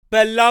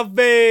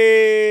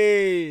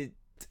Beloved,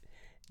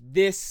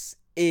 this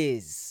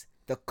is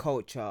the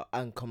Culture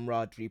and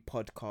Camaraderie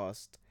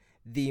podcast,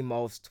 the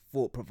most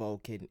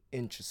thought-provoking,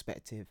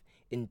 introspective,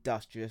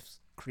 industrious,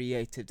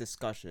 creative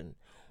discussion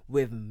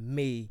with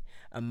me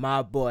and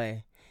my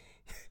boy,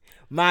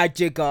 my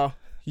jigger,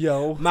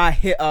 my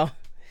hitter,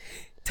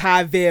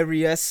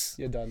 Tiberius.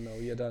 You don't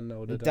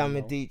know.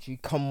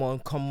 Damadici,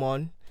 come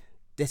on.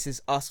 This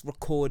is us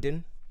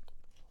recording.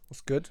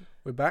 What's good?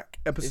 We're back.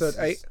 Episode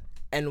 8.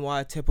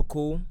 NY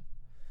Typical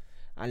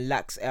and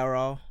Lax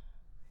Error,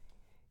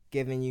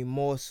 giving you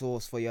more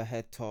sauce for your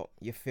head top.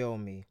 You feel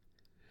me?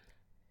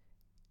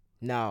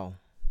 Now,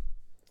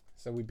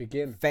 so we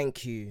begin.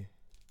 Thank you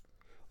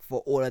for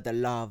all of the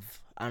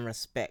love and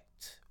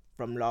respect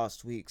from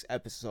last week's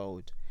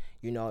episode.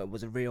 You know, it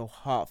was a real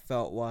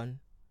heartfelt one.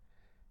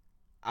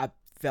 I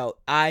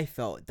felt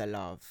the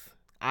love.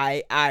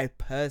 I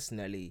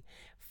personally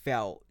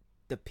felt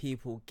the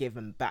people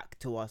giving back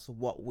to us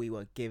what we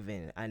were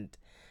giving, and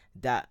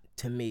that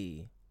to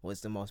me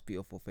was the most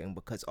beautiful thing,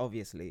 because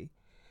obviously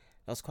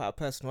that was quite a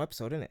personal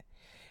episode, isn't it?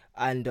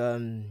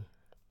 And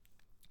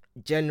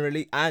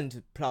generally,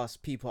 and plus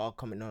people are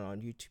coming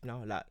on YouTube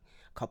now, like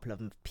a couple of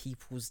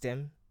people's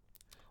them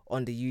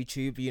on the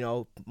YouTube, you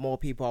know, more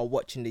people are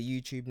watching the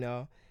YouTube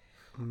now.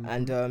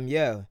 And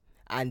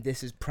and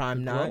this is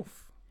prime night.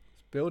 It's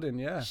building,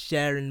 yeah.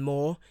 Sharing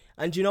more.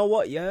 And you know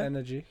what, yeah?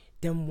 Energy.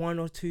 Them 1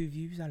 or 2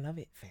 views, I love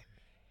it, fam.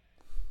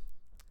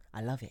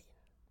 I love it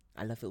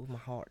with my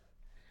heart.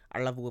 I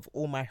love it with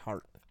all my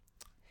heart.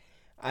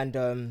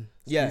 And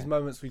These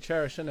moments we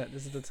cherish, innit?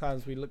 This is the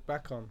times we look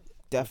back on.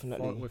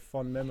 Definitely. With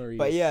fond memories.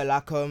 But yeah,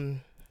 like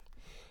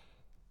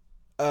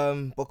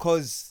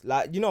because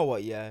like, you know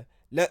what, yeah?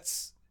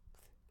 Let's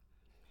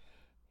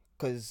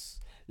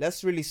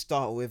really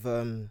start with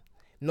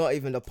not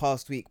even the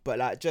past week, but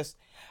like just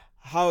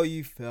how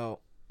you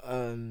felt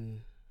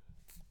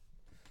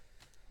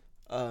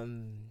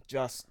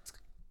just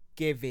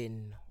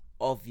giving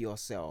of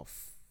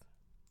yourself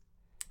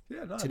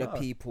to the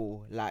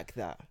people like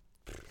that.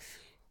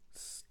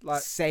 It's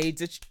like, say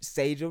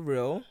the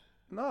real.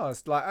 No,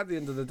 it's like at the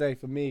end of the day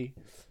for me,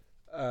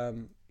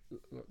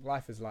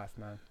 life is life,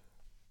 man.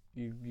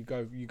 You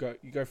go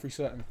through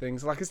certain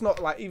things. Like, it's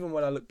not like, even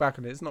when I look back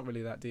on it, it's not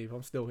really that deep.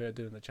 I'm still here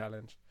doing the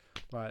challenge.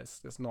 Like,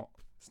 it's not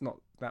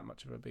that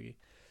much of a biggie.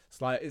 It's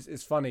like,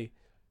 it's funny.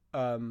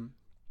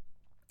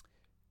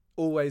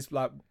 Always,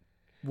 like,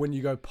 when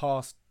you go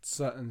past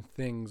certain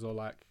things, or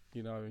like,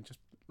 you know, just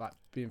like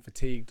being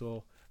fatigued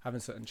or having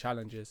certain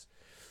challenges,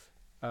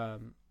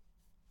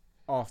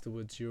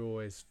 afterwards you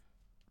always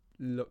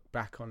look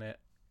back on it.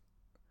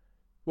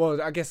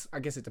 Well, I guess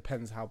it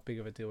depends how big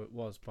of a deal it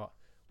was, but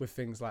with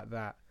things like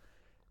that,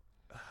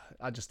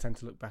 I just tend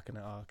to look back and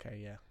okay,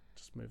 yeah,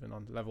 just moving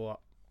on, level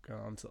up, go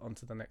on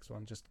to the next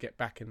one, just get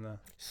back in the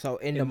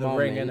moment,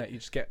 ring, innit? You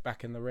just get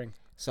back in the ring.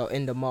 So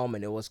in the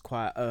moment, it was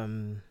quite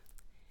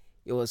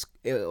it was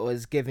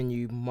giving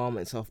you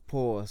moments of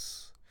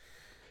pause.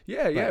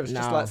 Yeah, it was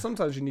just like,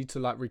 sometimes you need to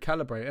like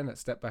recalibrate, innit?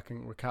 Step back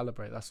and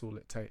recalibrate. That's all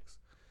it takes.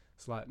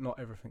 It's like, not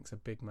everything's a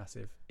big,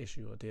 massive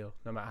issue or deal,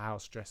 no matter how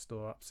stressed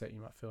or upset you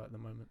might feel at the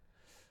moment.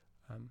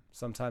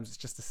 Sometimes it's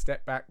just a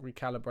step back,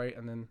 recalibrate,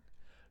 and then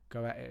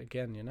go at it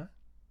again, you know?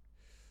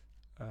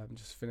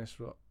 Just finish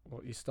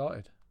what you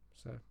started.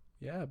 So,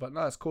 yeah, but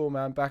no, it's cool,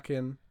 man. Back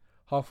in,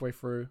 halfway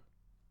through,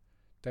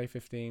 day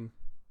 15,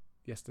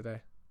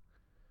 yesterday.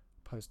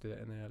 Posted it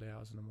in the early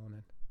hours in the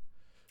morning.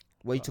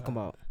 What are you talking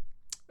about?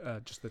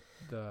 Just the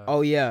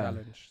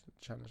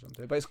challenge I'm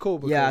doing. But it's cool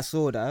because, yeah, I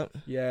saw that.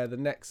 Yeah, the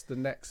next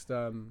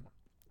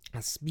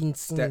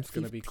step's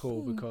gonna be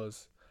cool,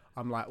 because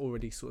I'm like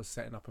already sort of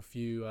setting up a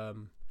few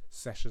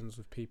sessions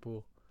with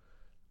people.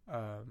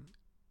 I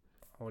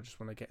just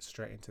want to get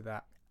straight into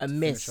that.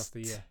 Finish off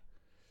the year.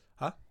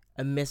 Huh?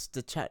 I missed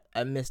the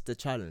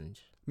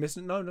challenge.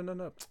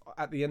 No.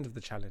 At the end of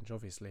the challenge,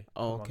 obviously.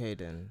 Oh, okay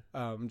then.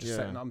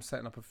 I'm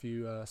setting up a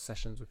few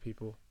sessions with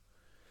people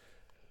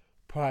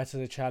prior to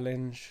the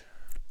challenge.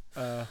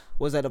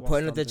 Was that the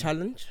point of the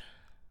challenge?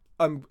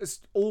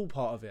 It's all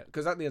part of it,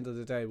 because at the end of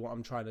the day, what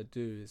I'm trying to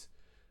do is,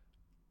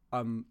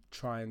 I'm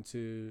trying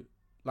to,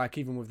 like,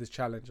 even with this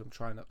challenge,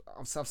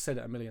 I've said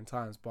it a million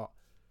times, but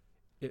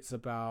it's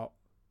about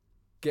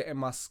getting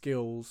my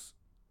skills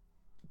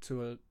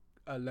to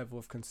a level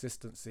of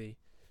consistency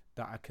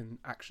that I can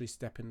actually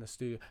step in the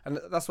studio. And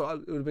that's what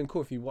it would have been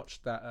cool if you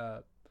watched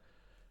that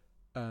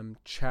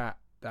chat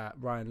that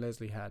Ryan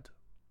Leslie had.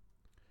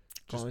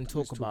 Go and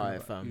talk about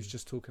it, fam. He was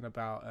just talking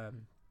about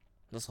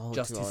that's a whole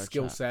just his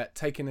skill set,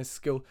 taking his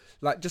skill,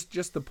 like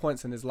just the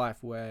points in his life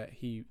where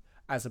he,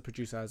 as a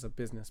producer, as a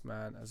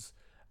businessman, as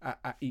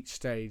at each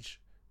stage,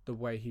 the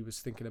way he was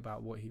thinking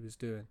about what he was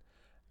doing.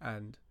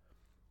 And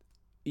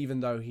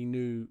even though he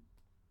knew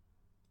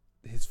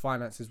his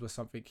finances were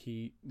something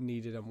he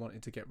needed and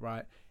wanted to get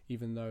right,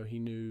 even though he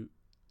knew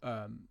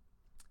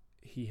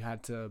he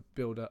had to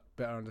build a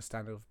better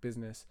understanding of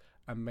business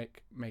and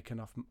make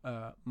enough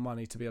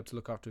money to be able to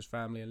look after his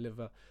family and live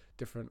a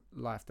different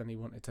life than he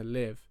wanted to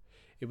live,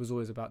 it was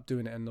always about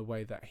doing it in the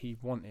way that he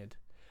wanted.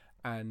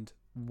 And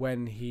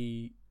when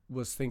he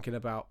was thinking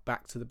about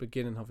back to the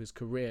beginning of his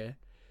career,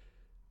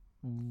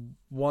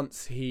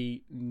 once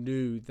he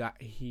knew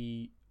that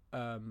he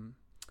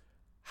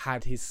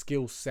had his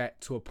skill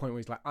set to a point where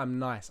he's like, I'm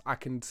nice, I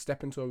can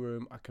step into a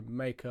room, I can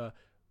make a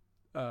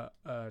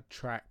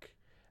track,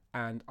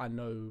 and I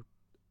know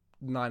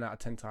 9 out of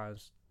 10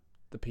 times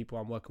the people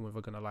I'm working with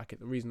are going to like it.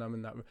 The reason I'm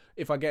in that room,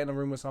 if I get in a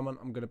room with someone,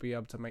 I'm going to be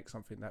able to make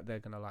something that they're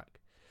going to like.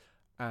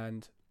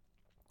 And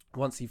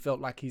once he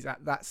felt like he's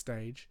at that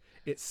stage,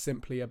 it's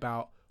simply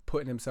about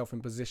putting himself in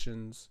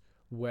positions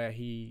where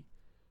he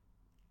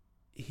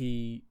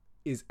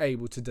is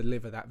able to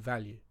deliver that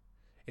value.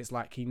 It's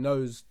like he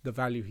knows the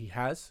value he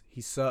has.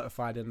 He's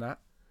certified in that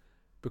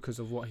because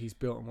of what he's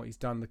built and what he's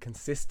done, the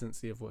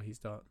consistency of what he's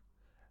done.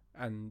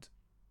 And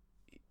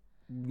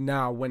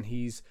now when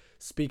he's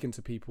speaking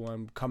to people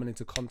and coming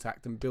into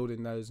contact and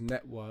building those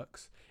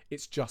networks,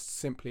 it's just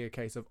simply a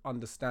case of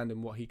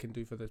understanding what he can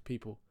do for those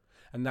people.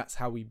 And that's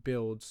how he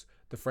builds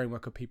the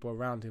framework of people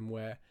around him,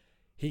 where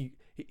he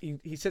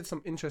said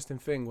some interesting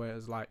thing where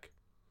it's like,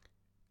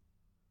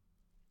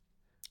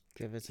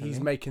 he's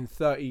making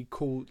 30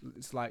 calls.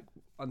 It's like,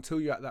 until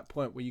you're at that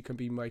point where you can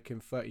be making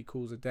 30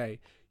 calls a day,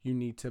 you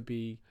need to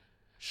be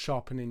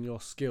sharpening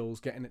your skills,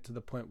 getting it to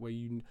the point where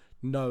you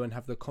know and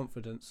have the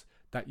confidence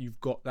that you've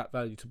got that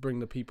value to bring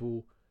the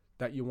people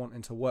that you're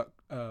wanting to work,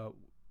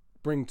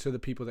 bring to the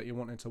people that you're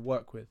wanting to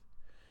work with.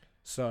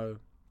 So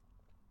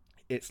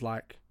it's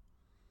like,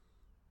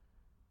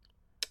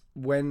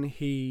 when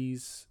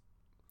he's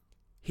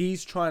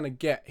trying to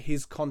get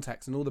his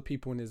contacts and all the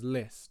people in his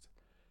list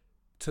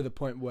to the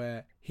point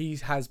where he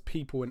has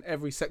people in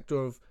every sector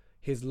of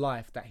his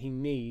life that he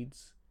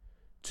needs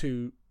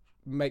to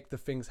make the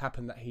things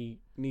happen that he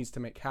needs to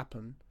make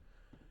happen,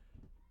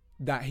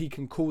 that he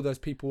can call those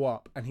people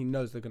up and he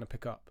knows they're going to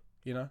pick up.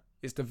 You know,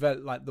 it's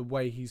like the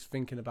way he's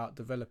thinking about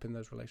developing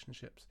those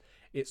relationships.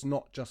 It's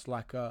not just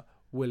like a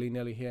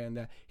willy-nilly here and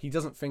there. He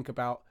doesn't think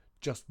about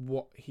just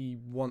what he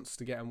wants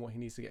to get and what he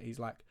needs to get. He's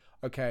like,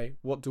 okay,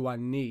 what do I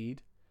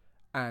need,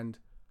 and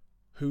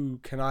who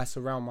can I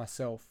surround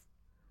myself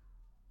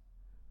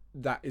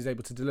that is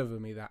able to deliver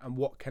me that, and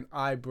what can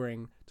I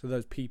bring to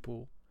those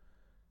people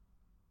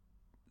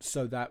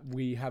so that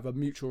we have a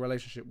mutual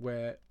relationship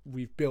where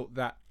we've built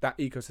that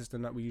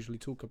ecosystem that we usually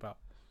talk about.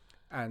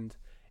 And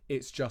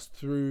it's just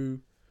through,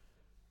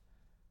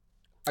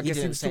 I guess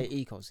he didn't say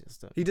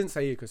ecosystem. He didn't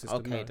say ecosystem.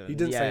 Okay, no. He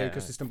didn't say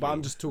ecosystem, but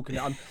I'm just talking.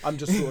 I'm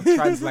just sort of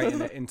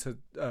translating it into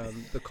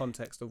the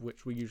context of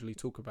which we usually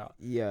talk about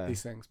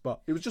these things.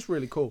 But it was just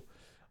really cool.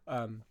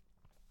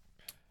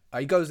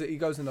 He goes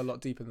in a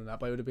lot deeper than that,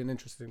 but it would have been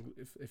interesting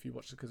if you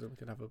watched it, because we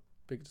could have a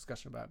big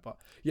discussion about it. But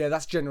yeah,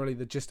 that's generally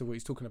the gist of what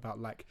he's talking about.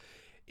 Like,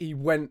 he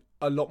went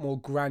a lot more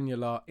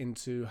granular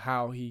into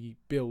how he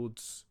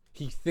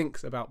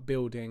thinks about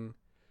building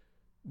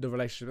the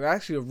relationship.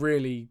 Actually, a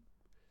really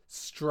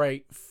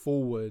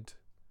straightforward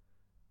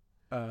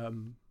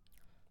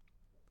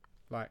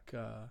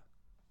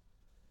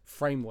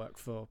framework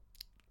for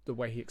the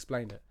way he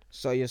explained it.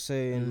 So you're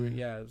saying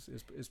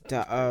it's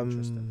that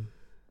interesting.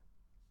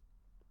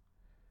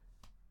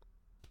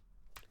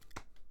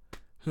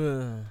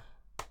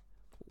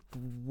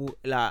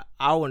 Like,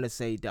 I want to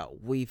say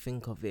that we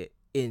think of it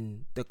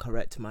in the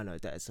correct manner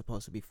that it's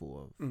supposed to be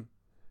thought of.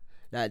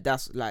 Like,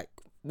 that's like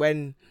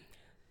when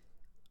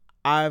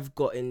I've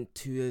got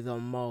into the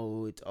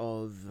mode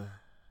of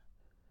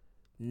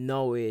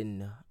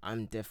knowing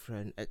I'm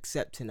different,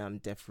 accepting I'm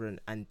different,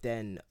 and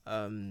then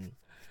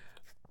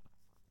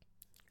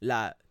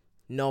like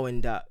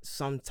knowing that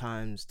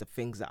sometimes the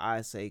things that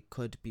I say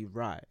could be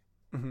right.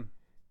 Mm-hmm.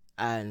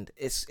 And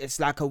it's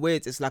like a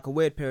weird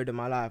period in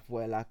my life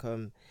where like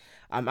I'm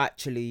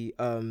actually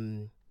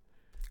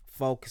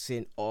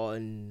focusing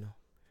on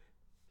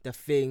the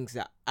things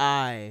that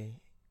I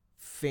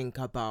think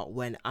about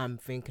when I'm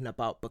thinking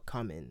about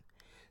becoming.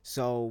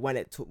 So when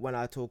I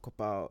talk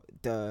about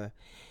the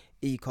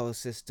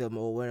ecosystem,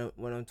 or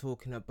when I'm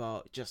talking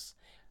about just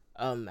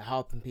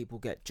helping people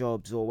get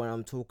jobs, or when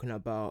I'm talking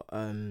about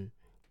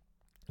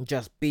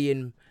just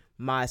being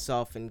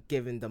myself and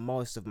giving the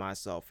most of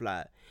myself,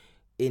 like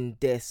in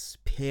this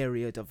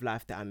period of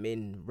life that I'm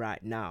in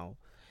right now,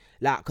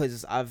 like,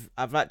 because I've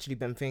actually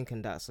been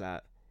thinking that's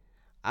like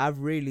I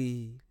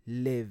really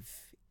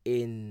live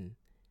in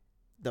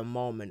the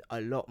moment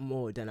a lot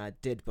more than I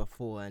did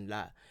before, and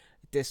like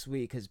this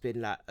week has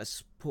been like a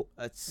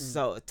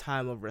sort of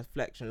time of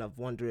reflection, of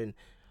wondering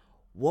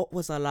what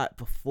was I like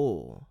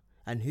before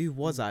and who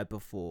was I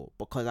before,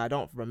 because I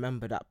don't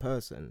remember that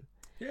person.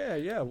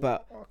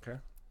 But okay.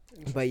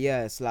 But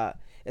yeah, it's like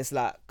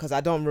because I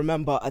don't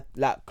remember,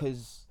 like,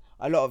 because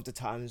a lot of the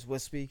times we're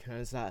speaking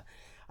and it's like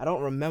I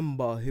don't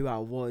remember who I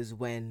was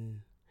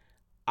when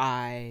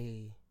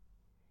I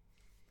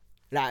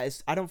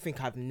don't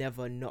think I've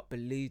never not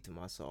believed in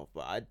myself,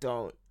 but I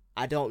don't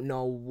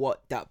know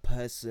what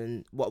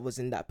was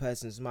in that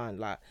person's mind.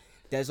 Like,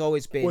 there's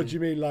always been. What do you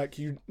mean? Like,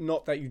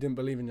 not that you didn't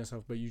believe in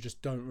yourself, but you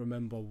just don't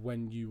remember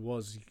when you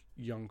was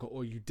younger,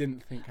 or you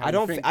didn't think how I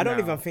don't you think I don't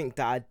now? even think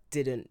that I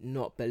didn't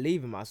not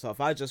believe in myself.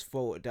 I just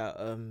thought that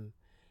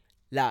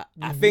like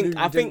You I knew think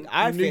I you think didn't-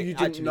 I you knew think you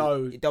didn't actually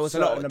know there was a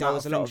lot certain there amount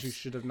was a of lot things of you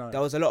should have known.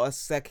 there was a lot of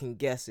second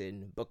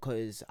guessing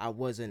because I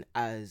wasn't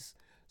as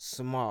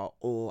smart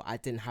or I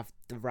didn't have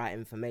the right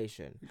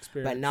information.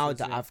 But now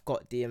that I've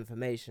got the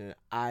information,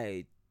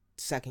 I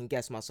second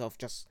guess myself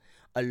just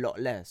a lot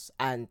less,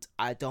 and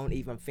I don't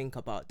even think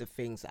about the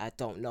things I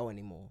don't know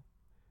anymore.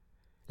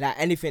 Like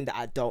anything that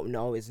I don't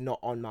know is not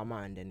on my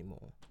mind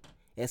anymore.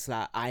 It's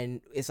like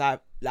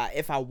like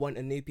if I want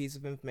a new piece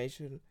of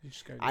information,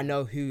 I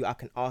know who I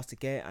can ask to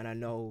get it, and I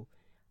know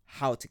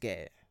how to get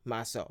it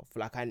myself.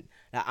 Like I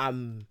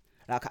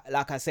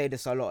say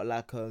this a lot,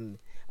 like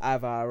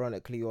either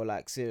ironically or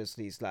like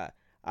seriously, it's like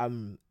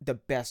I'm the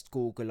best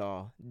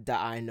Googler that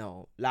I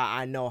know. Like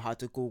I know how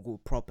to Google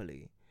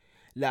properly.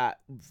 Like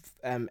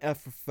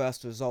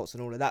first results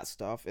and all of that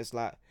stuff. It's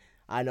like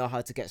I know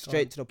how to get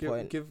straight to the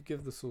point.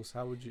 Give the source.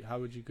 How would you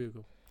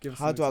Google? Give us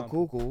How an do example. I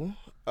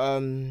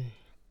Google?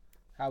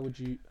 How would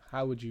you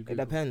Google? It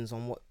depends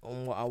on what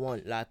I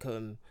want. Like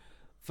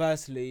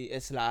firstly,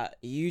 it's like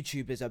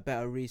YouTube is a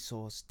better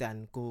resource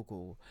than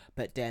Google.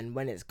 But then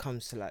when it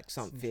comes to like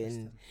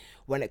something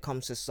like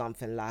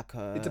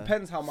it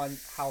depends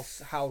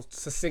how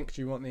succinct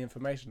you want the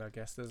information, I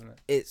guess, doesn't it?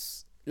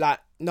 It's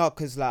like no,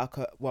 because like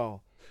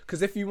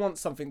because if you want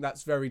something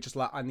that's very just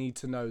like I need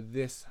to know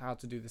this, how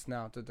to do this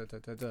now,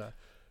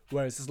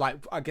 whereas it's like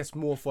I guess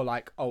more for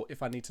like, oh,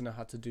 if I need to know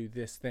how to do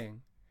this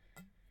thing,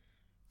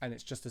 and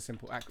it's just a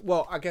simple act.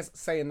 Well, I guess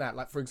saying that,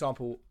 like for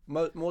example,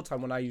 more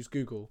time when I use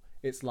Google,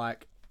 it's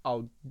like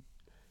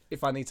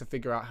if I need to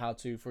figure out how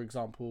to, for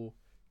example,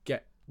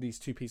 get these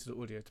two pieces of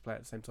audio to play at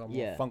the same time,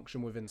 or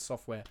function within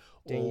software,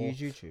 then use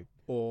YouTube,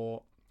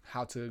 or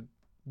how to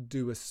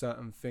do a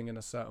certain thing in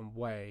a certain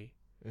way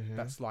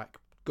that's like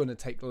gonna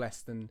take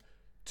less than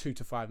 2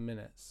 to 5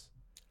 minutes.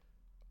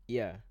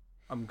 Yeah,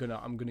 I'm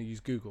gonna use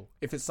Google.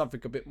 If it's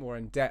something a bit more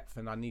in depth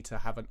and I need to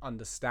have an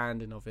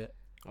understanding of it,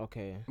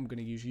 okay, I'm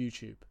gonna use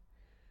YouTube.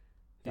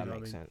 That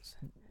makes sense.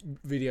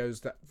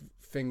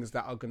 Things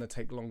that are gonna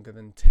take longer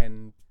than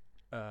 10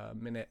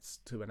 minutes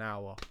to an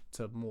hour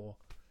to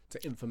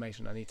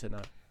information I need to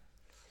know.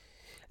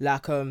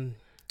 Like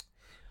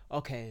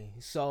okay,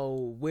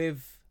 so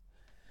with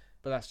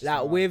but that's just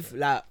like with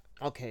like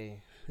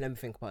okay, let me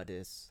think about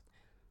this.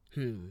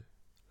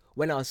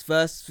 When I was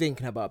first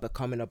thinking about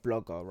becoming a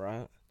blogger,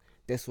 right?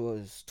 This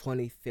was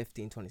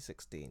 2015,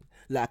 2016.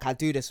 Like I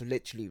do this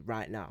literally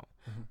right now,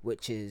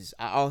 which is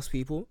I ask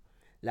people,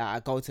 like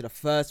I go to the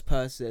first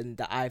person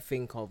that I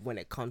think of when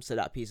it comes to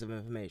that piece of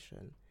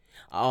information.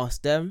 I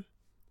ask them,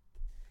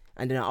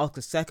 and then I ask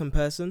the second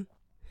person,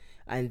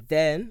 and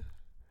then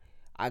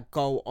I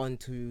go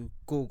onto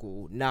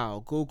Google.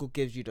 Now, Google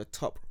gives you the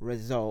top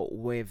result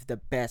with the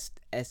best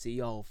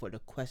SEO for the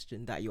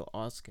question that you're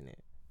asking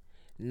it.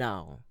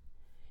 Now,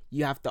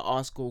 you have to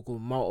ask Google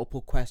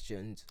multiple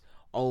questions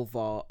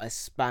over a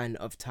span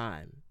of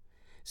time.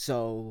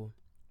 So,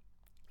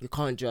 you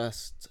can't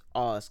just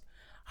ask,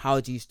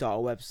 how do you start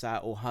a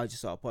website or how do you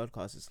start a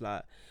podcast? It's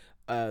like,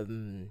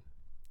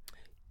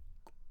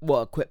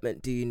 what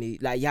equipment do you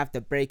need? Like, you have to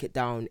break it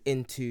down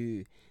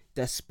into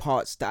the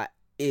parts that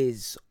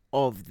is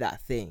of that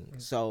thing.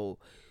 So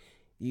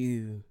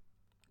you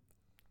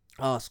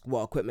ask,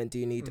 what equipment do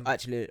you need?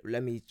 Actually,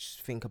 let me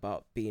just think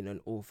about being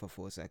an author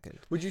for a second.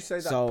 Would you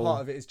say that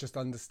part of it is just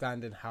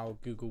understanding how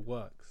Google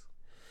works?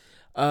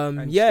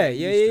 Yeah.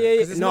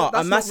 No,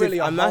 a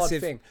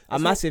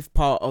massive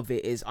part of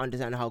it is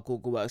understanding how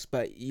Google works,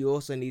 but you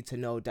also need to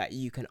know that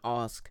you can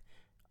ask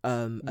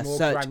a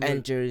search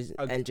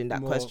engine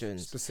that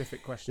questions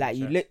specific questions. Like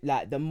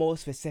like the more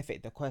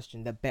specific the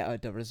question, the better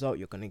the result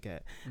you're gonna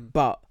get.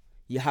 But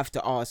you have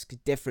to ask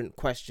different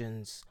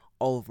questions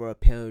over a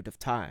period of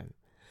time.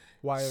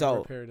 Why over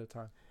a period of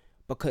time?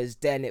 Because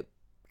then it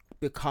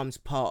becomes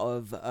part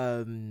of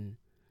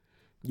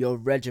your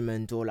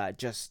regimen, or like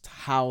just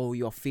how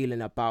you're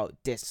feeling about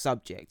this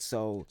subject.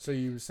 So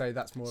you say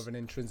that's more of an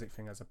intrinsic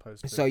thing as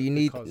opposed to. So you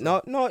need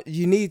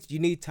you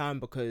need time,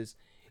 because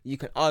you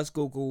can ask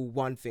Google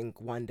one thing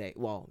one day.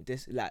 Well,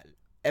 this like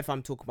if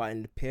I'm talking about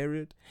in the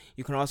period,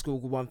 you can ask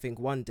Google one thing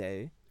one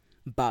day,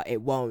 but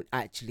it won't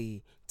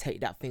actually take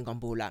that thing on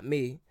board. Like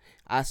me,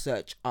 I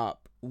search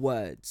up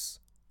words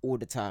all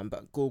the time,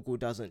 but Google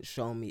doesn't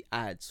show me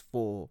ads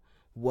for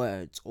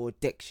words or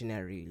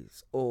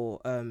dictionaries or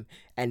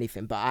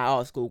anything. But I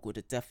ask Google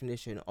the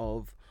definition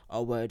of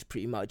a word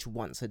pretty much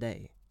once a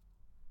day.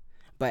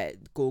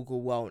 But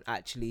Google won't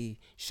actually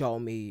show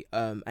me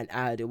an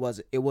ad. It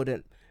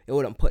wouldn't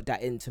put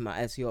that into my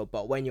SEO.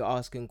 But when you're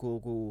asking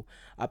Google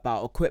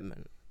about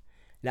equipment,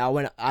 now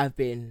when I've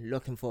been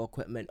looking for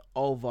equipment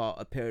over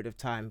a period of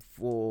time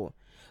for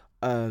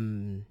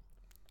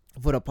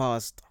the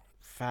past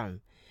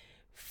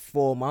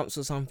 4 months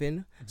or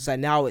something, so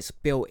now it's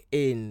built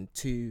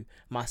into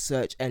my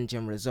search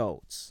engine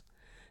results,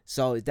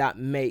 so that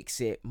makes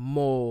it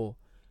more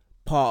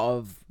part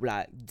of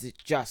like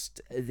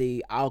just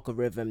the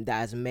algorithm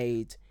that is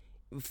made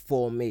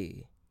for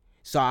me.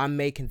 So I'm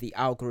making the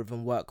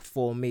algorithm work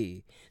for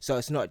me. So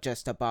it's not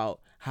just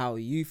about how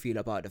you feel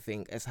about the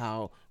thing, it's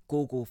how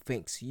Google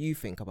thinks you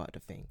think about the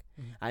thing.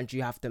 And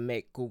you have to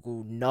make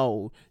Google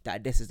know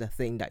that this is the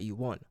thing that you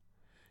want.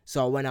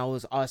 So when I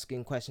was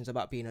asking questions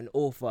about being an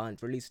author and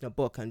releasing a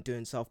book and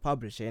doing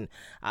self-publishing,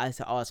 I had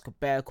to ask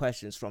bare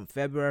questions from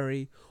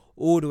February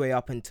all the way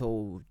up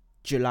until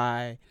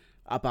July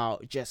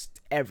about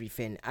just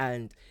everything.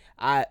 And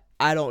I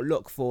don't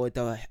look for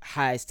the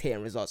highest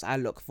hitting results. I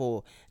look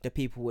for the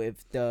people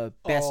with the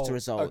best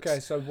results. Okay,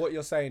 so what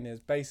you're saying is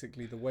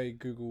basically the way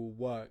Google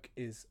work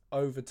is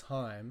over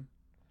time,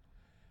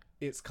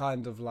 it's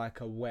kind of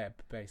like a web,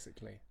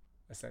 basically,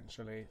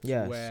 essentially.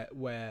 Yes.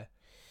 Where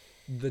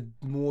the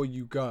more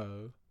you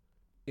go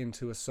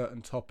into a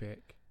certain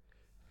topic,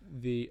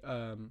 the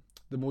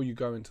more you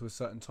go into a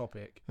certain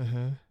topic,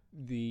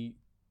 the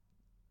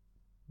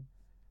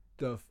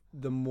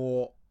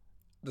more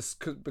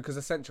because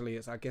essentially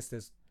it's, I guess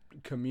there's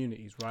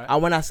communities, right?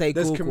 And when I say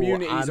there's Google,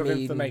 communities I of mean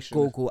information.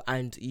 Google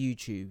and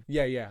YouTube.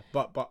 Yeah,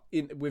 but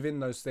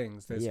within those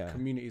things, there's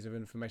communities of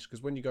information.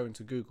 Because when you go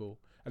into Google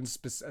and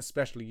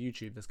especially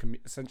YouTube, there's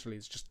essentially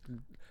it's just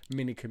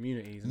mini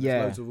communities, and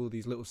there's loads of all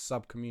these little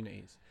sub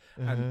communities.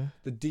 And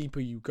the deeper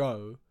you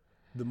go,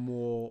 the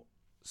more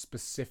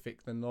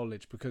specific the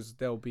knowledge, because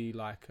there'll be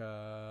like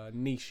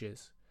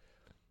niches.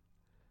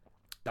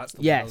 That's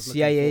the yes,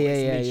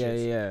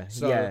 yeah.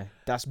 So yeah,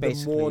 that's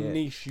basically the more it.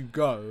 niche you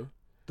go,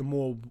 the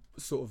more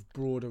sort of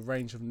broader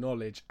range of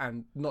knowledge,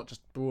 and not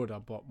just broader,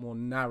 but more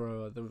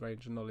narrower the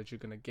range of knowledge you're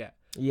going to get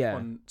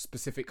on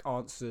specific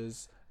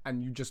answers,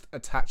 and you just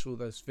attach all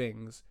those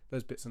things,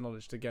 those bits of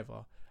knowledge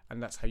together,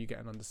 and that's how you get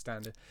an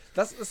understanding.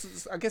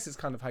 That's I guess it's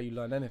kind of how you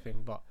learn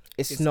anything, but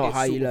it's not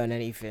how you learn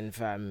anything,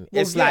 fam.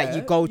 It's like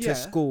you go to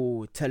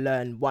school to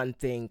learn one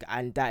thing,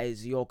 and that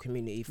is your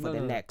community for the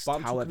next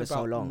however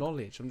so long.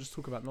 Knowledge. I'm just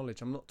talking about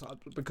knowledge. I'm not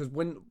because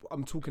when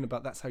I'm talking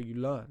about that's how you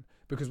learn.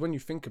 Because when you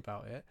think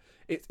about it,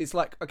 it's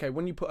like, okay,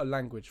 when you put a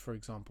language, for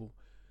example,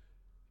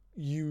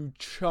 you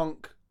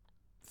chunk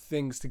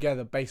things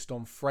together based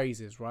on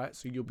phrases, right?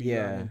 So you'll be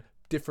learning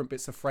different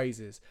bits of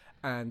phrases,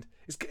 and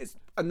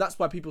and that's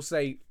why people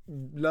say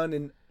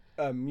learning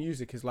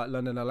music is like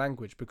learning a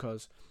language,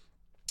 because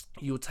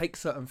you'll take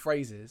certain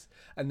phrases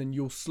and then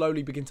you'll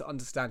slowly begin to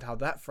understand how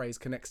that phrase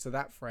connects to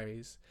that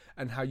phrase,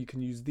 and how you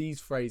can use these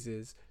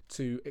phrases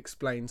to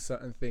explain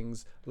certain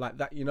things like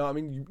that. You know what I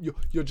mean?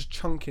 You're just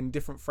chunking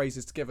different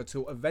phrases together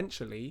till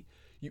eventually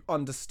you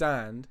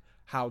understand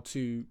how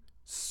to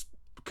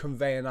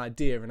convey an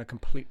idea in a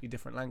completely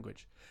different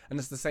language. And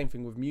it's the same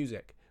thing with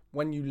music.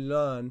 When you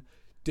learn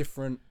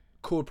different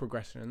chord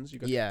progressions, you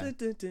go dun,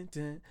 dun, dun,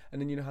 dun,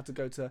 and then you know how to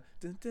go to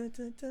dun, dun,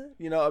 dun, dun.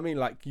 You know what I mean?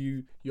 Like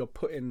you're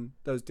putting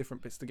those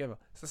different bits together.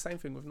 It's the same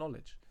thing with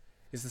knowledge.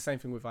 It's the same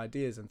thing with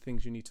ideas and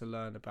things you need to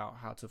learn about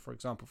how to, for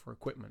example, for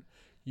equipment,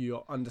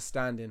 you're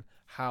understanding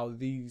how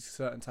these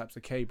certain types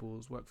of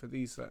cables work for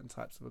these certain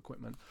types of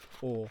equipment,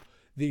 or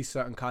these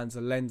certain kinds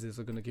of lenses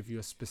are going to give you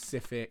a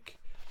specific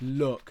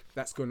look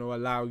that's going to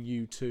allow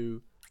you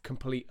to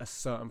complete a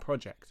certain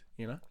project,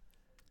 you know?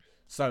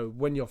 So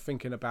when you're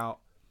thinking about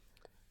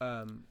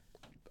and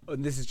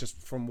this is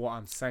just from what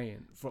I'm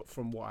saying,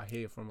 from what I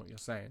hear from what you're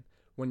saying,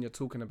 when you're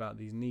talking about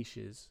these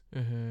niches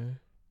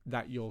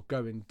that you're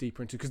going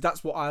deeper into, because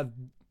that's what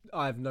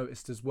I've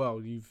noticed as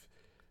well.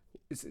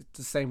 It's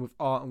the same with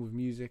art and with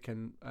music,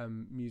 and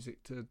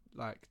music to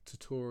like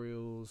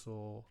tutorials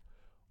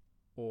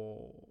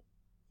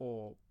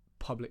or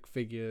public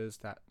figures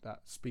that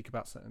speak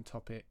about certain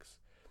topics.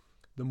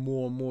 The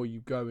more and more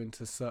you go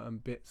into certain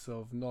bits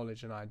of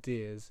knowledge and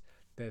ideas,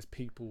 there's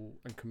people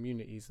and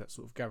communities that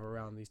sort of gather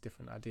around these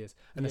different ideas.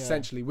 And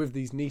essentially with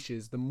these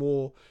niches, the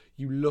more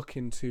you look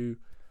into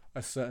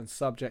a certain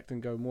subject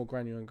and go more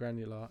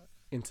granular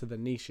into the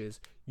niches,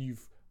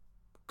 you've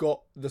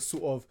got the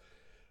sort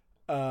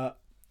of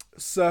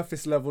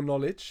surface level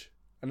knowledge,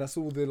 and that's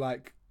all the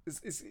like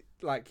it's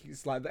like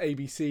the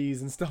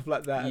ABCs and stuff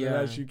like that. And then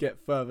as you get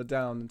further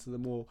down into the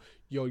more,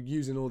 you're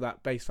using all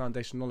that base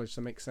foundation knowledge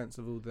to make sense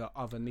of all the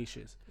other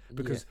niches,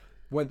 because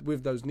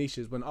with those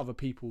niches, when other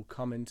people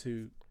come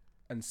into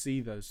and see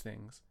those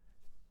things,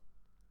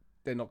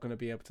 they're not going to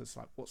be able to,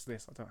 like, what's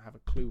this? I don't have a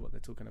clue what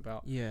they're talking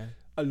about. Yeah.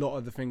 A lot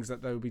of the things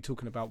that they'll be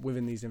talking about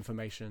within these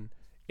information,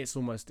 it's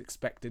almost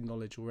expected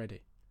knowledge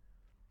already.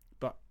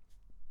 But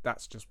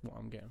that's just what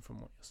I'm getting from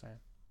what you're saying.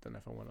 Don't know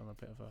if I went on a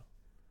bit of a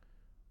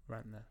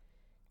rant there.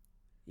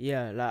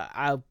 Yeah, like,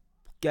 I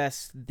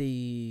guess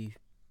the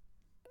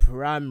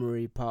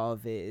primary part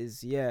of it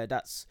is,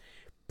 that's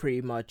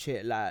pretty much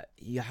it. Like,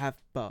 you have,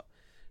 but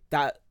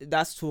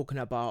that's talking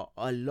about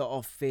a lot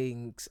of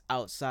things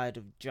outside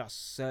of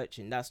just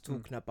searching. That's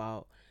talking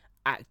about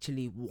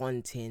actually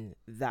wanting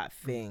that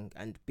thing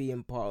and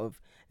being part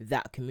of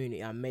that community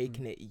and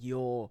making it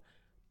your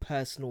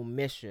personal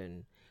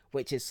mission,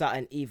 which is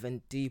something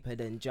even deeper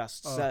than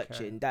just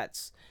searching.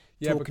 That's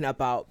talking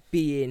about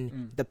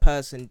being the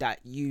person that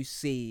you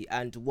see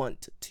and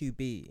want to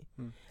be.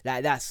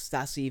 Like that's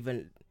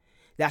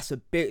that's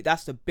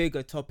the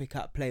bigger topic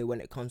at play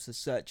when it comes to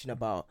searching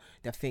about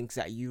the things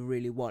that you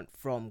really want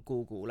from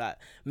Google. Like,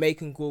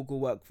 making Google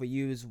work for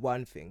you is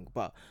one thing,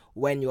 but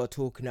when you're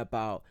talking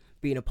about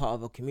being a part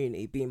of a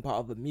community, being part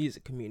of a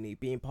music community,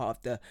 being part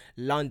of the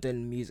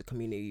London music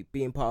community,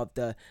 being part of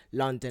the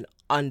London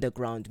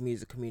underground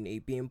music community,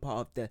 being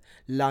part of the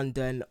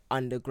London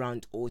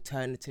underground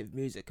alternative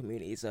music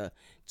community is a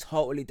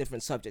totally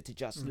different subject to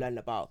just learn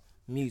about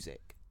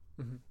music.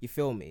 You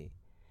feel me?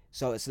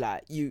 So it's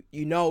like you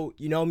know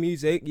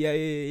music,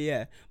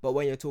 yeah. But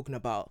when you're talking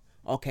about,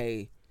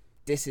 okay,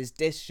 this is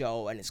this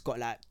show and it's got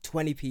like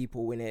 20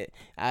 people in it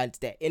and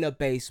they're in a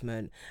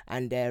basement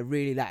and they're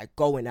really like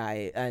going at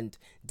it, and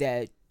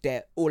they're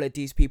all of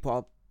these people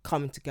are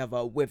coming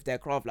together with their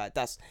craft, like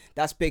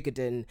that's bigger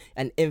than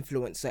an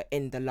influencer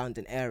in the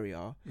London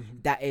area.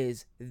 That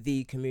is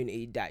the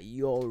community that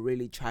you're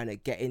really trying to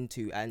get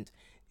into and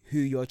who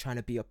you're trying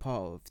to be a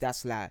part of.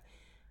 That's like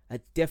a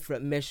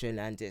different mission,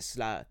 and it's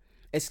like,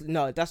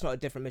 no, that's not a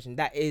different mission.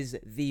 That is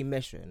the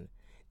mission.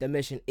 The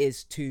mission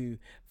is to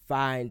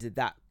find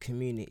that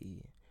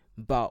community.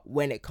 But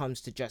when it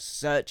comes to just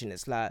searching,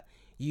 it's like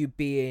you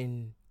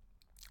being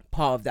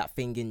part of that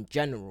thing in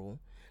general,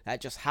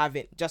 like just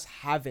having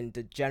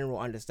the general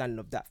understanding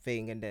of that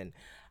thing, and then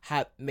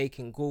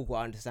making Google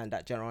understand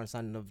that general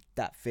understanding of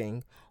that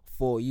thing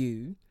for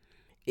you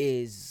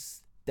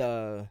is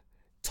the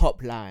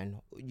top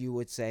line, you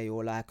would say,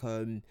 or like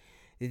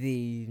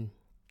the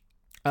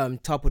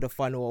top of the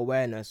funnel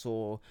awareness,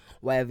 or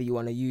whatever you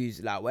want to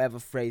use, like whatever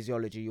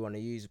phraseology you want to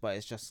use. But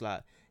it's just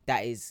like,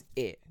 that is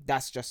it.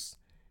 That's just,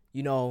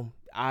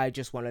 I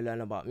just want to learn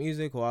about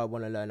music, or I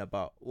want to learn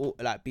about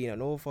like being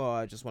an author, or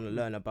I just want to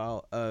learn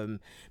about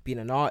being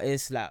an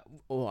artist, like,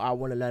 or I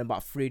want to learn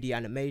about 3D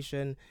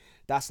animation.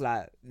 That's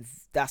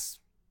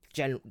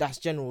general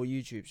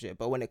YouTube shit.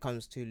 But when it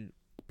comes to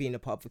being a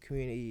part of a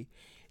community,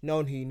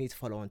 knowing who you need to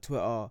follow on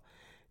Twitter,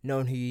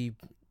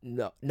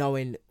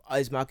 knowing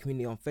is my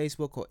community on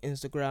Facebook or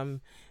Instagram,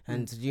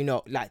 and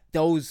like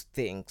those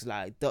things,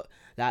 like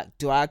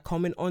do I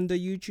comment on the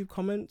YouTube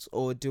comments,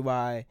 or do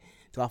I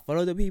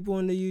follow the people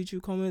in the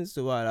YouTube comments?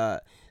 Do I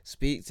like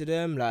speak to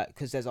them? Like,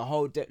 because there's a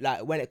whole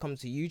like when it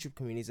comes to YouTube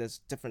communities, there's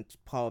different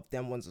part of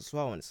them ones as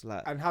well, and it's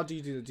like. And how do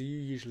you do that? Do you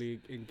usually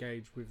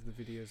engage with the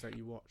videos that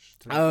you watch?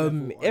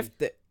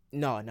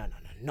 No,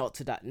 not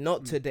to that.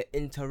 Not to the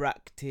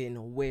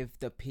interacting with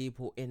the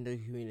people in the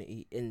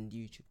community in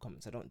YouTube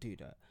comments. I don't do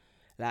that.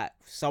 Like,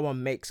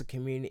 someone makes a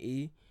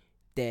community,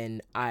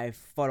 then I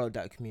follow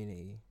that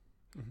community.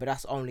 But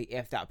that's only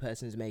if that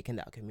person's making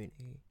that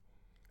community.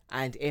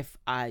 And if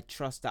I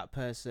trust that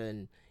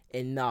person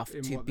enough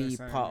to be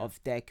part of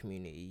their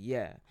community.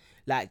 Yeah.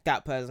 Like,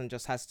 that person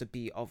just has to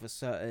be of a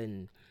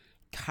certain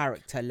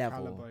character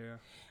level. Caliber, yeah.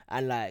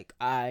 And like,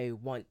 I'd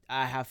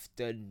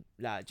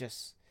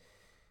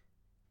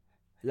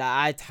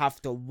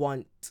have to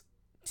want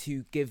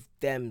to give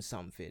them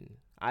something.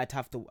 I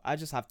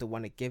just have to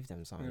want to give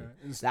them something.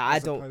 Yeah,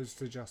 as opposed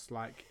to just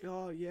like,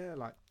 oh yeah,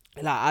 like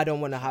I don't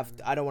want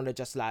to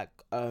just like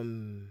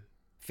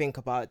think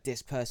about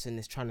this person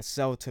is trying to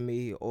sell to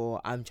me, or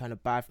I'm trying to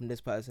buy from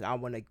this person. I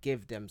want to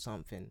give them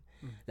something.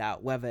 Like,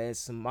 whether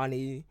it's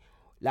money,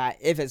 like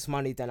if it's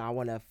money, then I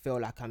want to feel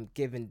like I'll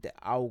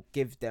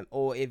give them,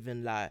 or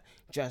even like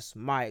just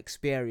my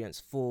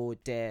experience for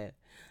their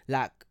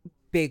like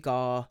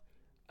bigger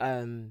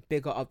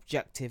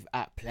objective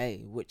at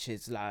play, which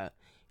is like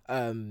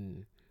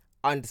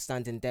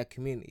understanding their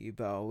community,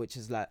 bro, which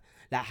is like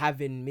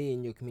having me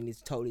in your community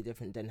is totally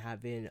different than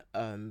having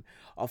a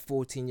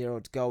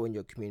 14-year-old girl in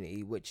your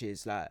community, which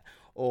is like,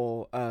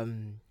 or a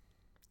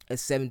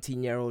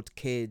 17-year-old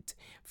kid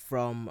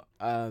from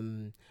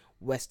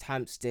West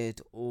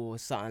Hampstead or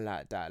something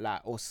like that, like,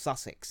 or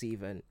Sussex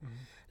even,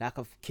 like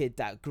a kid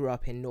that grew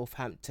up in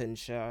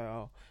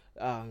Northamptonshire,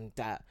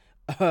 that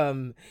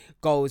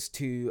goes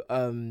to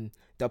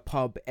the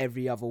pub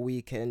every other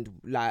weekend,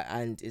 like,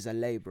 and is a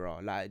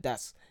labourer. Like,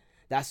 that's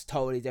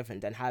totally different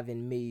than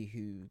having me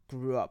who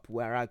grew up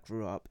where I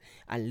grew up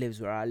and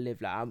lives where I live.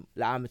 Like,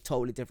 I'm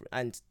totally different,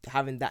 and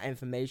having that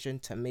information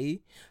to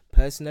me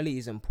personally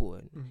is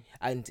important.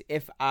 And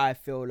if I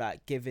feel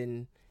like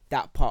giving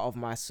that part of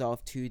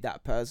myself to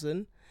that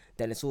person,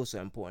 then it's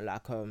also important.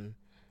 Like,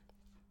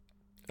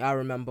 I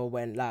remember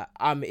when, like,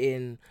 I'm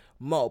in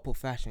multiple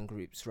fashion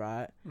groups,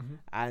 right?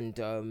 And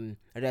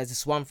there's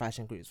this one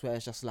fashion group where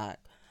it's just like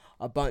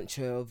a bunch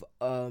of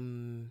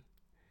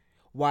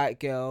white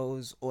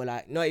girls, or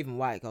like not even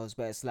white girls,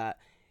 but it's like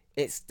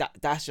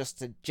that's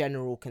just a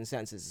general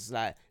consensus. It's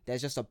like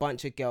there's just a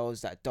bunch of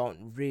girls that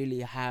don't really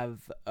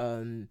have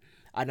an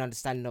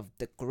understanding of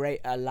the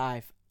greater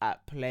life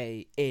at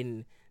play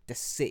in the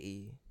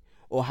city,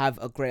 or have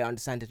a great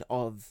understanding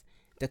of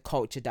the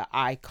culture that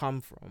I come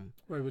from.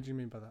 Wait, what do you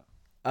mean by that?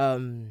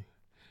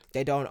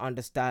 They don't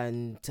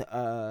understand.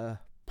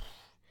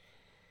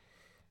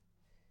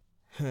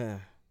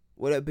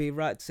 Would it be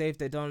right to say if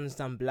they don't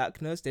understand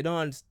blackness? They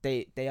don't.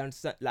 They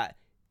understand, like,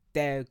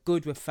 they're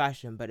good with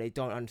fashion, but they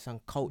don't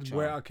understand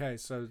culture.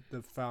 So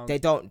they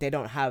don't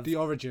have the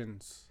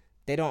origins.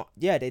 they don't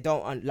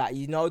like,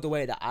 you know, the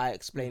way that I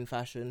explain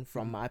fashion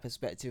from my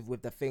perspective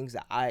with the things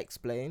that I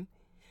explain,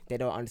 they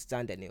don't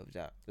understand any of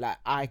that. Like,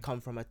 I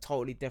come from a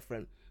totally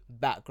different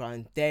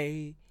background.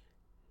 Their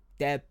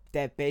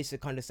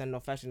basic understanding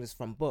of fashion is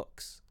from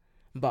books,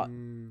 but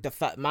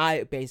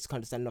my basic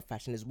understanding of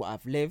fashion is what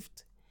I've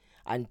lived.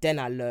 And then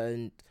I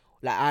learned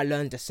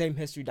the same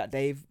history that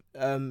they've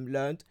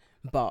learned,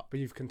 but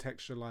you've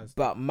contextualized.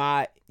 But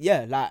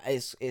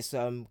it's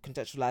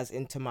contextualized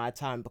into my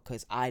time,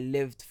 because I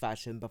lived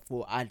fashion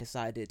before I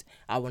decided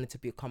I wanted to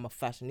become a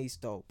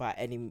fashionista by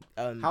any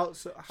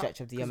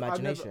stretch of the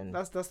imagination.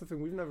 That's the thing,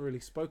 we've never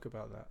really spoke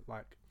about that.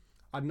 Like,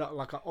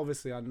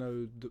 obviously I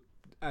know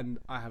and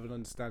I have an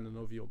understanding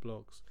of your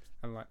blogs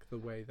and like the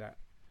way that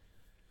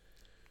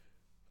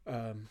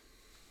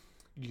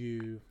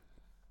you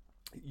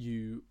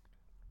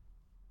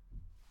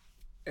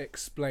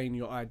explain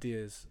your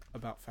ideas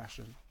about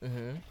fashion,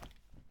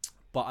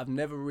 but I've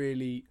never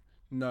really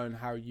known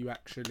how you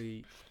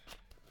actually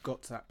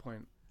got to that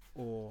point,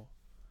 or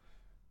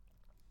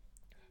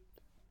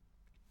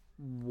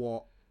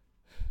what,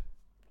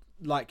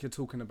 like, you're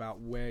talking about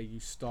where you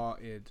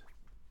started,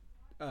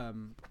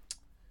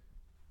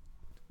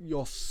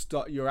 your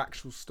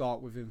actual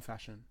start within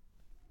fashion.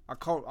 I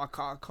can't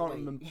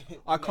remember.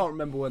 I can't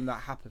remember when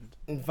that happened.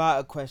 Invite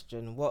a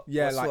question. What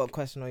sort of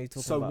question are you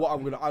talking about? So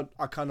what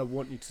I kind of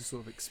want you to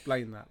sort of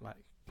explain that, like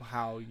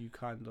how I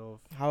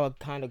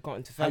kind of got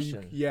into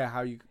fashion.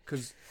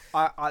 Because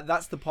I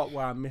that's the part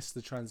where I missed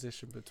the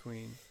transition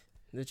between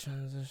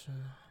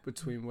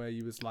where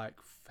you was like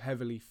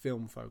heavily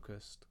film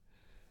focused.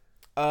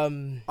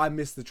 I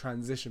missed the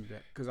transition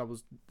bit because I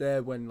was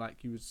there when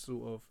like you was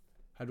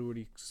had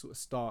already sort of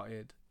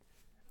started,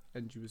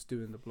 and you was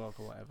doing the blog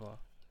or whatever.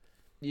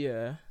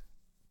 Yeah.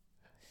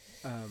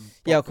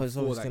 Because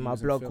obviously my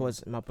blog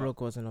wasn't a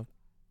blog,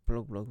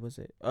 was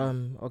it?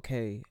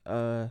 Okay.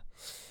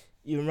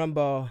 You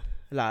remember,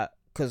 like,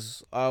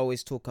 because I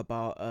always talk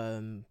about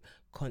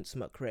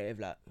consummate creative,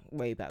 like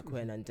way back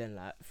when, and then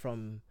like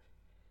from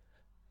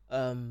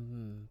like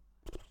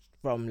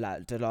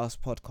the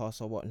last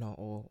podcast or whatnot,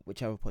 or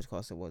whichever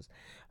podcast it was,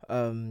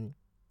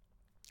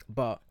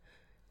 but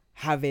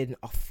having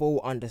a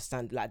full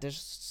understanding, like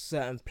there's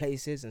certain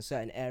places and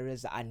certain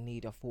areas that I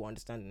need a full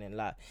understanding in,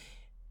 like,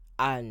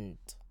 and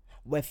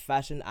with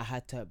fashion I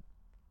had to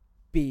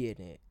be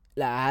in it.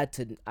 Like I had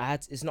to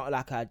it's not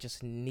like I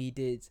just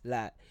needed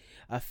like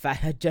a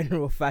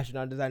general fashion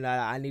understanding. Like,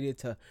 I needed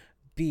to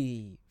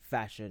be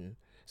fashion,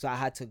 so I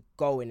had to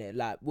go in it.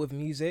 Like with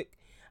music,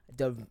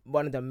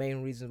 one of the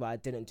main reasons why I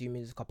didn't do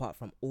music, apart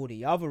from all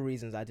the other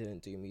reasons I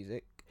didn't do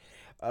music,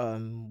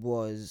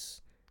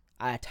 was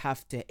I'd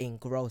have to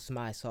engross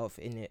myself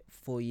in it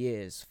for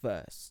years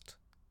first.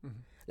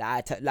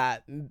 Like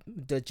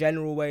the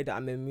general way that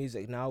I'm in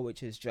music now,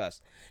 which is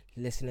just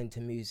listening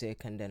to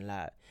music and then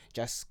like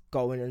just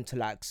going into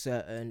like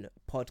certain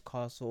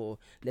podcasts or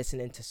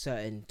listening to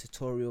certain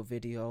tutorial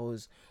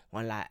videos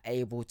on like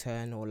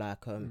Ableton or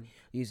like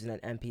using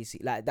an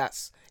MPC. Like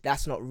that's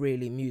not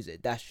really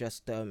music. That's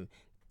just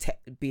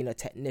being a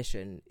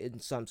technician in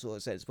some sort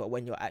of sense. But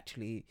when you're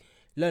actually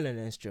learning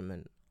an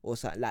instrument or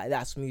something, like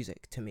that's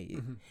music to me.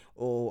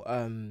 Or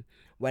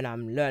when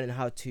I'm learning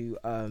how to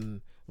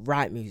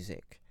write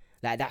music,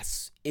 like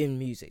that's in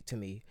music to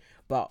me.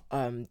 But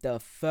the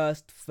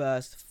first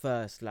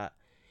like,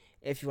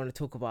 if you want to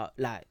talk about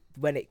like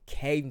when it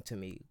came to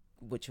me,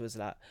 which was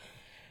like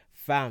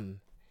fam,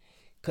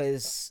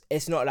 because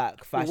it's not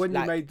like fashion. Well,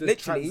 when you made the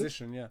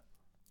transition,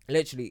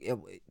 literally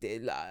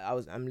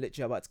I'm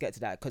literally about to get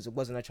to that, because it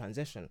wasn't a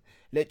transition.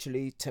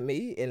 Literally to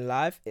me in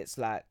life, it's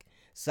like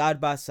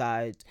side by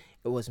side,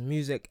 it was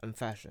music and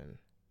fashion.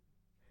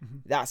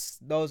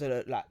 Those are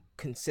the like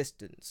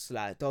consistents,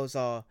 like those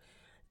are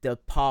the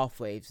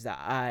pathways that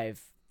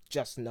I've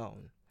just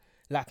known.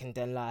 Like, and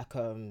then like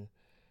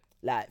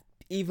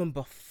even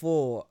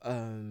before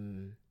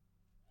Dragon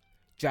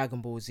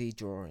Ball Z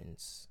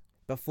drawings,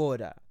 before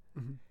that,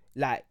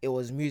 like it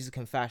was music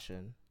and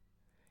fashion.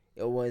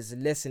 It was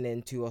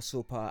listening to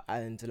Asopa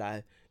and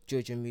like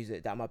Georgian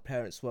music that my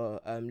parents were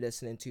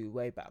listening to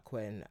way back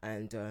when,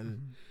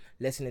 and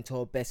listening to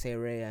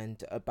Obesere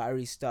and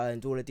Barista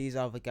and all of these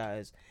other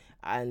guys,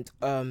 and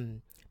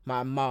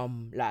my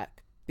mum like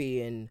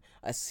being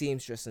a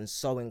seamstress and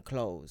sewing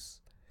clothes.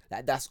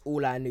 Like that's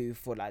all I knew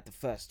for like the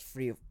first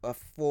 3 or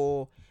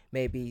 4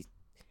 maybe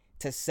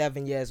to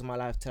 7 years of my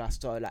life till I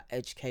started like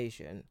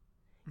education.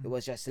 It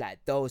was just like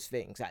those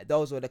things, like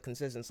those were the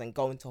consistency, and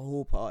going to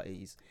hall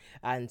parties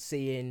and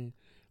seeing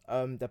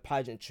the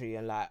pageantry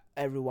and like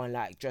everyone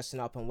like dressing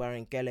up and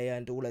wearing gele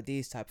and all of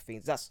these type of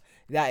things.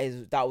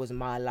 That was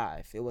my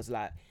life. It was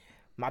like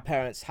my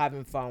parents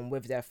having fun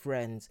with their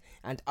friends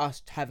and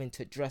us having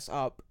to dress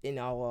up in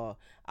our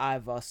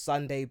either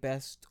Sunday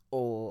best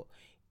or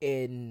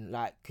in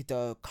like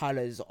the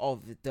colors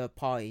of the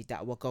party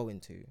that we're going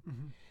to.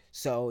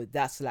 So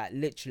that's like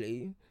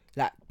literally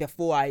like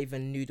before I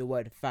even knew the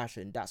word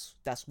fashion, that's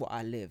what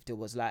I lived. It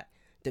was like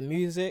the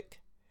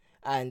music,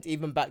 and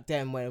even back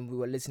then when we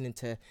were listening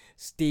to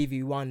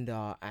Stevie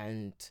Wonder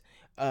and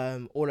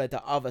all of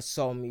the other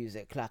soul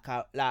music. Like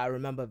I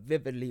remember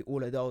vividly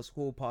all of those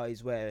hall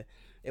parties where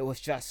it was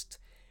just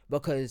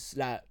because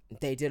like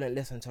they didn't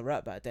listen to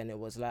rap back then. It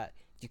was like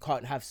you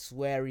can't have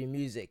sweary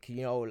music,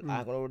 you know,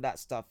 like all that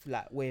stuff,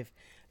 like with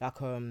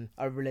like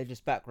a religious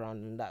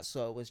background and that.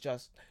 So it was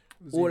just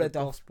all of the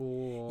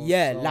gospel.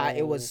 Yeah, soul. Like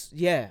it was.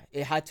 Yeah,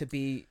 it had to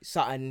be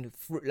something.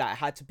 Like it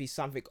had to be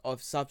something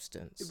of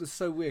substance. It was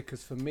so weird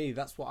because for me,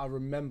 that's what I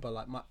remember.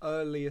 Like my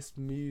earliest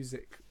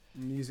music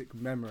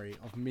memory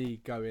of me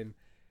going,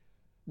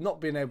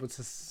 not being able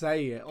to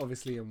say it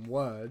obviously in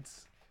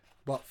words,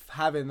 but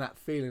having that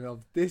feeling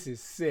of this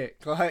is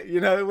sick. Like,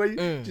 you know, when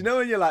do you know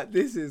when you're like,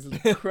 this is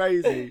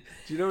crazy?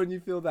 Do you know when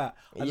you feel that?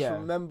 I just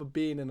remember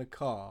being in a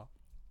car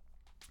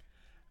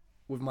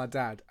with my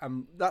dad,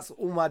 and that's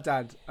all my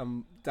dad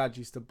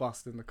used to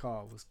bust in the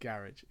car was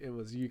garage. It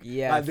was UK.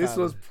 Yeah, like, this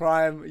was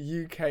prime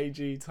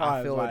UKG time.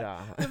 I feel like,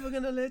 that. Never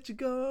gonna let you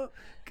go,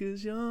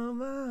 'cause you're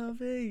my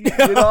baby.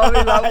 You know what I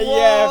mean? Like, what?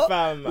 Yeah,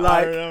 fam.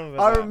 Like,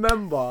 I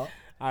remember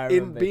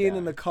being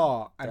in the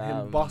car and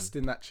him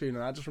busting that tune,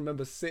 and I just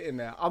remember sitting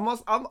there. I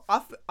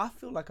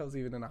feel like I was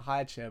even in a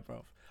high chair,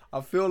 bro. I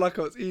feel like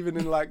I was even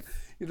in like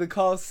the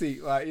car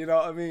seat, like, you know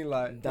what I mean?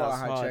 Like, not a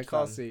high chair,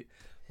 car seat.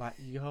 Like,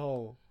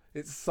 yo.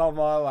 It's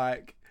summer,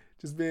 like,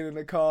 just being in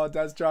the car,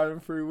 dad's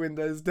driving through,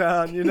 windows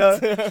down, you know?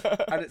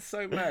 And it's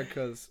so mad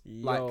because,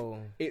 like,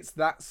 it's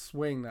that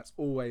swing that's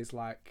always,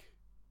 like,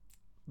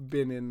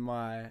 been in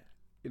my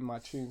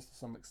tunes to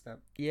some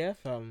extent. Yeah,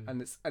 fam.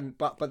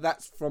 But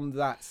that's from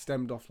that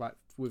stemmed off, like,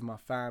 with my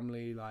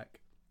family, like,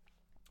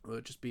 it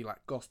would just be,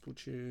 like, gospel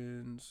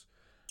tunes,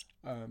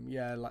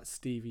 like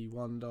Stevie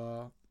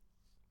Wonder,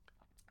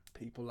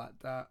 people like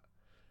that.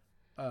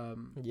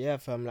 Yeah,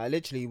 fam. Like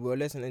literally, we were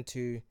listening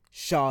to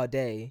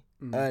Sade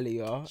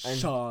earlier. And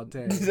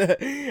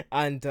Sade.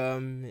 And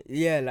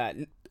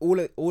like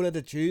all of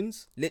the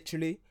tunes,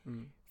 literally,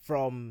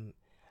 from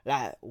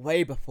like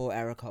way before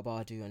Erykah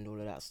Badu and all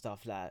of that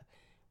stuff, like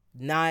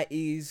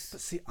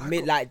 90s,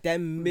 mid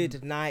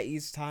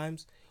 90s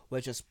times were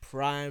just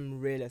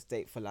prime real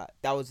estate for like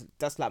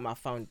that's like my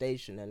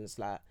foundation. And it's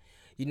like,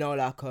 you know,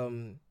 like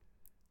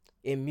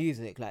in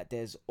music, like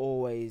there's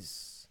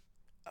always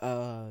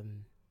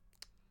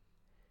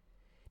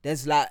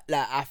there's like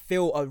I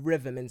feel a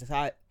rhythm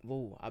inside.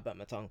 Oh, I bet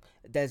my tongue.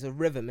 There's a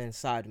rhythm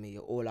inside me,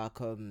 or like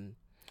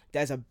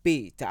there's a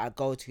beat that I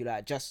go to,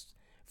 like just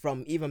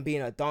from even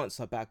being a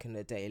dancer back in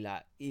the day.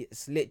 Like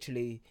it's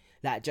literally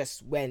like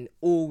just when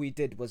all we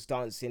did was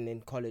dancing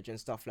in college and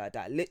stuff like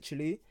that.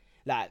 Literally,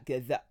 like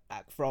that,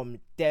 like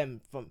from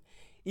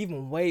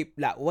even way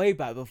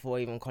back before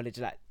even college.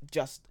 Like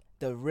just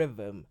the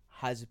rhythm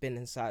has been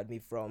inside me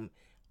from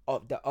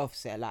the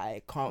offset. Like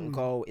it can't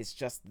go, it's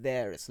just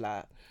there. It's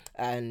like,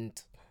 and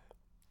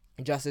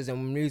just as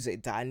in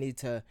music, that I need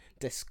to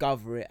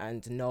discover it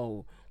and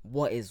know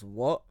what is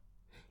what,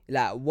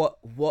 like what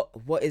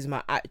is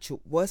my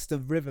actual, what's the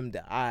rhythm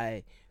that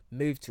I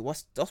move to,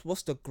 what's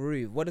the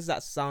groove, what does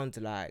that sound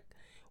like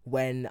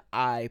when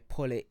I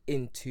pull it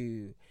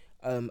into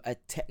a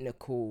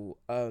technical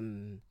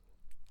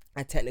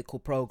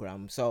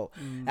program. So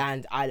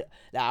and I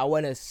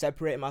want to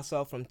separate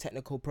myself from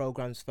technical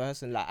programs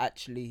first, and like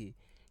actually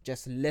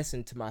just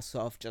listen to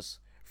myself just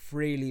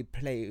freely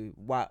play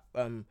what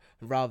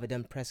rather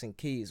than pressing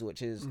keys,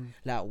 which is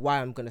like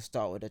why I'm gonna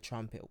start with a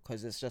trumpet,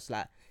 because it's just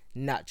like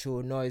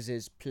natural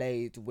noises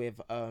played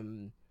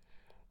through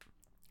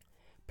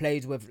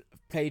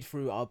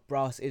a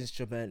brass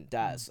instrument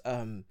that's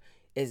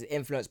is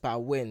influenced by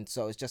wind.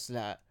 So it's just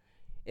like,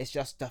 it's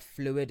just the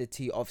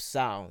fluidity of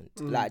sound,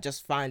 like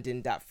just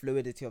finding that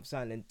fluidity of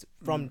sound, and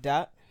from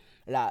that,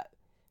 like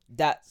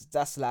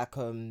that's like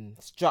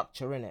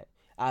structure in it.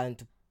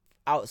 And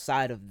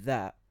outside of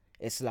that,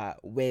 it's like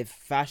with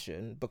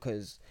fashion,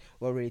 because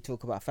we're really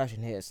talking about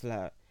fashion here. It's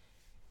like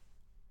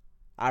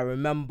I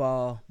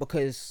remember,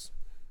 because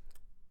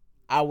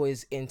I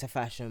was into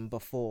fashion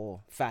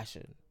before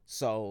fashion,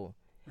 so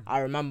I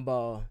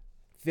remember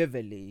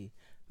vividly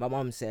my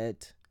mom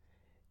said,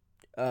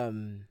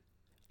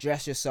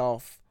 dress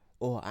yourself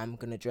or I'm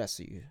gonna dress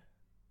you.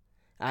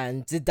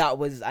 And it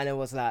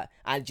was like,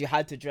 and you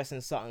had to dress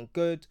in something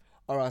good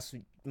or else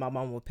my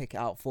mum would pick it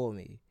out for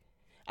me.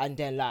 And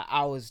then like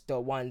I was the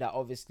one that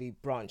obviously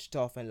branched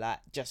off and like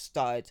just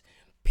started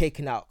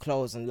picking out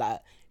clothes, and like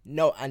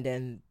no, and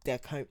then there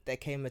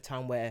came a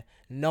time where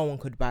no one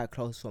could buy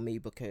clothes for me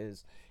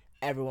because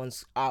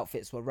everyone's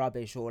outfits were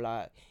rubbish, or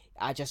like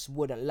I just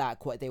wouldn't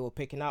like what they were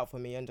picking out for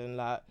me. And then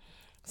like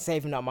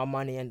saving up my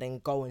money and then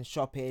going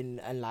shopping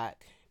and like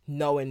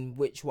knowing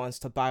which ones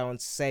to buy on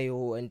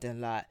sale, and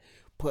then like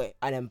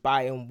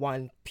buying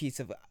one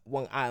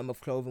item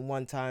of clothing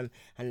one time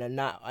and then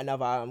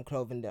another item of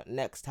clothing the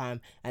next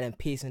time, and then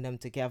piecing them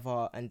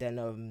together, and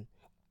then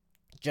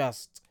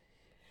just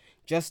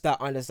that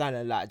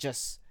understanding, like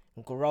just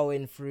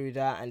growing through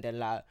that. And then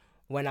like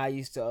when I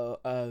used to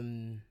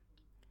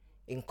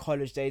in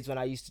college days, when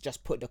I used to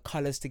just put the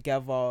colors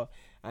together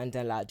and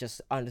then like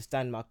just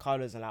understand my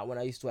colors, and like when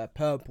I used to wear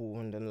purple,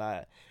 and then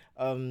like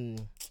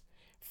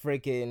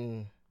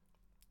freaking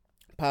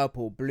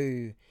purple,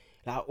 blue,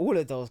 like all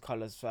of those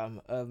colors,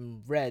 fam.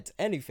 Red,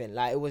 anything.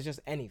 Like it was just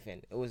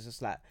anything. It was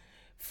just like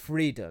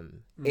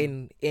freedom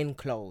in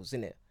clothes,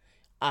 innit?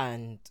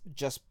 And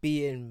just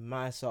being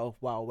myself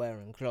while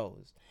wearing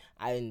clothes.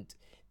 And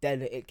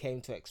then it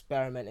came to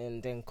experimenting.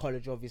 And then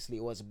college, obviously,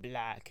 it was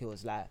black. It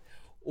was like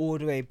all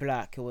the way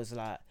black. It was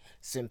like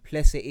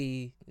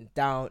simplicity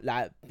down,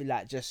 like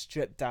just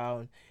stripped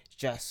down,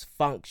 just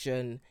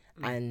function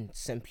and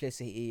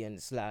simplicity. And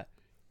it's like,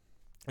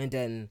 and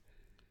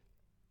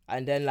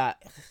then like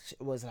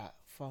it was like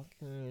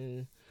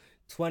fucking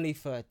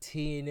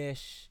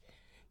 2013ish.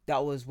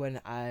 That was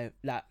when I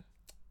like,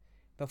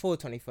 before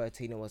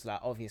 2013 it was like,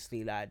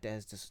 obviously, like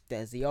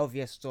there's the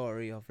obvious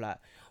story of like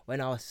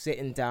when I was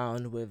sitting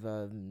down with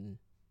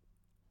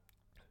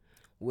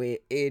we're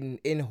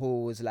in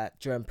halls, like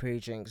during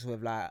pre-drinks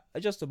with like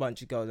just a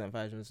bunch of girls in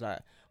fashion. It's like,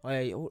 oh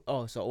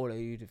yeah, so all of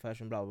you do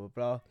fashion, blah blah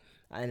blah.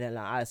 And then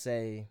like I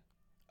say,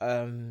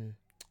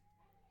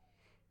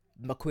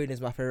 McQueen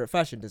is my favorite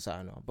fashion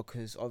designer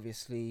because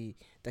obviously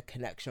the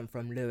connection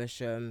from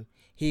Lewisham.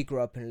 He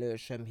grew up in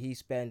Lewisham. He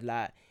spent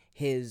like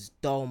his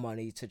dough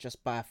money to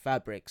just buy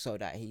fabric so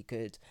that he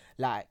could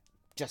like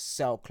just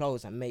sell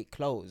clothes and make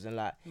clothes. And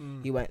like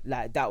he went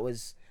like, that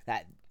was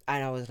like,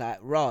 and I was like,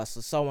 raw.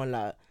 So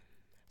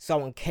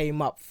someone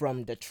came up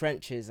from the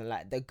trenches and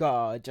like the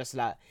guard just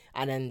like,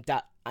 and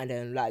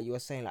then like you were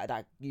saying, like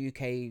that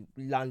UK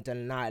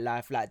London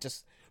nightlife, like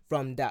just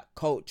from that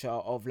culture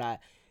of like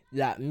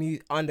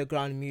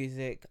underground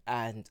music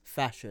and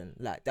fashion.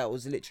 Like that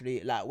was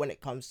literally like, when it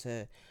comes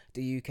to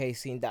the UK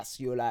scene, that's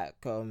your like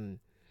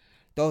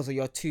those are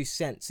your 2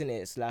 cents,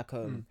 innit? It's like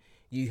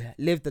you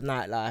live the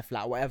nightlife,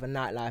 like whatever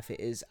nightlife it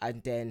is,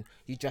 and then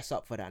you dress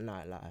up for that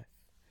nightlife.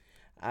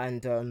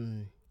 And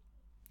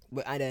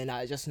then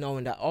like just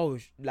knowing that,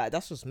 like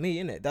that's just me,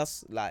 innit?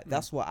 That's like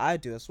that's what I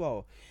do as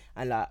well.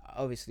 And like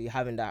obviously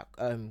having that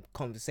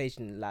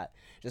conversation, like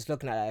just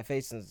looking at their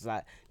faces,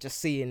 like just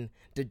seeing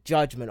the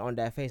judgment on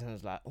their face, and I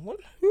was like, what?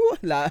 Who?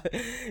 Like,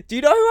 do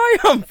you know who I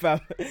am, fam?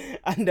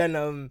 And then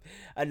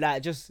and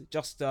like just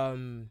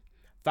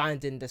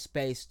finding the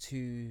space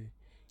to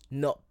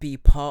not be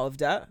part of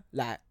that,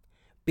 like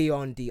be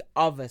on the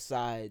other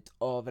side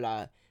of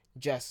like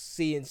just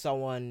seeing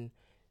someone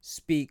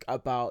speak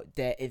about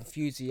their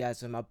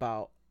enthusiasm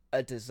about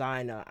a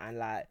designer and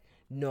like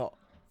not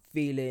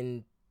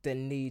feeling the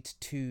need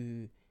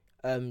to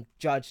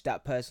judge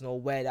that person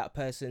or where that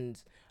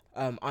person's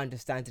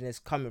understanding is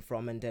coming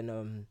from. And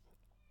then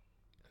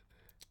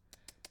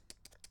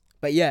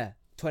but yeah,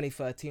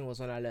 2013 was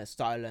when I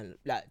started learning,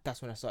 like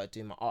that's when I started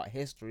doing my art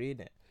history,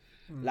 innit?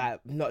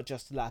 Like not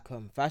just like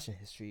fashion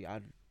history. I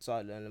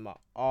started learning my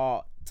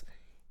art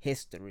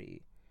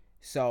history.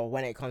 So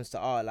when it comes to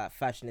art, like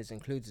fashion is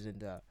included in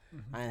that.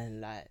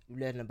 And like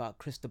learning about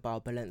Cristobal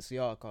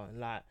Balenciaga,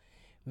 and like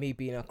me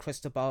being a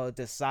Cristobal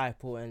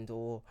disciple, and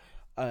or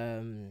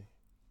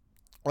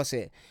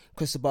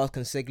Cristobal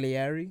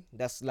Consigliere.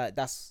 That's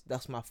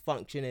my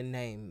functioning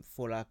name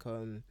for like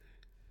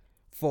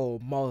for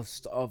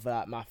most of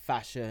like my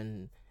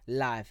fashion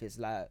life. Is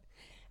like,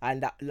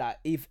 and that like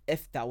if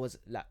that was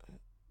like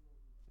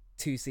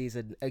 2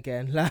 season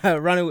again, like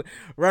running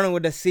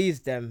with the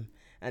seas them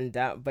and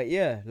that. But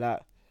yeah, like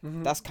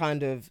that's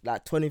kind of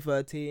like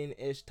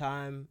 2013-ish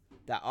time,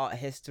 that art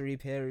history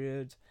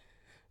period.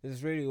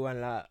 It's really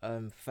when like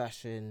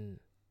fashion,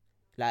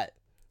 like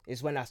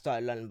it's when I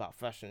started learning about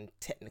fashion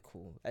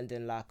technical. And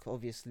then like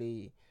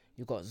obviously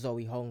you got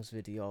Zoe Hong's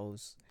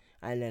videos,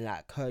 and then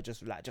like her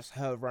just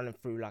her running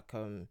through like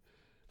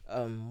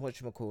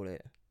whatchamacallit,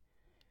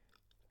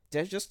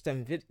 there's just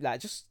them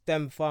just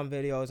them fun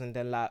videos. And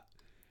then like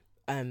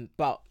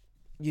but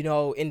you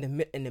know, in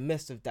the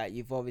midst of that,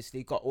 you've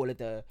obviously got all of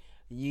the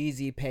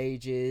Yeezy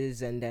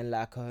pages, and then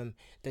like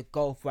the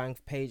golf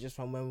rank pages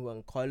from when we were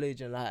in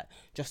college, and like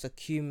just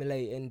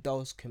accumulating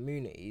those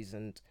communities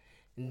and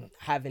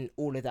having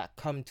all of that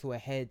come to a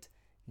head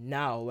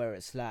now, where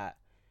it's like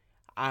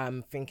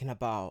I'm thinking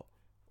about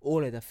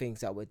all of the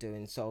things that we're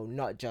doing. So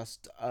not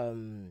just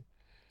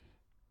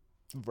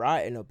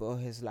writing a book,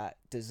 it's like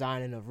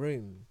designing a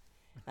room,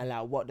 and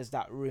like what does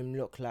that room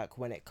look like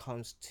when it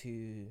comes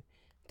to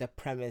the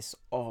premise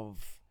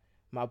of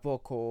my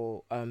book,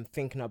 or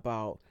thinking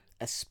about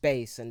a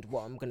space and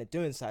what I'm gonna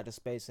do inside the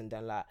space. And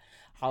then like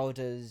how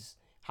does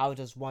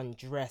one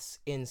dress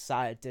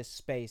inside this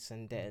space,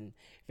 and then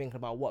thinking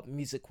about what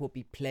music will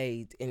be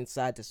played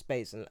inside the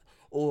space, and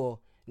or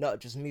not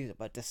just music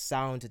but the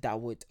sound that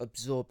would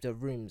absorb the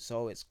room.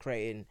 So it's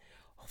creating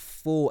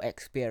full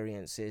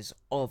experiences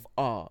of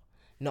art,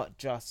 not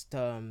just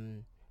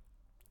and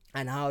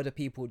how the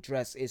people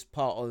dress is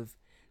part of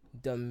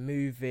the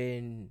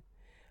moving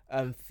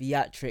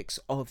theatrics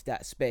of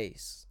that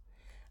space,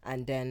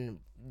 and then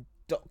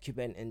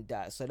documenting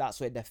that. So that's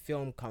where the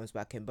film comes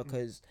back in,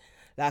 because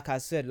like I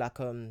said, like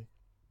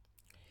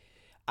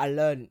I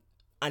learned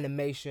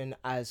animation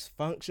as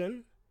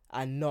function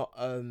and not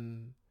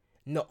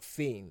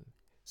theme.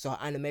 So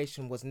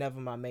animation was never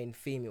my main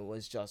theme. It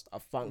was just a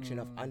function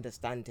of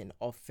understanding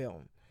of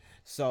film.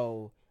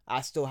 So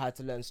I still had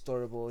to learn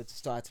storyboards,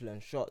 still had to learn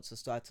shots, I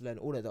still had to learn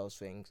all of those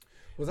things.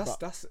 Well,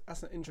 that's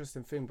an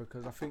interesting thing,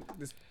 because I think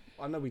this.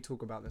 I know we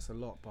talk about this a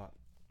lot, but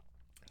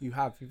you've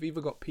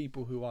either got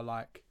people who are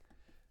like,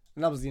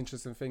 and that was the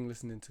interesting thing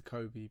listening to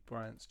Kobe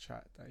Bryant's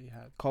chat that he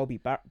had. Kobe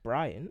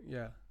Bryant?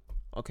 Yeah.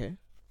 Okay.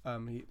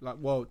 He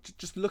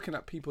just looking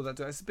at people that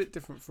do it's a bit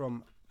different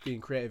from being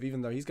creative,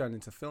 even though he's going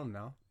into film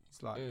now.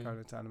 He's like going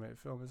into animated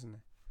film, isn't he?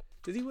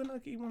 Did he win?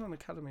 He won an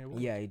Academy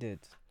Award. Yeah, he did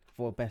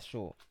for best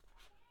short.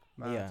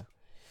 Mad. Yeah.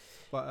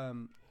 But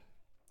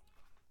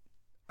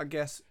I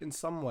guess in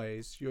some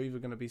ways you're either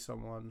going to be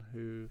someone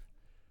who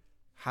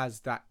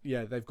has that.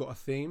 Yeah, they've got a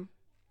theme.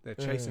 They're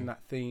chasing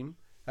that theme.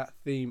 That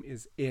theme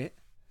is it.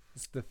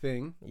 It's the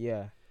thing.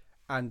 Yeah.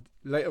 And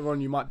later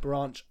on, you might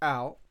branch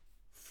out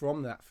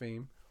from that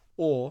theme,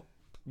 or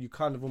you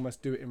kind of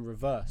almost do it in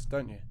reverse,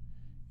 don't you?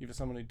 Either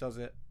someone who does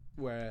it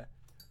where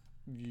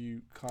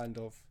you kind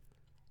of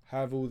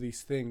have all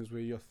these things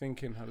where you're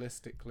thinking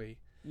holistically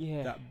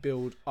that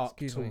build up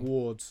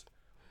towards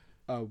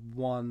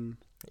one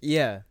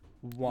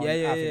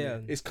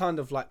avenue. It's kind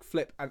of like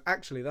flip. And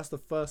actually, that's the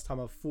first time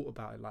I've thought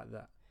about it like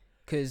that.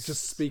 Because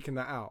just speaking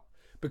that out.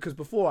 Because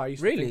before I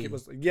used to think it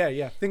was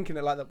thinking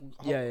it like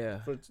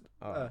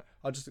that.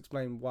 I'll just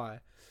explain why.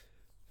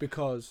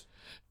 Because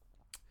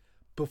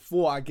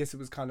before, I guess it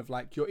was kind of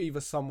like you're either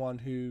someone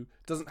who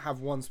doesn't have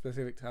one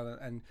specific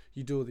talent and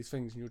you do all these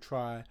things and you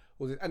try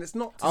all this, and it's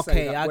not to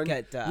say that I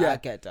get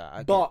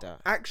that. But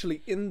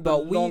actually, in the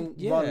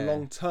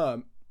long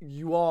term,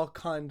 you are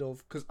kind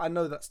of, because I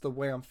know that's the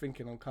way I'm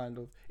thinking. I'm kind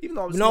of, even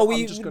though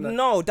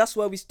that's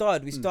where we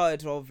started. We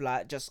started off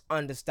like just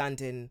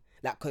understanding.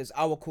 Like, because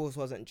our course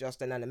wasn't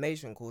just an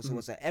animation course, it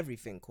was an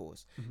everything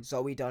course.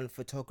 So we done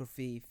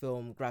photography,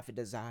 film, graphic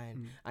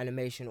design,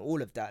 animation,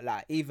 all of that.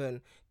 Like, even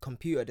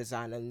computer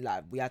design, and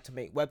like we had to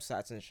make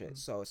websites and shit.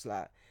 So it's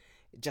like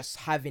just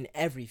having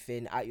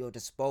everything at your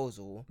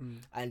disposal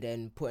and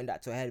then putting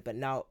that to a head. But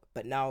now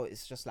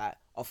it's just like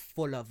a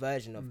fuller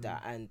version of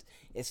that. And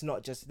it's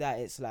not just that.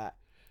 It's like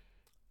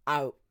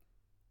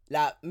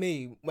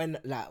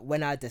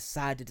when I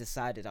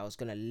decided I was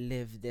gonna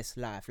live this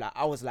life. Like,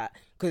 I was like,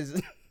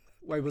 because.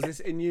 Wait, was this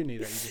in uni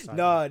that you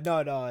decided?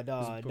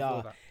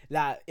 No.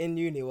 Like, in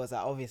uni, it was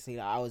like, obviously,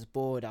 like, I was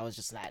bored. I was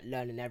just like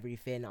learning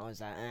everything. I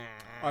was like,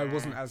 it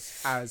wasn't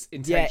as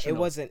intentional. Yeah, it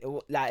wasn't.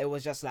 It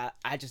was just like,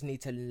 I just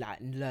need to like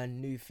learn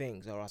new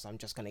things, or else I'm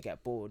just gonna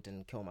get bored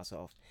and kill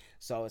myself.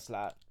 So it's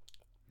like,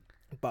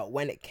 but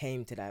when it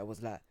came to that, it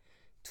was like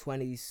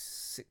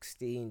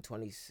 2016,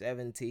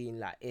 2017,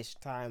 like ish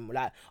time.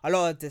 Like, a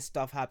lot of this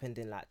stuff happened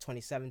in like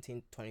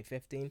 2017,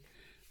 2015,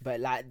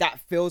 but like that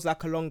feels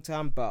like a long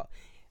time, but.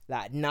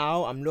 Like,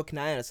 now I'm looking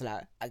at it, it's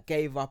like I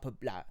gave up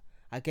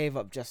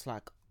just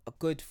like a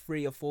good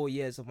 3 or 4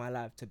 years of my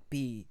life to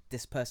be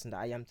this person that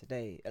I am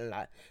today. And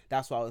like,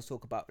 that's what I was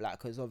talking about, like,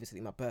 because obviously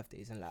my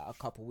birthday's in like a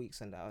couple weeks,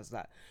 and I was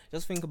like,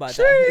 just think about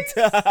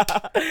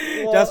that.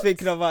 Just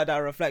thinking about that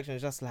reflection,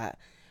 just like,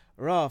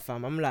 raw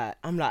fam, I'm like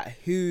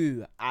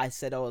who I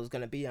said I was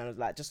gonna be, and I was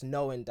like, just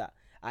knowing that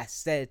I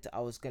said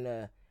I was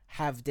gonna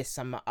have this,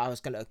 I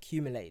was gonna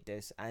accumulate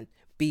this and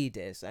be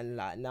this, and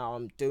like now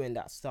I'm doing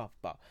that stuff.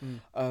 But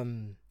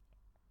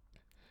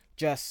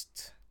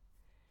just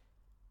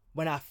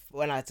when I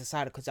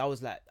decided, because I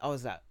was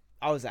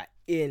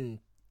in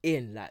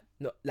like,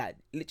 not like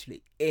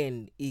literally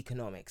in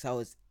economics. I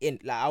was in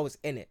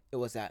it. It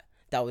was that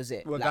was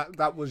it. Well, like,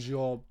 that was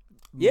your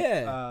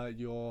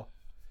your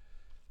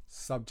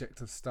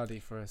subject of study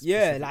for a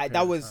specific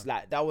that was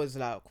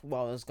like,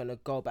 well, I was gonna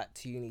go back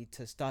to uni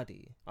to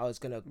study.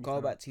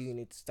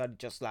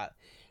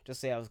 Just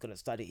say I was gonna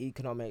study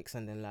economics,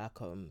 and then like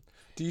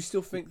Do you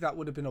still think that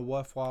would have been a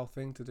worthwhile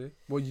thing to do?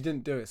 Well, you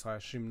didn't do it, so I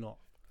assume not.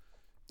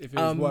 If it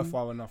was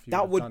worthwhile enough,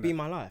 that would be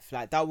my life.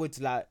 Like, that would,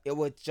 like, it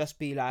would just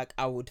be like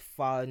I would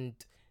fund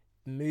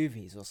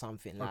movies or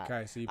something. Like,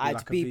 okay, so you'd be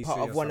like a VC part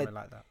of something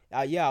like that.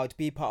 I'd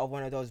be part of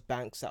one of those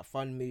banks that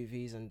fund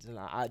movies, and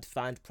like I'd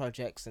find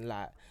projects, and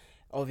like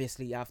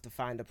obviously you have to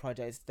find the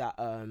projects that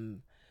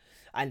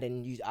and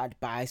then I'd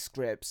buy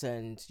scripts,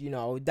 and you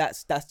know,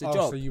 that's the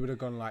job. So you would have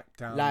gone like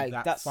down like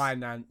that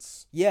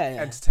finance,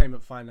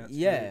 entertainment finance,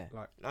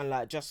 like, and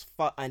like just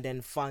and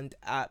then fund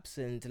apps,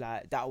 and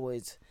like that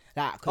was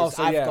that, because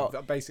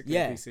basically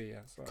VC,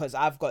 because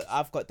I've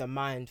got the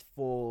mind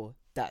for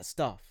that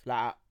stuff.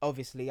 Like,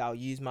 obviously I'll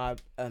use my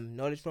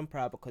knowledge from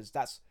prior, because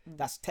that's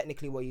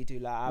technically what you do.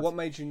 Like, what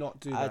made you not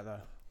do that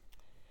though?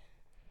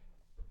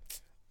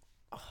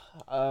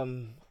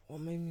 What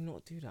made me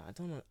not do that? I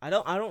don't know.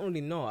 I don't really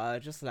know. I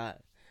just, like,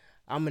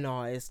 I'm an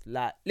artist.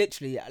 Like,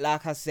 literally,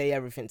 like I say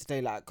everything today,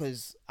 like,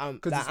 because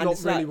like, it's not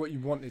really like, what you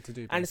wanted to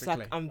do. Basically. And it's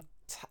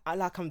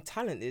like I'm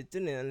talented,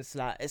 didn't it? And it's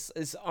like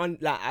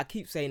like I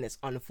keep saying it's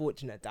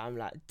unfortunate that I'm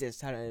like this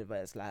talented, but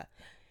it's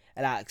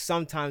like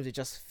sometimes it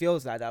just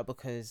feels like that,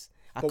 because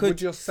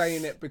would you say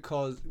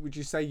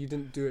you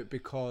didn't do it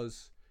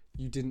because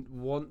you didn't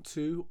want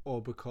to,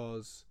 or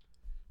because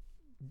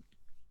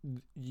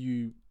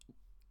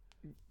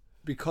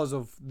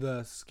of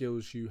the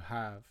skills you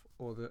have,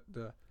 or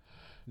the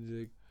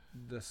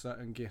the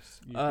certain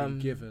gifts you've been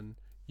given,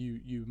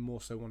 you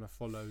more so want to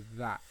follow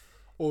that?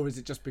 Or is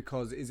it just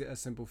because, is it a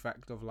simple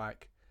fact of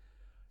like,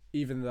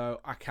 even though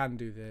I can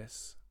do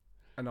this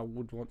and I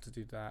would want to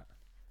do that,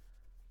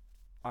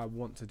 I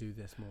want to do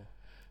this more?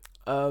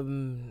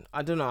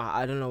 I don't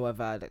know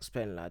whether I'd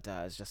explain it like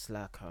that. It's just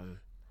like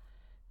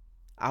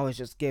I was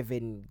just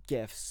given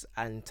gifts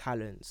and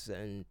talents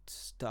and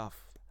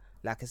stuff.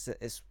 Like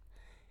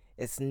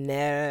it's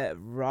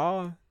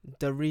never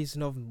the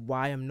reason of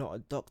why I'm not a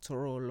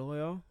doctor or a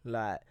lawyer.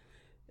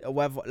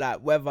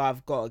 Whether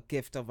I've got a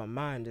gift of a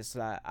mind, it's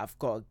like I've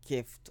got a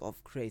gift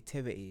of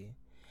creativity,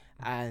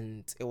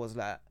 and it was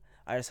like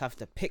I just have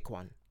to pick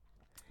one.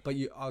 But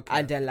you okay?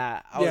 And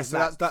then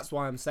so that's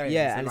why I'm saying.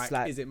 Yeah, and it's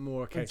like, is it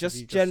more a case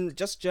just of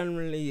just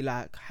generally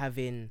like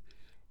having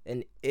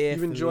an ear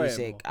for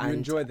music? You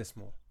enjoy this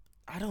more.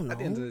 I don't know. At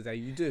the end of the day,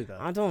 you do though.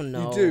 I don't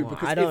know. You do,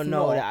 because I don't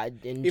know that I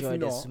enjoy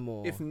this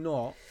more. If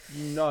not,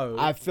 you know.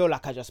 I feel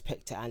like I just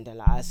picked it, and then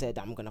like I said,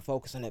 I'm gonna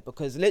focus on it,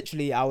 because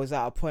literally I was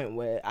at a point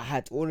where I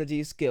had all of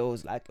these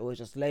skills, like it was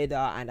just laid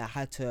out, and I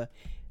had to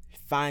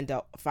find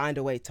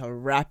a way to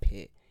wrap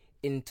it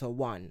into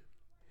one.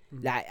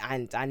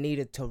 And I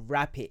needed to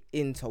wrap it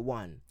into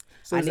one.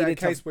 So is there a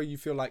case where you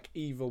feel like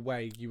either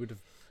way you would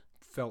have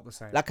felt the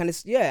same? Like, and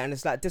it's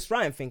like this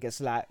writing thing. It's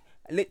like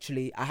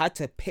literally I had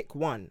to pick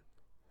one.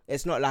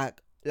 It's not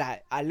like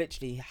I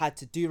literally had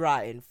to do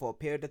writing for a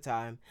period of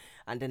time,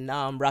 and then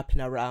now I'm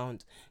wrapping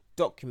around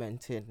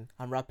documenting.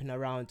 I'm wrapping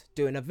around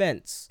doing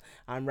events.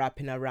 I'm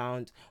wrapping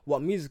around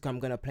what music I'm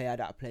gonna play at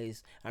that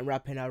place. I'm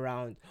wrapping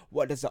around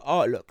what does the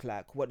art look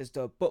like? What does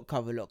the book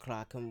cover look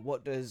like? And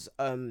what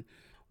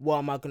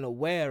am I gonna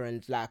wear?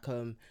 And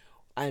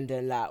and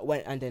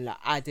then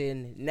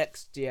adding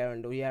next year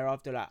and the year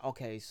after, like,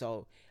 okay,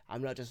 so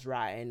I'm not just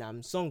writing,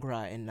 I'm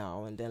songwriting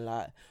now, and then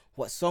like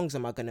what songs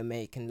am I gonna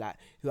make, and like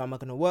who am I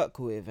gonna work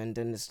with, and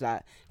then it's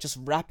like just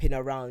wrapping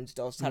around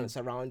those talents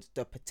around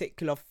the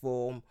particular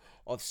form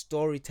of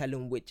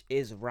storytelling, which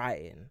is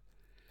writing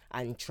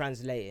and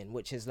translating,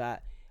 which is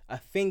like a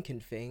thinking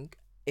thing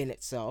in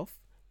itself,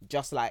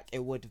 just like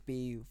it would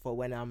be for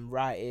when I'm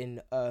writing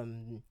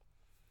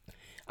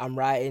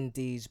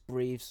these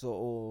briefs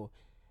or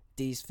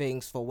these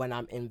things for when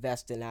I'm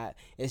investing.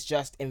 It's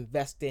just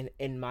investing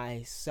in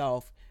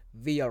myself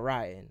via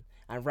writing,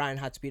 and writing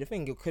had to be the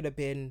thing.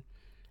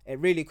 It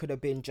really could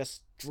have been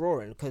just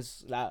drawing,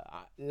 because like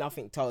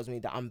nothing tells me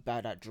that I'm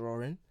bad at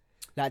drawing.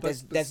 Like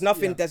there's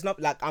nothing. Yeah. There's not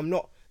like I'm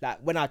not like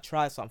when I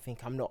try something,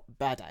 I'm not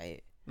bad at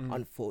it.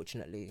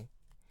 Unfortunately,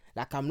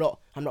 like I'm not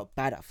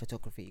bad at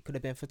photography. It could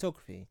have been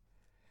photography.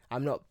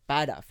 I'm not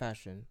bad at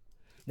fashion.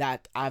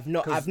 Like I've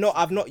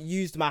not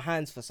used my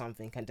hands for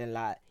something and then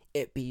like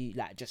it be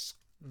like just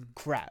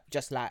crap,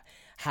 just like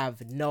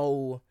have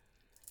no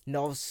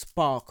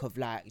spark of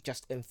like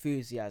just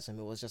enthusiasm.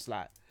 It was just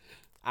like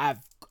I've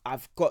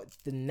got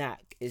the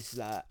knack. Is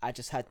like I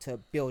just had to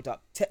build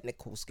up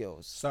technical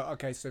skills. So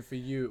okay, so for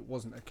you it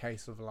wasn't a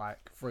case of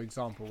like, for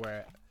example,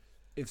 where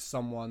if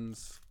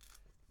someone's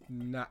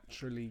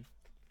naturally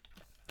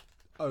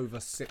over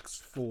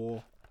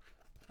 6'4"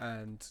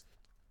 and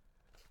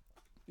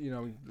you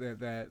know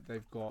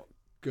they've got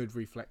good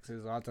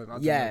reflexes. I don't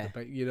know,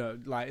 but you know,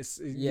 like it's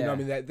you know what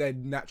I mean, they're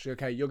naturally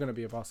okay. You're gonna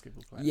be a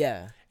basketball player.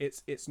 Yeah,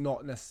 it's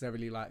not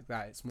necessarily like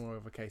that. It's more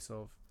of a case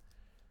of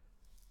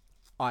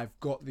I've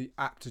got the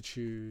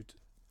aptitude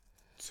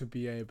to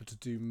be able to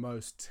do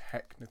most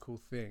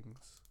technical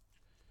things.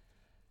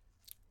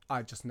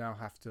 I just now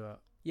have to.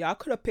 Yeah, I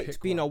could have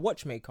picked being a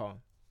watchmaker.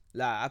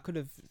 Like I could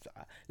have,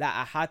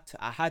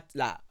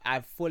 like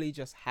I fully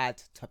just had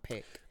to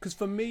pick. Because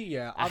for me,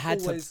 I had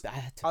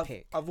to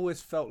pick. I've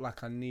always felt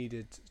like I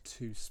needed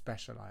to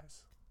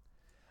specialize,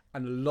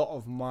 and a lot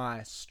of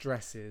my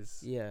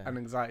stresses and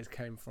anxieties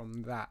came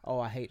from that. Oh,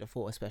 I hate the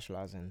thought of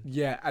specializing.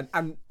 Yeah,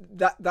 and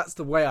that's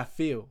the way I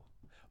feel.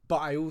 But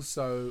I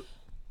also,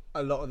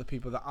 a lot of the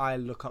people that I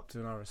look up to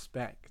and I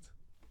respect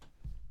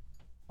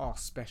are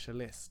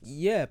specialists.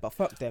 Yeah, but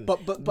fuck them.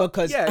 But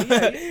because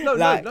no,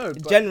 like, no.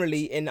 But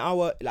generally in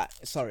our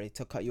sorry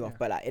to cut you off,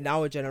 but like in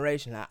our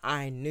generation, like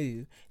I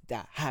knew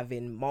that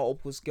having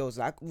multiple skills,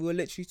 like we were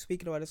literally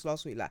speaking about this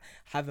last week, like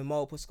having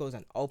multiple skills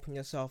and open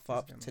yourself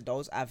up to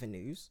those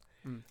avenues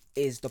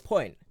is the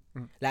point.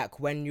 Like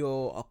when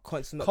you're a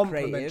consummate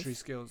complementary creative,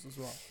 skills as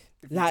well.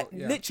 Like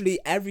literally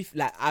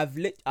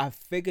I've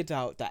figured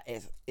out that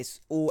it's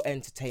all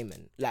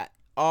entertainment. Like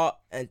art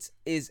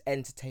is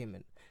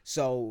entertainment.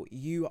 So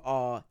you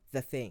are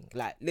the thing.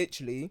 Like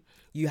literally,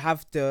 you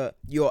have to.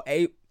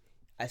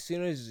 As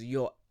soon as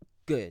you're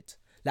good,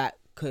 like,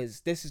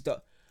 cause this is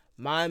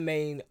my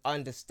main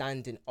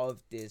understanding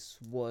of this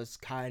was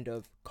kind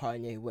of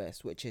Kanye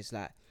West, which is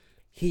like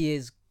he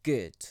is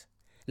good.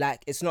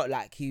 Like it's not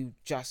like he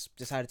just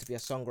decided to be a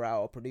songwriter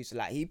or producer.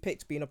 Like he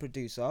picked being a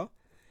producer,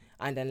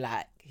 and then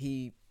like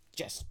he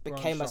just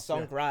became a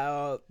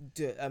songwriter,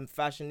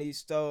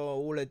 fashionista,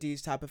 all of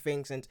these type of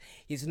things, and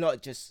he's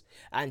not just.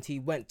 And he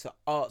went to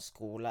art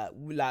school.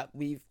 Like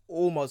we've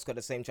almost got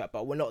the same track,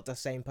 but we're not the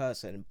same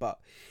person. But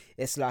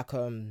it's like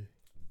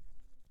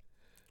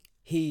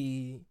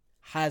he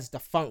has the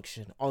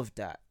function of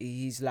that.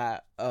 He's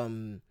like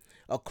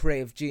a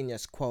creative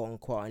genius, quote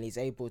unquote, and he's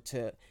able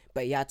to.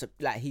 But he had to,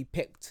 like, he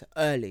picked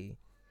early.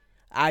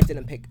 I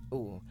didn't pick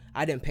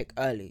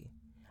early.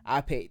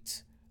 I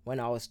picked when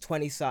I was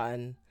 20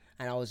 something,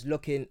 and I was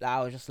looking. Like,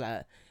 I was just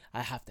like,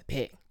 I have to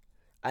pick,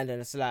 and then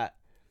it's like.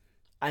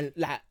 And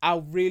like,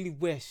 I really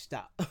wish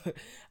that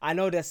I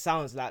know that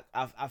sounds like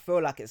I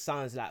feel like it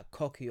sounds like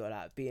cocky or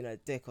like being a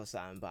dick or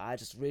something, but I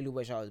just really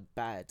wish I was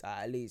bad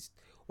at least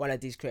one of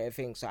these creative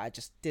things, so I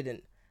just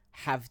didn't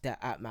have that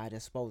at my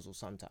disposal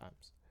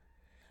sometimes.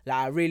 Like,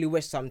 I really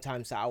wish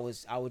sometimes that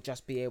I would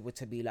just be able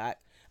to be like,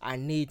 I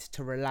need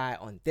to rely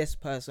on this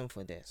person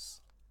for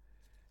this,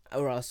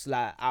 or else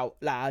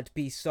I'd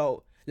be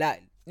so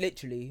like,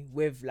 literally,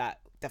 with like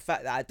the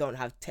fact that I don't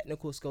have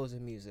technical skills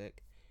in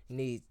music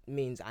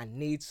means I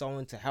need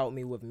someone to help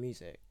me with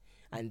music,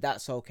 and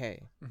that's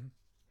okay. Mm-hmm.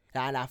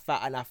 And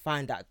I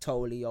find that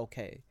totally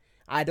okay.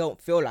 I don't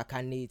feel like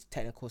I need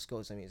technical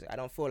skills in music. I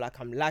don't feel like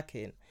I'm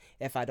lacking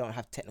if I don't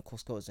have technical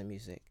skills in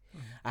music.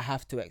 Mm-hmm. I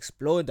have to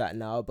explore that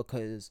now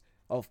because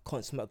of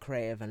consummate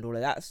creative and all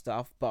of that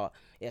stuff, but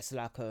it's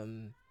like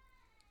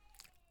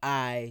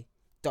I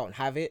don't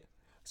have it,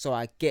 so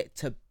I get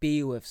to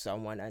be with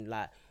someone, and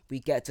like, we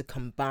get to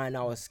combine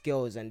our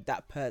skills, and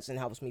that person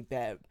helps me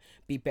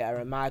be better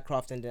in my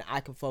craft, and then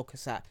I can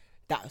focus at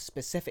that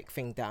specific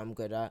thing that I'm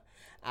good at,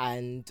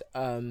 and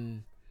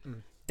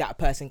that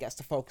person gets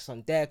to focus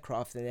on their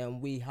craft, and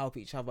then we help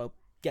each other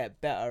get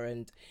better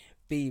and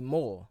be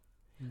more.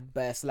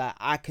 But it's like,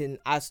 I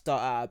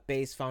start at a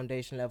base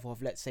foundation level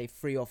of, let's say,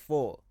 3 or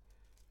 4,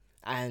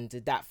 and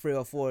that 3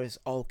 or 4 is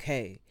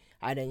okay,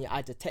 and then you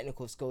add the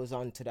technical skills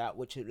onto that,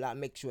 which like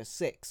makes you a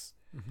 6.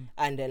 Mm-hmm.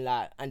 And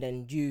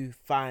then you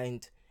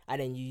find, and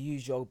then you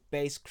use your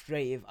base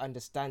creative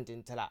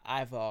understanding to like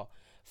either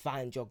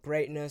find your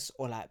greatness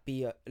or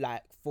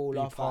like fall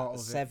off at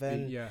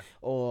 7,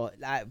 or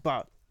like,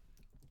 but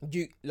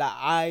you like,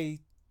 I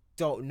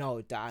don't know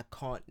that I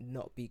can't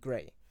not be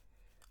great.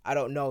 I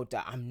don't know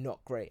that I'm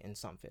not great in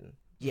something.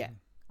 Yeah, mm-hmm.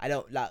 I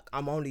don't, like,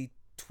 I'm only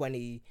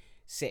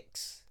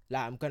 26.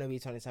 Like, I'm gonna be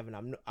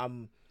 27.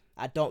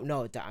 I don't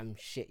know that I'm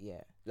shit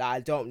yet. Like, I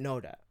don't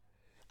know that.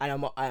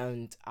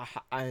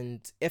 And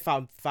if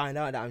I find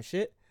out that I'm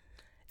shit,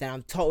 then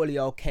I'm totally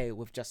okay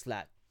with just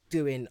like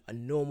doing a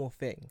normal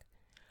thing.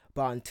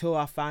 But until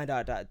I find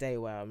out that day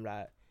where I'm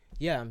like,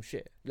 yeah, I'm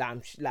shit.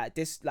 Like,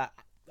 this, like,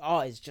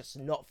 art is just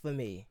not for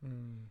me.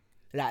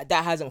 Like,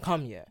 that hasn't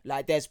come yet.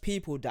 Like, there's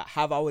people that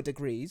have our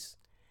degrees,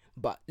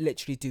 but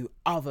literally do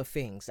other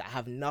things that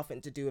have nothing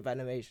to do with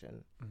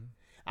animation.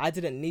 I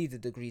didn't need a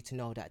degree to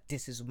know that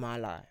this is my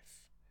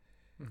life.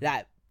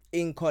 Like,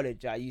 in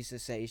college, I used to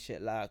say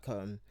shit like,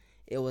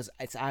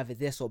 it's either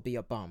this or be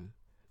a bum,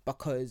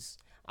 because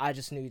I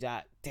just knew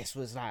that this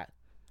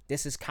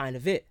is kind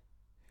of it,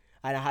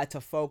 and I had to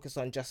focus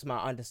on just my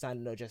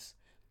understanding of just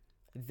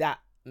that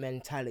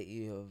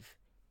mentality of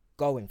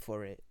going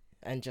for it,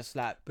 and just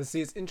like. But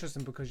see, it's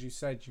interesting because you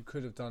said you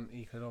could have done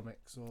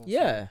economics, or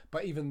yeah.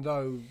 But even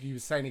though you were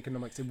saying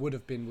economics, it would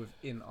have been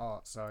within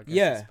art. So I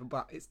guess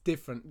but it's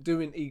different.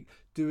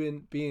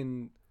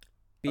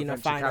 Being a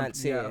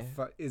financier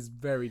is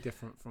very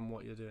different from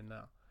what you're doing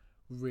now,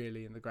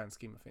 really, in the grand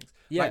scheme of things.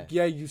 Yeah. Like,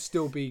 yeah, you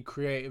still be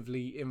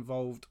creatively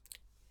involved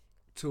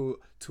to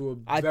a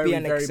I'd very, be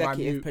an very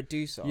executive minute,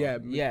 producer.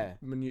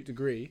 Minute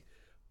degree,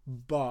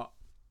 but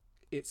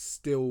it's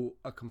still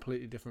a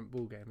completely different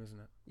ball game, isn't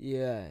it?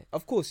 Yeah,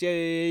 of course.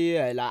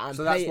 Yeah. Like,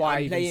 that's why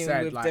I'm playing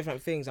with like,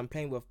 different things. I'm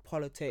playing with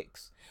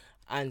politics,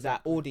 and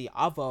like all the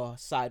other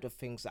side of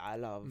things that I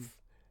love,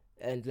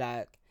 and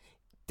like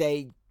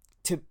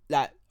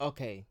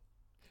okay,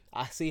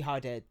 I see how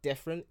they're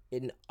different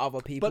in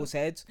other people's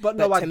heads. But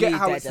no, I get me,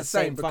 how it's the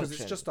same because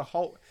function. It's just a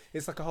whole.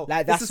 It's like a whole.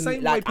 Like, it's the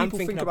same way people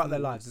think about their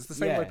lives. It's the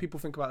same way people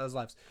think about their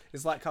lives.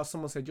 It's like how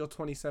someone said, "You're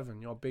 27.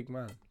 You're a big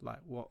man. Like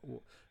what?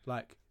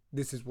 Like,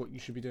 this is what you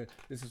should be doing.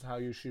 This is how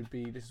you should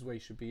be. This is where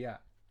you should be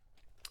at."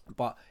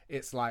 But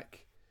it's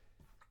like,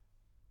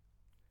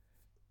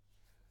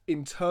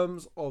 in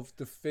terms of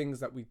the things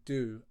that we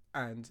do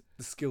and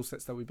the skill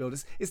sets that we build,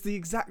 it's the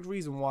exact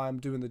reason why I'm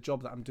doing the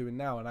job that I'm doing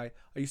now. And I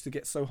used to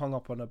get so hung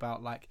up on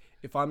about, like,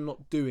 if I'm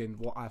not doing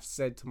what I've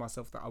said to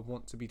myself that I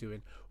want to be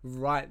doing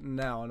right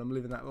now, and I'm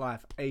living that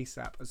life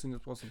ASAP as soon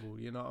as possible,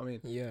 you know what I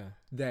mean? Yeah.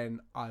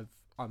 Then I'm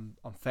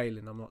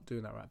failing. I'm not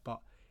doing that right.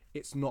 But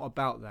it's not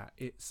about that.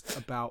 It's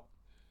about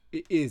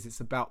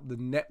the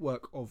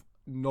network of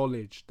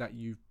knowledge that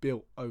you've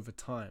built over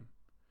time.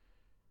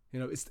 You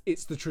know,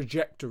 it's the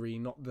trajectory,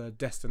 not the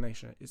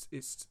destination.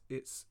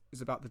 It's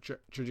about the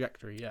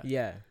trajectory,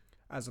 yeah,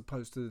 as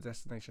opposed to the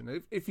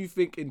destination. If you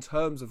think in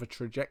terms of a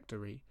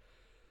trajectory,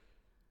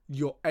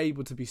 you're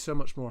able to be so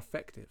much more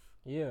effective.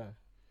 Yeah,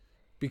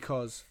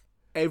 because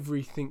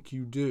everything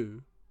you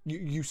do,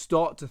 you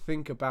start to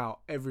think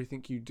about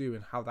everything you do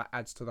and how that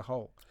adds to the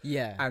whole.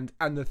 Yeah,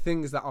 and the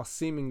things that are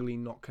seemingly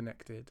not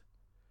connected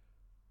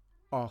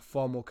are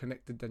far more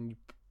connected than you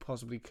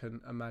possibly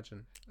can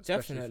imagine,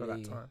 especially for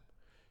that time.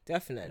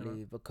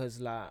 Definitely,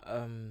 because like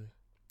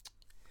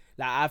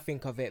Like I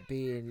think of it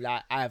being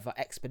like either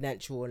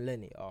exponential or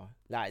linear.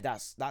 Like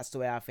that's the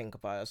way I think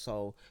about it.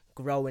 So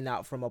growing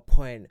out from a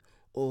point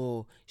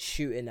or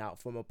shooting out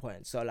from a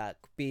point. So like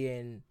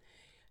being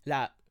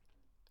like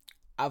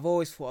I've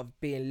always thought of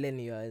being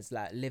linear as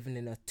like living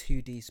in a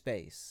 2D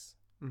space.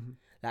 Mm-hmm.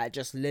 Like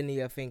just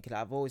linear thinking.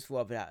 I've always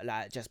thought of that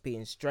like just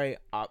being straight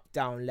up,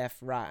 down,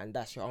 left, right, and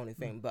that's your only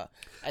thing. But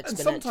exponential and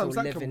sometimes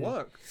that living, can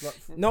work. Like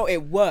no,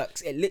 it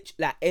works. It literally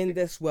like in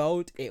this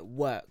world, it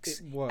works.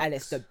 It works, and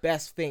it's the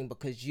best thing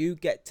because you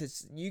get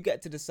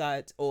to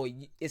decide, or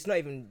it's not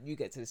even you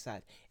get to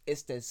decide.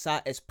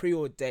 It's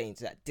preordained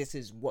that this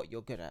is what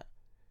you're good at.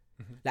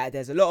 Mm-hmm. Like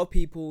there's a lot of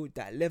people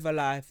that live a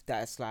life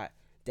that's like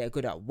they're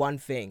good at one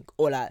thing,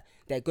 or like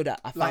they're good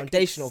at a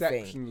foundational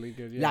thing.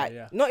 Good, yeah,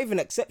 like not even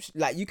exception.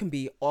 Like you can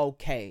be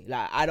okay.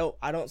 Like I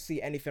don't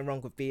see anything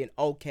wrong with being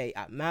okay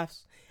at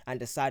maths and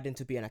deciding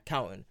to be an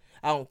accountant.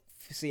 I don't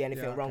see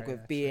anything wrong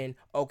with being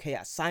okay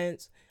at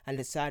science and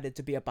decided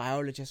to be a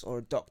biologist or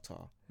a doctor.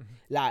 Mm-hmm.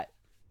 Like,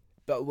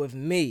 but with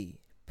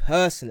me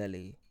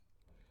personally,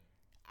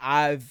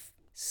 I've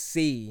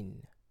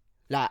seen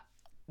like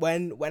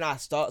when I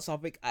start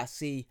something, I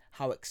see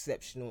how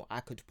exceptional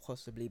I could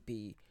possibly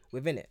be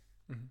within it.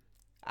 Mm-hmm.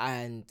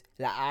 And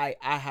like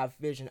I have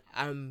vision.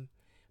 I'm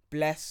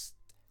blessed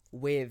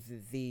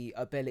with the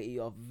ability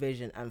of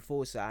vision and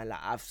foresight, and like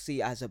I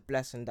see it as a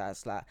blessing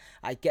that's like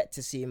I get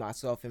to see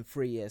myself in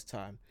 3 years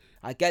time.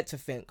 I get to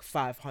think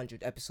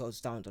 500 episodes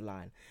down the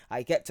line.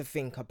 I get to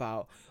think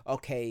about,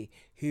 okay,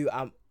 who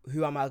am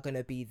I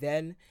gonna be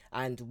then,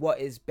 and what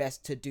is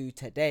best to do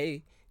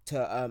today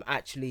to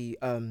actually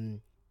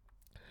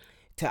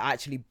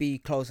be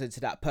closer to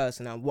that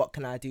person, and what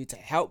can I do to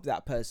help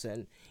that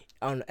person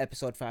on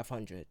episode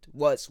 500.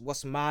 What's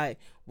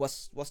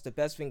the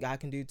best thing I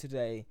can do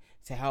today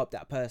to help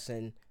that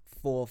person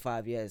 4 or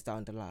 5 years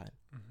down the line.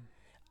 Mm-hmm.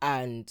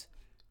 And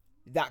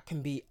that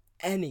can be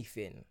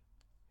anything.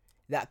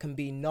 That can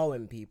be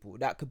knowing people.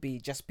 That could be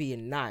just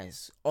being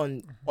nice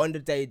on the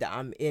day that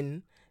I'm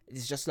in.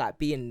 It's just like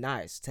being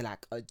nice to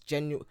like a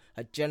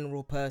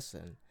general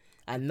person,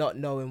 and not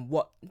knowing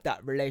what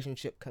that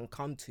relationship can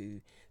come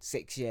to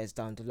 6 years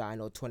down the line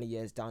or 20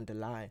 years down the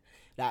line.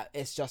 Like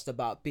it's just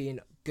about being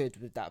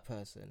good with that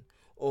person.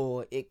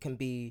 Or it can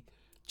be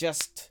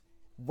just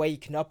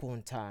waking up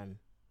on time.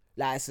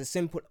 Like it's as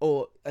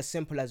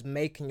simple as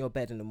making your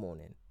bed in the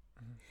morning.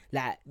 Mm-hmm.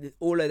 Like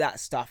all of that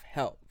stuff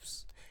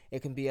helps.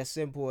 It can be as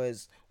simple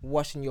as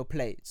washing your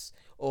plates,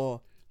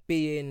 or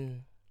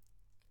being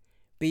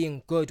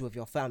good with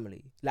your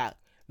family. Like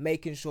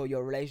making sure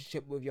your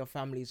relationship with your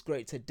family is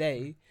great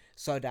today,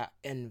 so that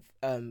in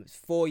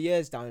 4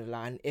 years down the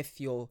line, if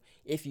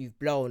you've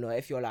blown, or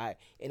if you're like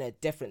in a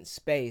different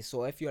space,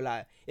 or if you're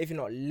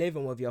not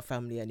living with your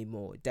family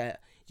anymore,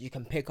 that you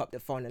can pick up the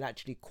phone and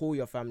actually call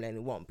your family and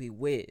it won't be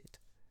weird.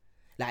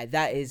 Like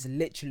that is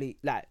literally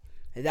like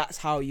that's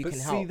how you can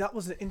help. See, that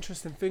was an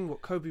interesting thing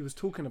what Kobe was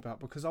talking about,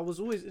 because I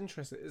was always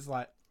interested. It's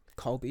like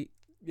Kobe.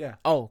 Yeah.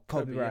 Oh,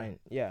 Kobe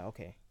Bryant. Yeah.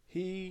 Okay.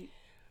 He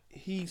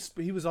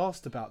was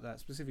asked about that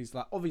specifically. He's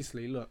like,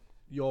 obviously, look,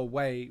 you're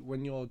away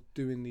when you're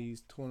doing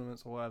these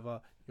tournaments or whatever.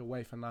 You're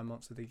away for 9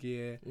 months of the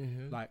year.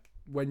 Mm-hmm. Like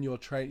when you're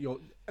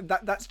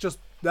that's just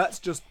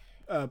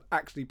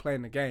actually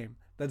playing the game.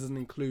 That doesn't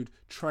include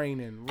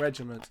training,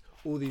 regiments,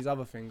 all these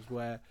other things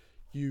where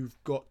you've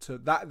got to.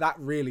 That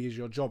really is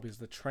your job, is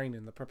the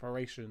training, the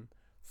preparation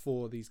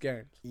for these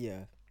games.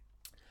 Yeah.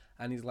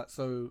 And he's like,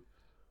 so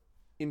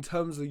in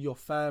terms of your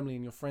family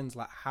and your friends,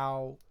 like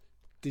how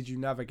did you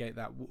navigate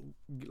that?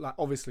 Like,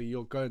 obviously,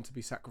 you're going to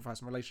be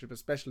sacrificing relationship,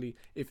 especially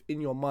if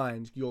in your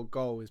mind your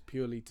goal is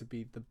purely to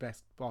be the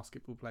best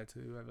basketball player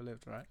to ever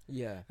lived, right?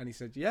 Yeah. And he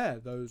said, yeah,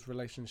 those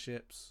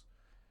relationships,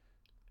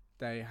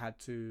 they had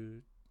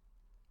to.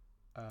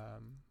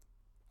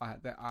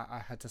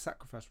 I had to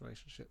sacrifice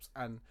relationships,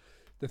 and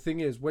the thing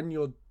is, when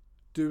you're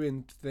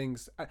doing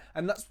things,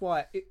 and that's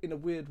why, in a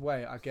weird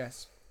way, I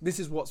guess this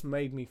is what's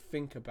made me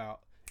think about.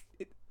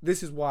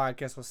 This is why I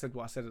guess I said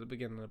what I said at the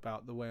beginning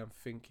about the way I'm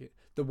thinking,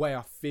 the way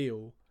I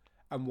feel,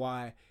 and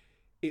why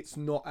it's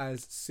not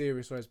as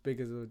serious or as big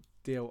as a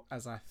deal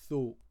as I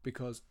thought.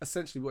 Because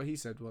essentially what he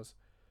said was,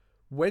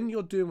 when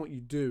you're doing what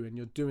you do and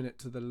you're doing it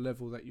to the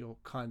level that you're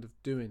kind of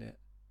doing it,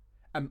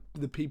 and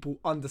the people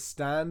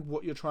understand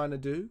what you're trying to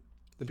do,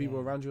 the people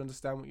around you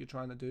understand what you're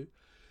trying to do,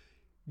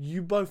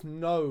 you both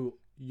know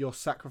you're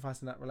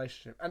sacrificing that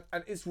relationship. And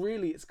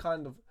it's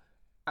kind of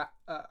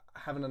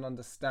having an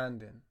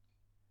understanding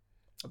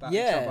about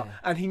each other.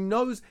 And he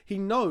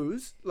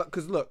knows, like,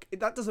 because look,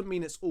 that doesn't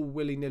mean it's all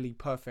willy-nilly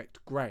perfect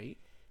great,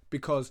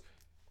 because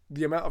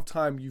the amount of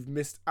time you've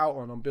missed out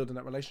on building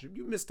that relationship,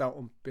 you missed out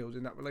on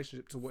building that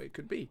relationship to what it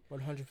could be.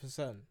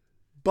 100%.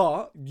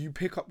 But you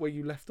pick up where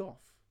you left off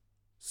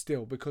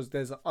still, because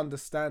there's an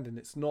understanding.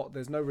 There's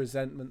no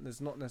resentment, there's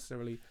not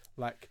necessarily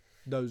like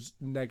those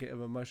negative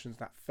emotions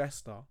that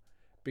fester,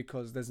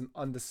 because there's an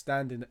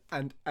understanding,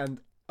 and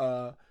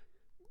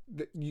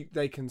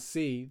they can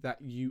see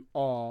that you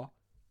are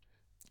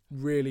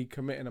really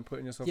committing and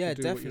putting yourself to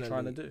do what you're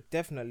trying to do.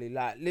 Definitely.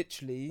 Like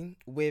literally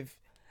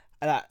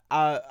like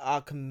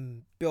I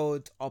can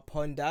build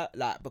upon that,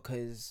 like,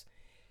 because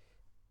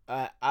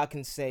I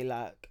can say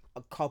like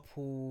a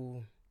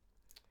couple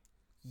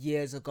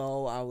years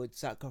ago I would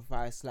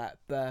sacrifice like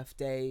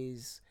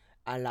birthdays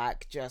and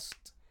like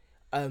just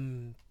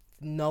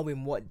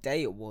knowing what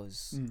day it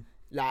was.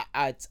 Like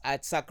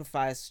I'd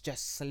sacrifice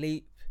just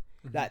sleep.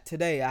 Like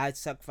today I had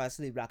sacrificed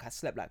sleep. Like I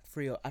slept like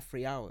 3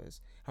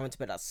 hours. I went to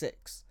bed at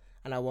 6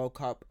 and I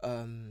woke up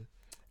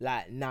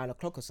like 9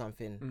 o'clock or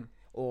something.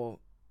 Or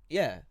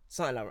yeah,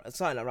 something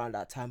around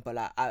that time. But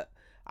like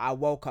I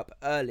woke up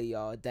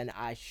earlier than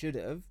I should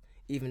have,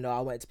 even though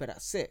I went to bed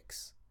at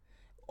 6.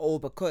 All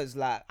because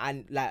like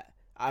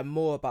I'm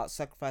more about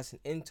sacrificing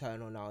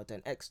internal now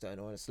than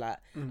external. It's like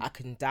I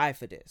can die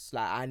for this.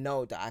 Like I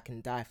know that I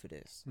can die for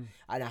this,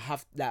 and I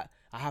have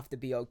to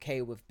be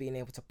okay with being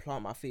able to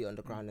plant my feet on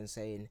the ground and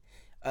saying,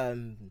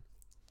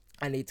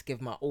 I need to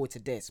give my all to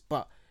this.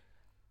 But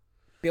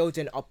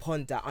building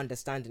upon that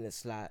understanding,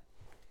 it's like,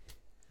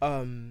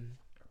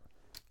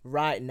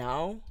 right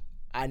now,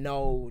 I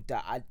know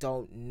that I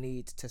don't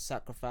need to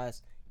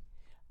sacrifice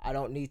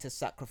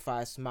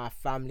my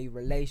family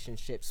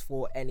relationships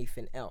for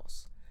anything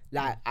else.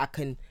 Like I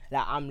can,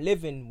 like I'm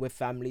living with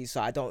family, so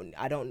I don't,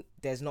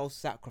 there's no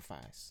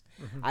sacrifice.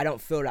 I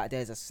don't feel like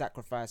there's a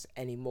sacrifice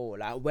anymore.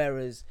 Like,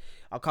 whereas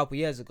a couple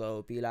years ago,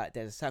 it'd be like,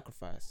 there's a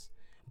sacrifice.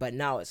 But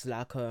now it's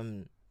like,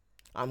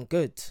 I'm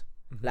good.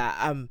 Like,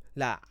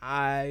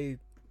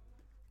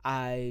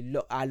 I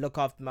look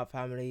after my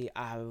family.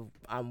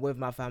 I'm with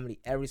my family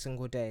every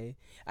single day.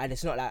 And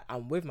it's not like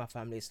I'm with my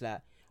family. It's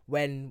like,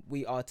 when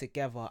we are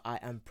together, I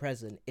am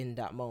present in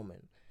that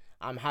moment.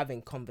 I'm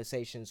having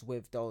conversations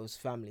with those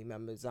family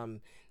members.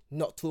 I'm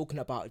not talking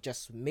about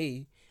just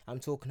me.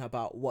 I'm talking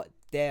about what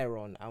they're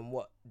on and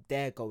what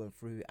they're going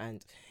through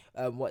and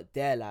what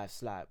their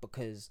life's like,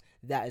 because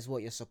that is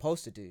what you're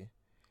supposed to do.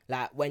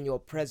 Like, when you're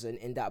present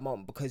in that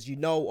moment, because you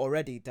know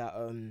already that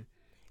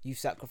you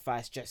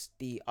sacrifice just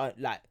the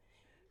like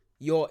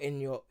you're in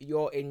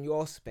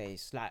your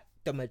space like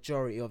the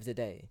majority of the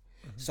day.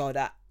 So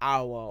that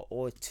hour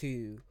or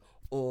two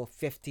or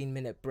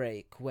 15-minute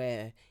break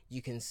where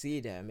you can see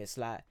them, it's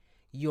like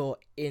you're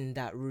in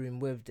that room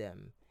with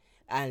them,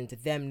 and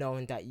them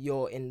knowing that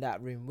you're in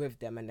that room with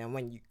them, and then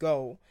when you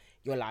go,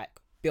 you're like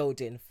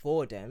building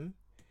for them,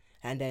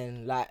 and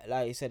then like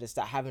you said, it's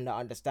that having that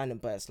understanding.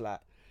 But it's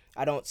like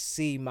I don't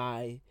see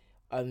my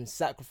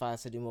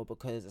sacrifice anymore,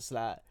 because it's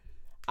like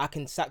I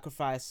can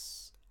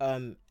sacrifice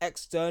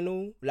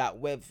external, like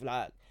with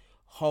like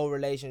whole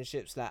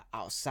relationships like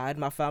outside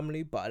my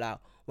family, but like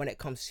when it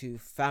comes to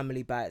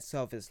family by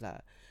itself, it's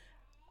like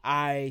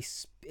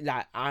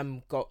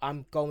I'm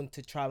going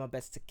to try my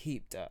best to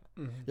keep that.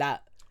 Like,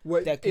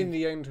 well, in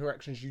the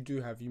interactions you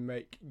do have, you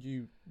make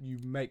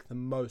the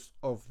most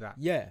of that.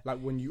 Yeah. Like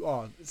when you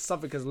are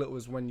something as little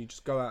as when you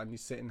just go out and you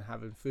sit and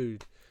having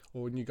food,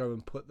 or when you go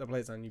and put the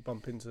plates down and you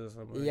bump into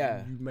someone.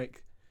 Yeah.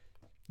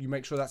 You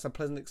make sure that's a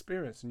pleasant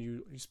experience, and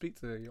you speak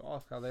to them, you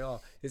ask how they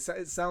are. It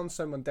sounds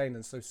so mundane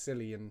and so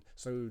silly and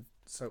so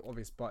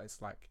obvious, but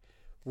it's like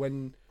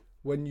when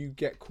you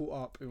get caught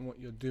up in what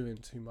you're doing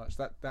too much,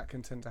 that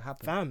can tend to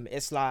happen. Fam,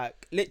 it's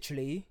like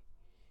literally,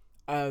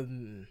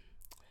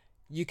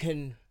 you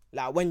can,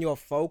 like, when you're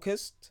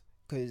focused,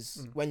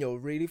 because when you're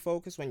really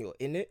focused, when you're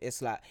in it,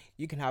 it's like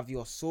you can have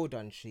your sword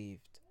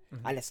unsheathed,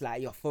 and it's like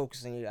you're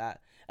focusing,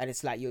 and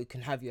it's like you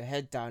can have your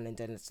head down, and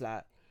then it's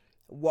like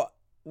what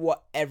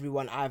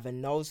everyone either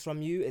knows from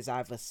you is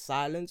either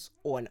silence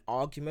or an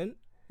argument.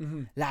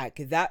 Like,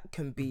 that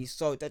can be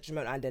so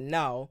detrimental. And then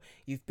now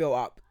you've built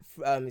up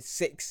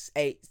 6,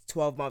 8,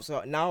 12 months.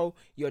 So now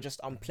you're just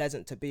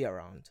unpleasant to be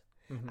around.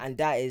 And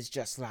that is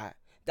just like,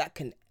 that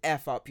can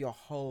F up your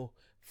whole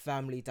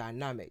family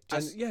dynamic.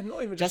 Just, and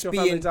not even just your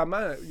family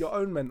dynamic, your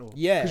own mental.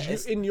 Yeah.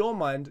 Because in your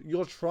mind,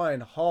 you're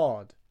trying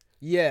hard.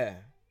 Yeah.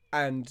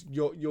 And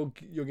you're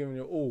giving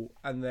it all.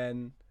 And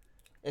then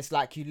it's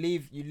like you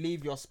leave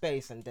your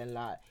space, and then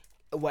like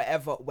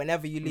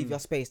whenever you leave your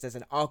space, there's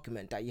an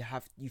argument that you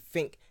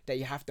think that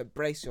you have to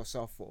brace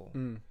yourself for.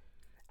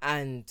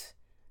 And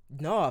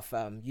no,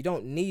 fam, you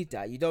don't need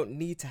that. You don't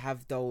need to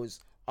have those.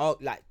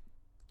 Like,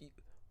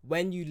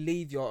 when you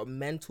leave your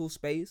mental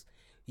space,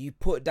 you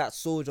put that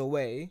sword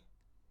away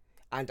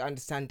and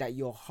understand that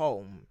you're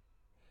home.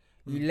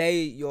 You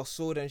lay your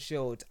sword and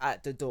shield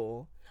at the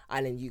door,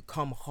 and then you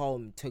come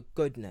home to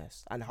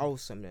goodness and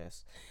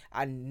wholesomeness,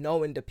 and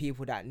knowing the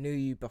people that knew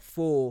you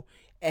before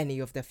any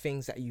of the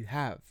things that you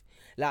have.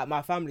 Like,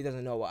 my family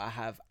doesn't know what I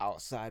have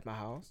outside my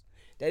house.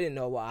 They didn't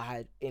know what I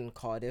had in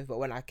Cardiff, but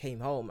when I came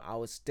home, I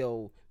was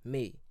still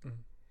me.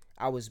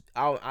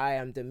 I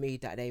am the me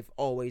that they've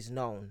always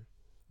known.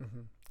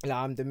 Like,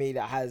 I'm the me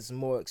that has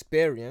more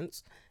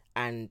experience,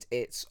 and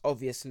it's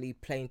obviously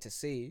plain to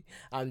see.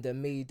 I'm the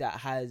me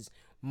that has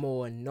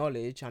more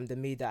knowledge. I'm the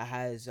me that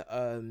has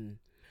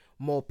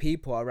more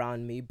people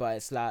around me, but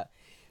it's like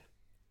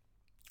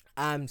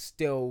I'm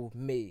still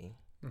me.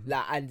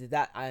 Like,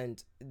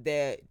 and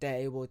they're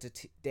able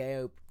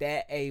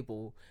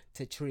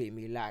to treat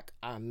me like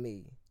I'm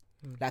me.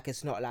 Like,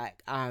 it's not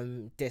like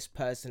I'm this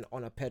person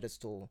on a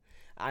pedestal,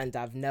 and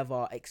I've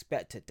never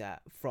expected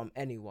that from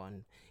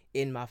anyone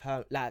in my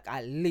family. Like,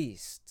 at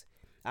least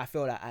I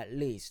feel like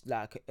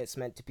it's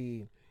meant to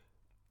be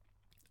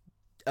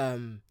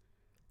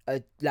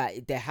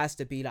like there has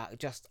to be like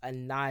just a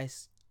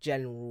nice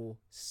general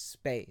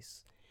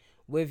space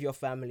with your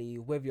family,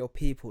 with your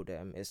people.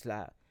 Them, it's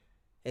like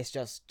it's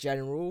just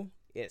general,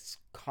 it's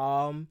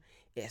calm,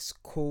 it's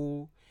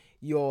cool,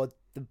 you're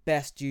the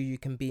best you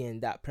can be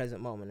in that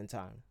present moment in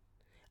time,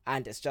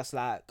 and it's just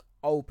like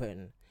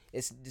open.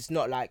 It's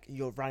not like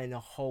you're running a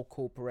whole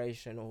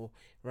corporation or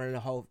running a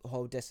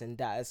whole this and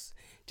that. It's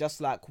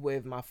just like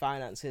with my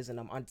finances, and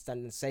I'm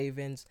understanding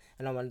savings,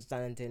 and I'm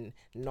understanding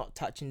not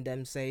touching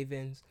them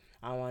savings.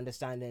 I'm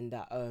understanding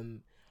that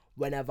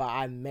whenever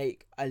I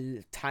make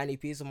a tiny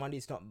piece of money,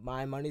 it's not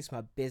my money, it's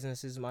my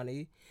business's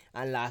money,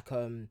 and like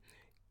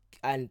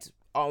and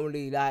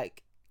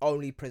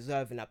only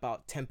preserving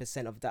about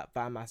 10% of that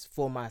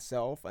for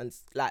myself, and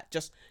like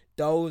just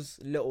those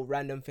little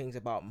random things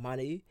about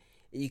money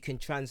you can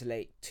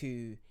translate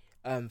to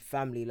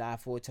family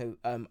life or to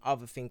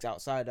other things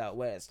outside that,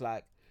 where it's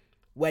like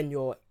when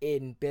you're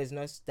in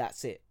business,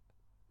 that's it.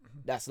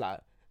 That's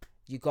like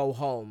you go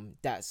home,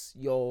 that's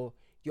you're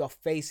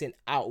facing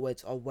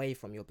outwards away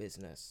from your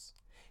business.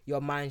 Your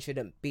mind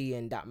shouldn't be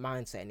in that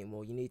mindset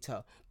anymore. You need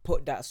to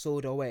put that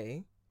sword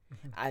away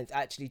and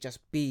actually just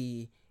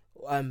be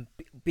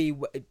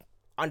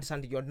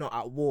understand that you're not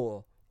at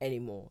war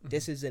anymore.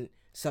 This isn't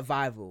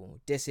survival.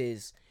 This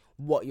is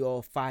what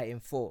you're fighting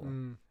for.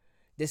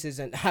 This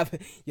isn't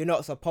you're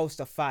not supposed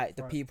to fight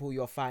the people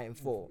you're fighting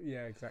for.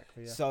 Yeah,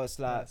 exactly. Yeah. So it's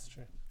like that's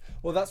true.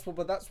 Well, that's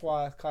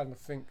why I kind of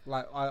think,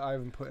 like I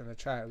even put in the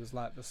chat, it was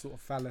like the sort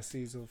of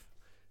fallacies of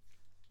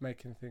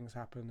making things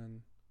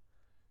happen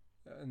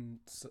and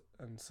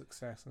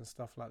success and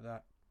stuff like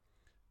that.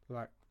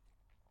 Like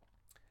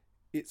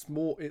it's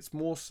more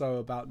so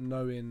about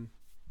knowing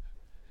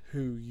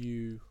who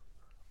you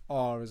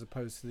are, as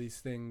opposed to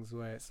these things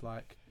where it's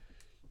like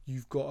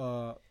you've got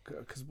a,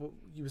 because what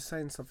you were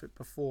saying something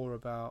before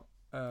about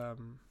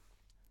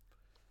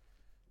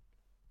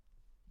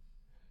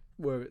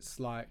where it's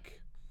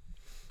like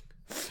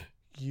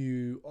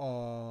you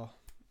are,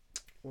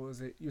 what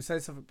was it? You were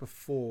saying something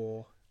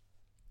before.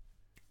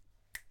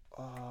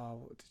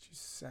 Oh, what did you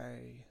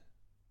say?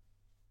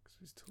 Because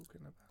we was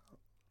talking about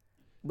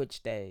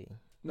which day?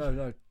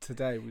 No,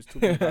 today we was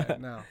talking about it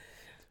now.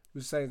 We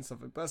were saying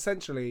something, but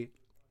essentially,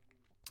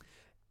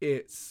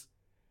 it's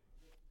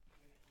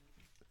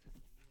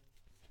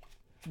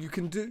you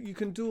can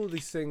do all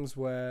these things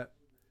where,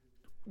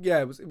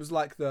 yeah, it was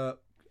like the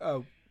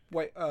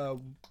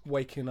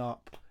waking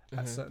up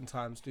at certain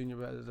times, doing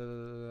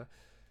your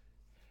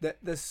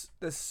there's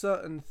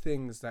certain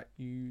things that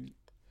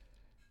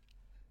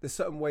there's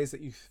certain ways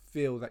that you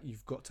feel that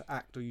you've got to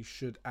act, or you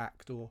should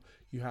act, or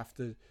you have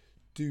to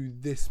do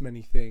this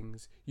many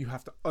things. You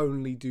have to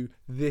only do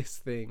this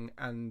thing,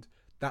 and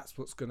that's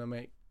what's going to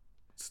make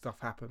stuff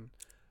happen.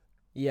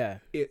 Yeah.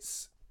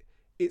 It's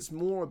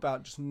more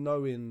about just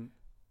knowing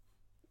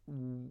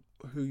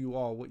who you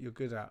are, what you're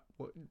good at,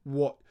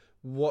 what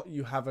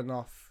you have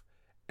enough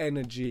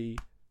energy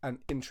and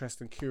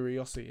interest and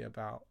curiosity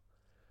about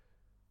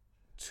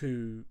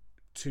to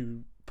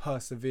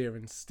persevere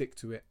and stick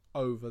to it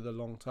over the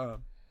long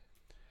term.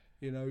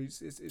 You know,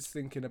 it's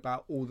thinking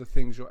about all the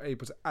things you're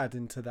able to add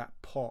into that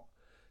pot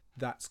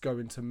that's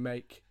going to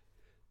make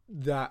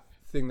that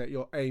thing that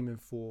you're aiming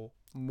for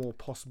more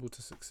possible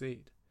to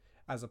succeed,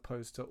 as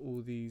opposed to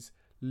all these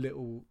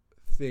little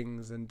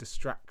things and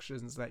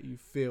distractions that you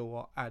feel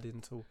are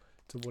adding to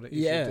what it is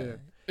you're doing.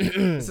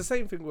 It's the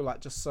same thing with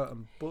like just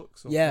certain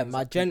books. Or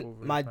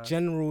my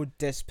general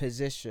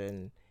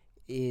disposition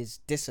is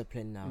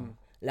discipline now.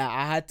 Like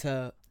I had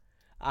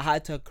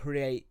to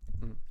create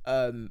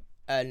an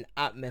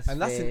atmosphere,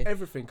 and that's in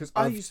everything, because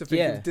I used to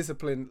think of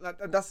discipline,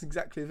 and that's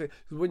exactly the thing,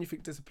 because when you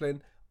think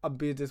discipline, I'm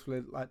being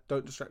disciplined, like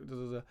don't distract,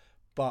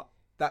 but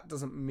that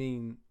doesn't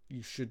mean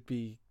you should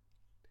be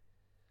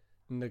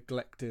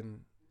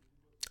neglecting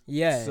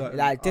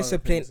like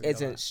discipline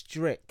isn't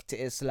strict.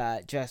 It's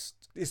like just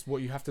it's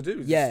what you have to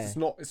do. It's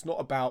not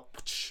about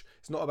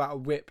a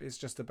whip. It's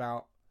just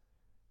about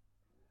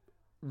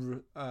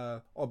your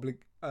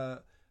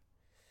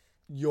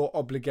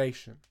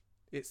obligation.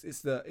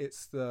 It's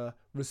the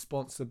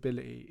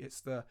responsibility.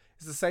 It's the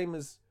same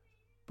as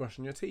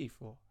brushing your teeth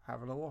or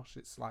having a wash.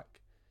 It's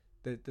like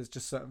there's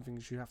just certain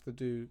things you have to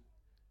do.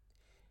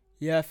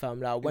 Yeah, fam.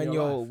 Like when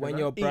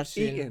you're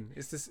brushing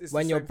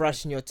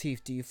your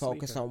teeth, do you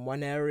focus on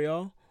one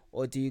area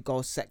or do you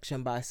go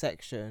section by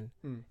section?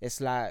 It's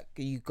like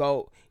you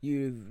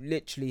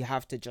literally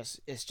have to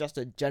it's just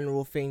a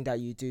general thing that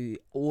you do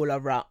all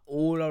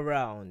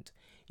around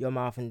your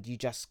mouth, and you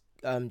just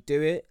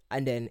do it,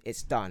 and then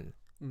it's done.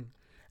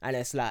 And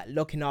it's like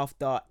looking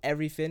after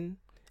everything,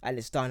 and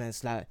it's done. And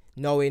it's like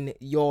knowing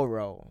your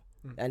role,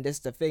 and that's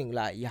the thing.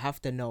 Like you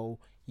have to know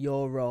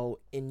your role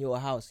in your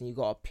house, and you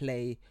gotta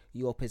play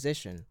your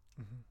position.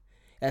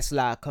 It's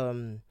like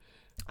and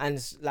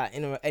it's like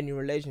in any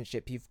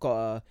relationship, you've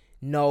gotta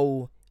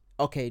know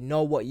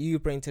what you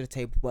bring to the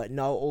table, but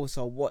know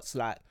also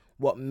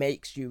what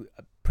makes you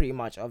pretty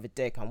much of a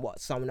dick and what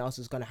someone else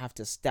is gonna have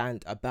to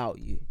stand about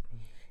you.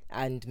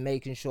 And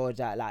making sure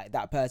that like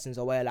that person's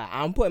aware, like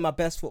I'm putting my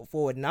best foot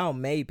forward now.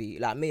 Maybe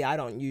like me, I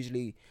don't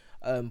usually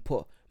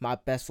put my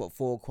best foot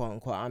forward, quote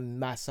unquote. I'm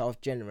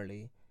myself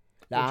generally.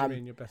 Like, what do you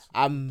mean your best foot?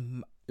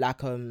 I'm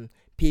like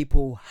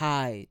people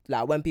hide,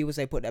 like when people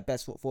say put their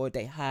best foot forward,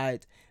 they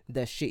hide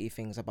the shitty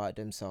things about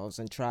themselves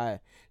and try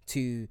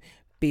to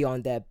be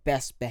on their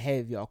best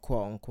behavior,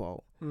 quote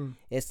unquote.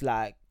 It's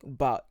like,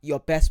 but your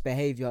best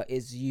behavior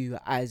is you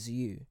as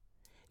you,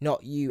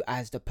 not you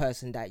as the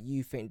person that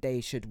you think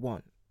they should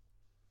want.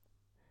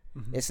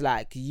 It's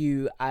like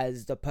you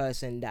as the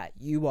person that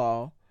you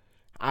are,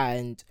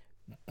 and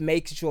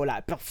making sure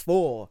like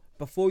before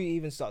you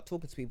even start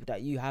talking to people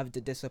that you have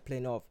the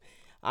discipline of,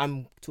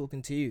 I'm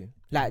talking to you,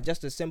 like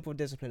just a simple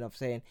discipline of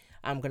saying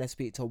I'm gonna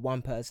speak to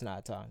one person at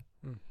a time.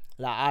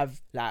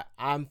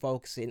 I'm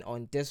focusing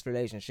on this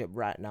relationship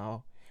right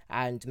now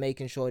and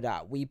making sure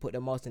that we put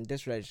the most in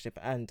this relationship,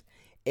 and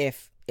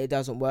if it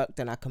doesn't work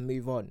then I can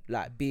move on.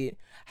 Like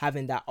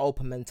having that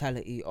open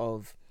mentality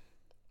of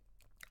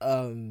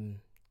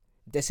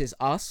this is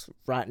us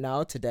right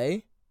now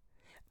today,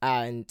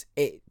 and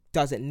it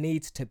doesn't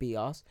need to be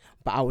us,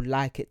 but I would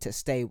like it to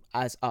stay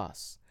as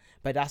us.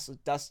 But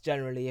that's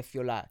generally if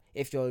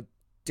you're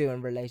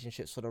doing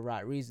relationships for the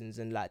right reasons,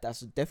 and like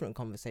that's a different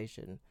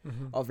conversation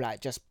of like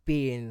just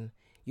being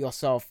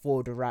yourself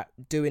for the right,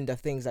 doing the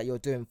things that you're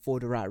doing for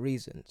the right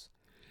reasons.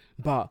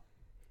 But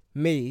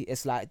me,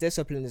 it's like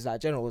discipline is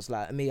like general. It's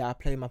like me, I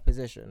play my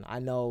position. I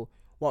know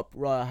what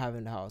role I have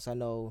in the house. I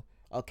know,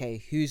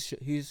 okay, who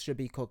should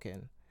be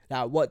cooking.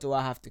 Like, what do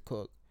I have to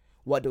cook?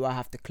 What do I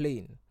have to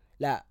clean?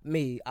 Like,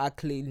 me, I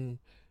clean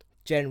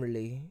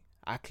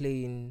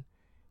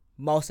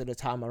most of the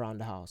time around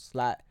the house.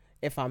 Like,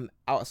 if I'm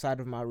outside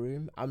of my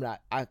room, I'm like,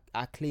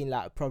 I clean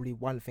like probably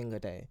one thing a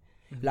day.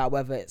 Like,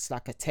 whether it's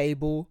like a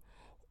table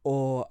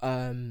or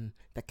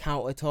the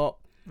countertop,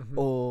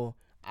 or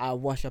I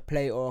wash a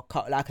plate or a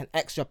cup, like an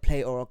extra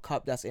plate or a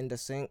cup that's in the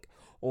sink,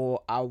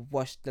 or I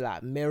wash the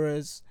like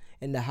mirrors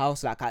in the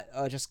house, like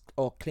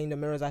or clean the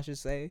mirrors, I should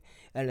say.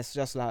 And it's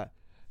just like,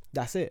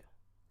 that's it.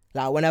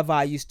 Like whenever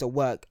I used to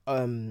work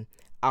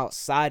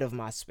outside of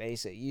my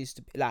space, it used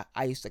to be like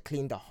I used to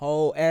clean the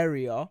whole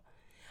area,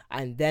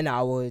 and then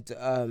I would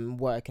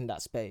work in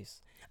that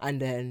space.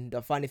 And then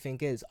the funny thing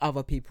is,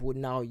 other people would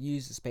now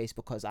use the space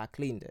because I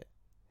cleaned it.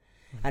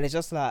 And it's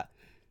just like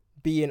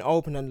being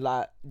open and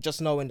like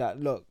just knowing that,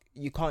 look,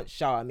 you can't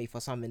shout at me for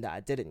something that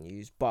I didn't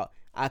use, but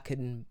I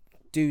can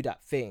do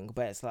that thing.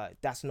 But it's like,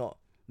 that's not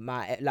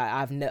my, like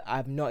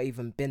I've not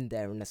even been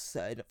there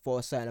for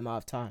a certain amount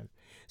of time,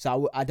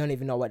 so I don't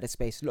even know what the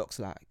space looks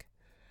like.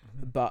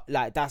 But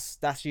like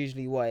that's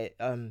usually what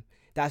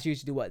that's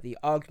usually what the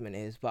argument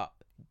is. But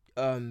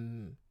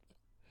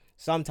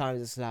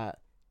sometimes it's like,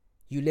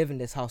 you live in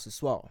this house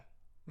as well,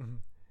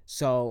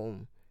 so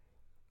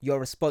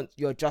you're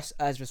just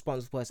as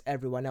responsible as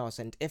everyone else.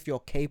 And if you're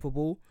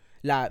capable,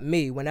 like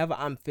me, whenever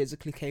I'm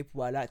physically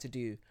capable, I like to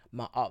do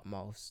my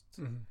utmost.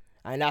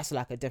 And that's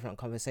like a different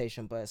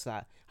conversation, but it's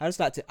like I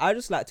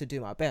just like to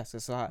do my best.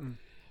 It's like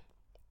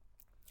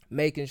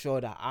making sure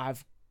that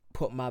I've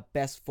put my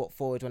best foot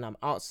forward when I'm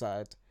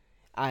outside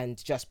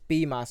and just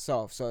be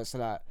myself. So it's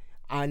like,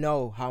 I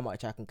know how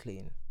much I can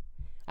clean.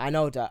 I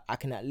know that I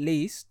can at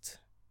least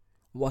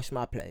wash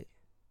my plate.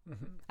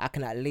 I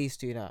can at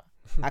least do that.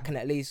 I can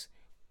at least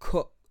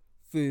cook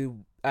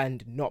food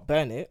and not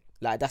burn it.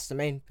 Like, that's the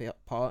main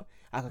part.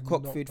 I can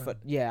cook food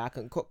I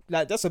can cook.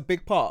 Like, that's a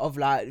big part of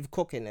like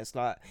cooking. It's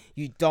like,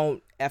 you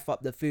don't F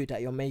up the food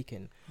that you're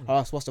making, or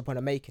else what's the point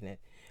of making it?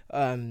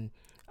 And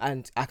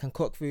I can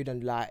cook food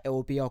and like it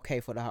will be okay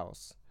for the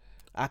house.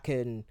 I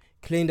can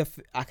clean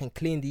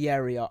the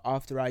area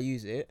after I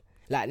use it.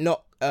 Like,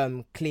 not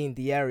clean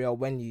the area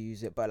when you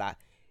use it, but like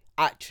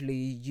actually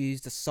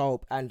use the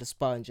soap and the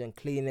sponge and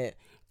clean it,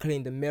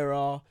 clean the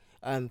mirror,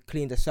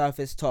 clean the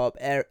surface top,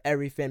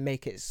 everything,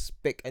 make it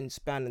spick and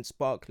span and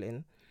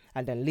sparkling,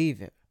 and then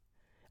leave it.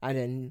 And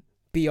then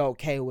be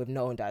okay with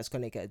knowing that it's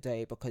going to get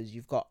dirty because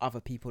you've got other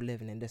people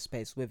living in this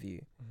space with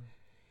you.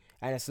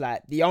 And it's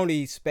like the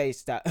only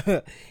space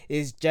that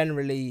is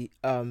generally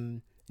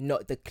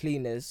not the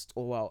cleanest,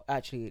 or well,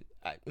 actually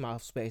my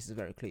space is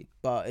very clean,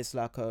 but it's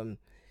like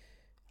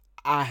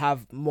I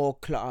have more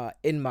clutter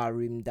in my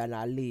room than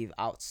I leave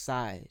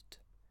outside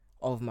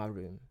of my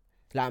room.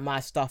 Like, my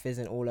stuff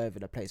isn't all over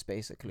the place,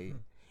 basically.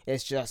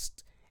 It's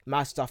just,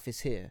 my stuff is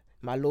here.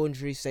 My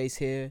laundry stays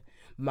here.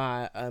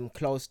 My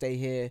clothes stay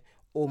here.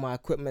 All my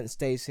equipment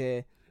stays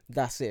here.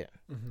 That's it.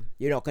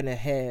 You're not going to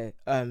hear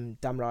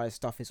Damlara's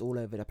stuff is all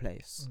over the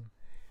place.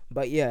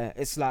 But yeah,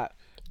 it's like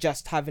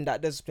just having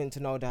that discipline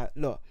to know that,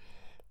 look,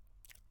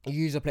 you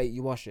use a plate,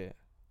 you wash it.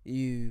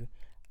 You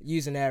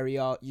use an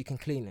area, you can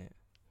clean it.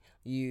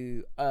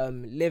 You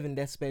live in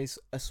this space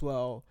as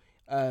well.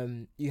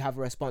 You have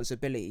a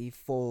responsibility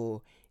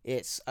for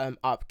its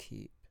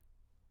upkeep.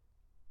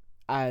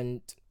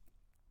 And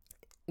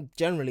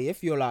generally,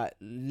 if you're like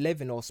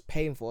living or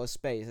paying for a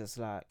space, it's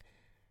like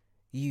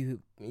you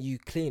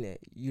clean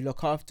it, you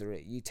look after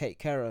it, you take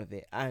care of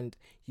it, and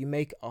you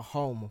make a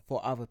home for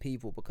other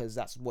people because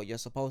that's what you're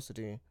supposed to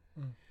do.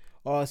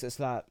 Or else it's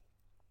like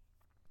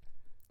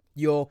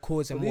you're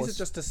causing more. These are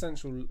just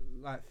essential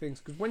like things,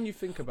 because when you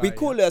think about it, we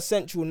call it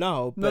essential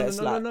now, but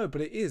no,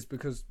 but it is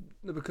because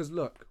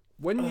look,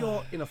 when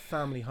you're in a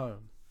family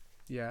home,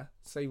 yeah,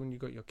 say when you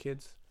got your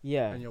kids,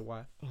 and your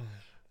wife,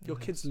 your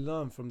kids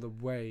learn from the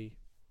way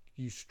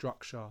you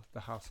structure the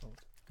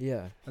household.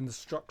 Yeah. And the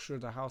structure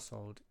of the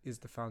household is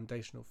the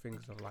foundational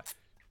things of like,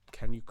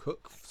 can you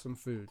cook some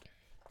food?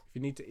 If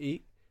you need to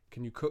eat,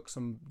 can you cook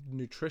some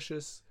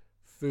nutritious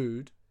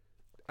food?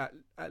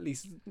 At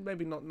least,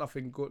 maybe not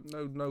nothing good,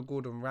 no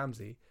Gordon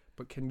Ramsay,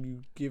 but can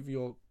you give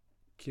your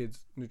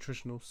kids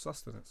nutritional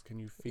sustenance? Can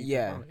you feed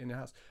them in the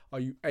house? Are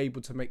you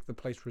able to make the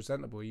place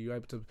presentable? Are you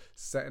able to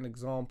set an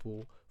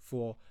example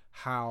for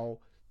how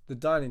the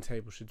dining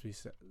table should be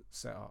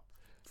set up?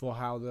 For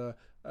how the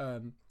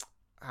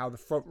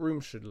front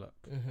room should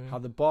look, how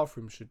the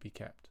bathroom should be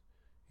kept,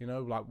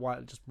 like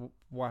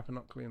wiping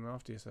up, cleaning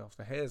after yourself,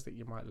 the hairs that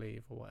you might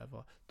leave or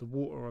whatever, the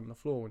water on the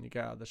floor when you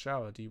get out of the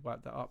shower, do you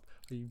wipe that up?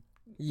 Are you,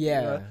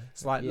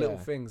 it's like little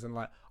things. And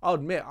like, I'll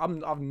admit, I've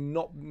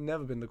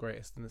never been the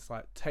greatest, and it's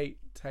like Tate,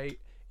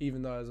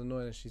 even though as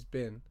annoying as she's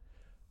been,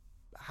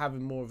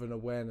 having more of an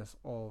awareness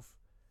of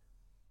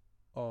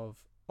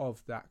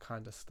that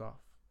kind of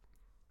stuff,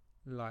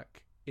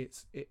 like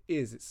it's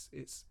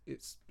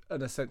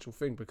an essential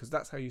thing, because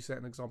that's how you set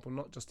an example,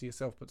 not just to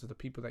yourself but to the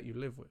people that you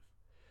live with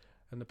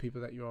and the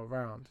people that you're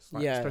around. It's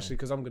like, especially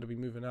because I'm going to be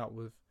moving out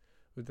with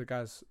the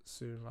guys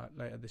soon, like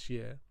later this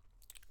year.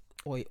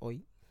 Oi.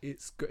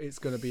 It's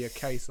going to be a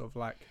case of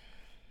like,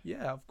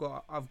 I've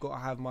got to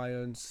have my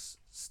own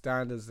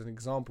standards and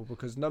example,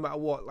 because no matter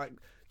what, like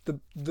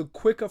the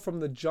quicker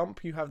from the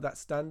jump you have that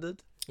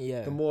standard,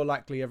 the more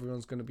likely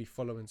everyone's going to be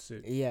following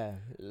suit.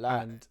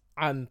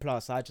 And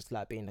plus, I just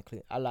like being the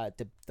clean. I like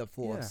the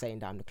thought of saying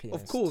that I'm the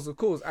cleanest. Of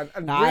course, and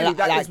really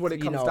that is what it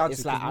comes down to.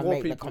 Because like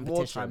more people,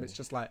 more time, it's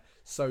just like,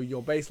 so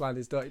your baseline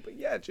is dirty. But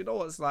do you know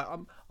what? It's like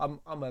I'm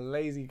a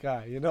lazy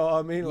guy. You know what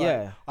I mean?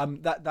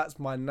 Like, that's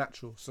my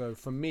natural. So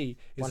for me,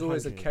 it's 100.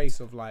 Always a case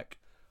of like,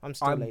 I'm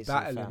lazy,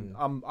 battling.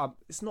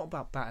 It's not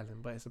about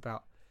battling, but it's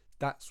about,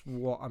 that's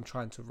what I'm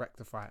trying to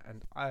rectify.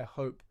 And I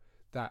hope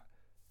that,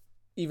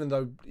 even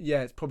though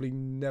it's probably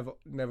never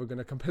going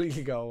to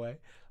completely go away,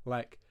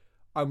 like,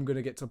 I'm going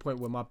to get to a point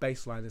where my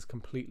baseline is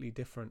completely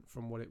different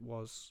from what it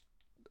was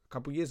a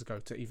couple of years ago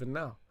to even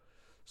now.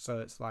 So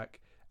it's like,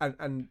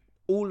 and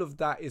all of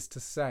that is to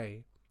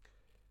say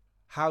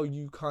how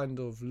you kind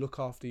of look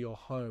after your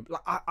home.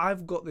 Like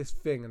I've got this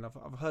thing, and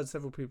I've heard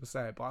several people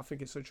say it, but I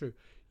think it's so true.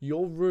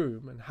 Your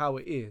room and how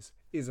it is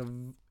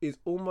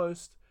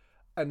almost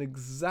an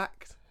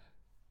exact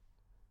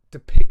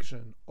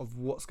depiction of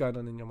what's going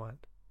on in your mind.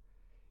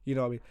 You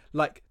know what I mean?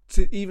 Like,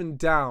 to even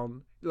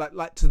down,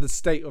 like to the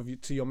state of you,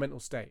 to your mental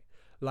state.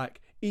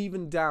 Like,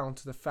 even down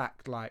to the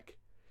fact, like,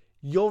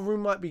 your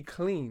room might be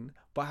clean,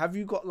 but have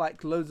you got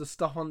like loads of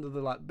stuff under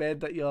the like bed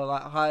that you're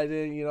like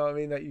hiding? You know what I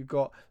mean? That you've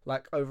got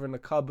like over in the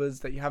cupboards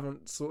that you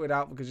haven't sorted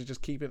out because you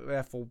just keep it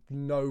there for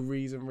no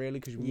reason really,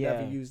 because you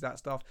never use that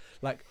stuff.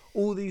 Like,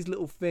 all these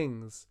little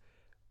things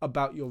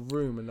about your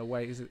room and the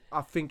way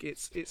I think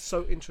it's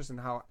so interesting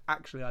how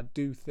actually I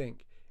do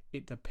think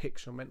it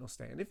depicts your mental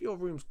state. And if your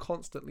room's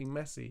constantly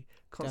messy,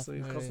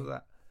 constantly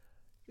that,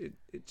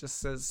 it just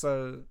says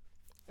so.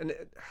 And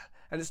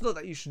it's not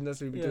that you should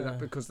necessarily be doing that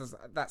because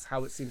that's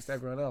how it seems to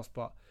everyone else.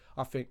 But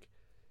I think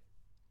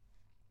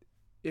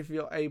if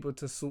you're able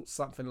to sort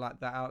something like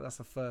that out, that's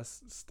a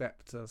first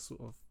step to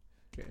sort of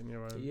getting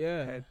your own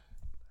head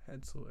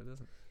sorted,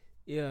 isn't it?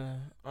 Yeah,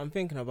 I'm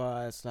thinking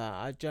about it. It's like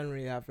I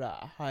generally have like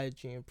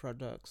hygiene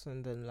products,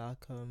 and then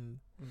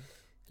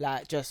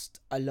like just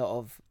a lot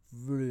of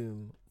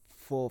room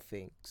for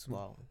things.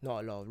 Well,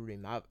 not a lot of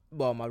room.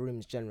 My room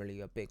is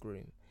generally a big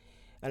room,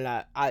 and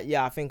like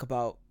I think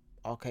about,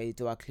 okay,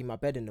 do I clean my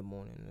bed in the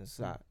morning? It's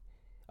like,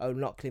 oh,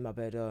 not clean my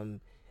bed.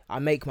 I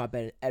make my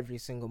bed every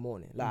single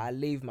morning. Like I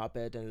leave my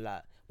bed, and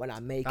like when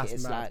I make it,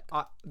 it's mad.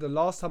 Like the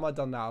last time I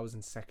done that, I was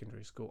in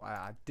secondary school.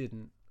 I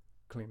didn't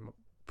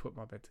put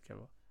my bed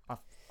together.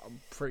 I'm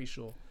pretty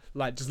sure.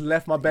 Like, just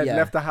left my bed,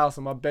 left the house,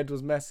 and my bed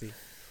was messy.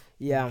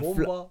 Yeah,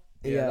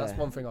 that's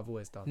one thing I've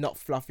always done. Not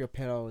fluff your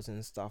pillows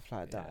and stuff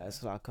like that.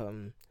 It's like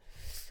and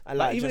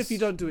like even if you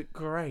don't do it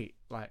great,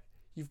 like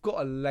you've got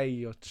to lay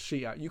your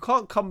sheet out. You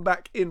can't come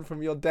back in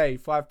from your day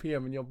 5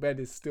 p.m. and your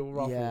bed is still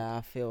ruffled. Yeah,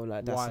 I feel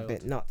like that's wild. A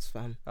bit nuts,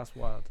 fam. That's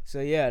wild.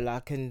 So yeah,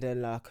 like, and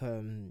then like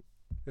isn't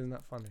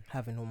that funny?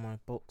 Having all my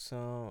books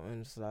out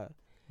and just like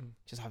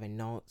just having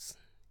notes.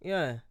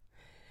 Yeah.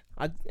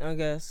 I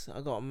guess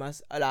I've got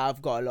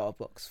a lot of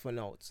books for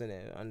notes in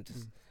it, and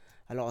just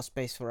a lot of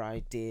space for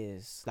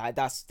ideas. Like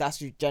that's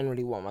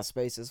generally what my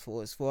space is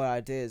for. It's for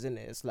ideas, isn't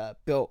it? It's like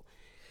built.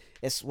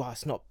 It's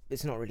not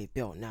really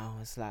built now.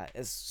 It's like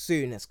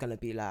soon it's gonna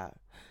be like,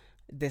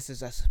 this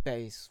is a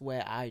space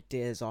where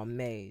ideas are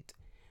made.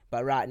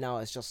 But right now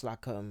it's just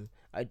like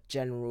a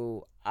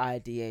general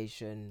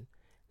ideation,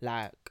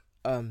 like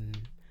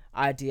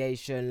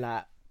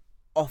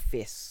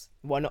office.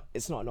 Well, not,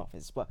 it's not an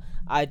office, but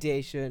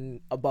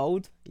ideation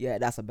abode. Yeah,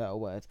 that's a better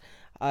word.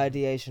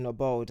 Ideation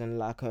abode, and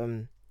like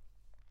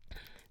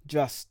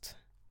just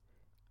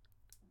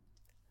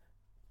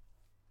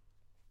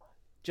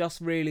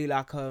really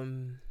like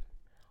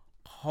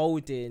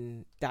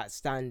holding that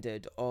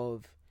standard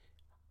of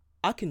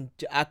I can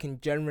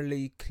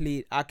generally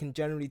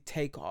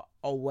take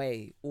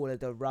away all of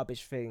the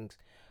rubbish things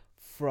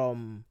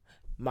from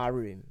my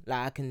room.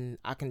 Like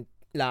I can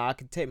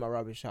take my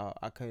rubbish out.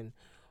 I can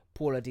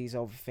put all of these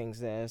other things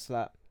there. It's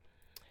like,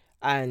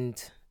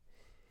 and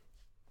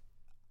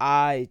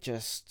I'm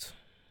just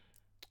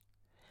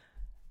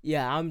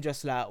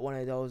like one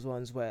of those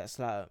ones where it's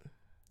like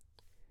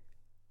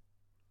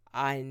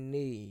I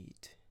need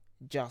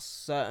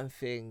just certain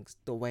things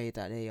the way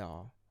that they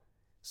are,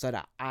 so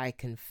that I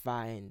can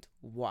find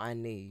what I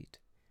need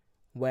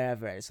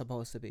wherever it's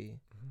supposed to be.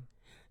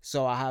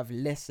 So I have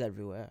lists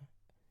everywhere.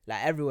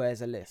 Like everywhere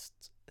is a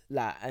list.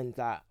 Like, and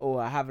like,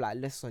 or I have like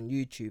lists on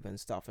YouTube and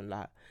stuff, and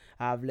like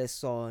I have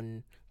lists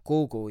on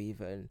Google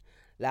even.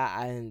 Like,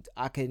 and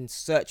I can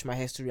search my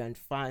history and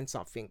find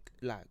something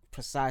like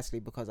precisely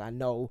because I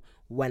know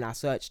when I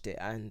searched it,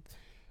 and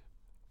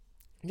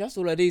just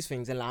all of these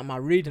things. And like my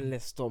reading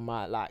list on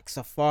my like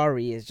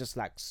Safari is just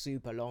like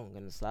super long,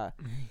 and it's like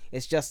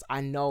it's just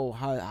I know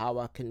how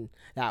I can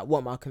like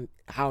what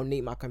how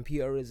neat my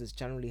computer is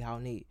generally how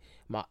neat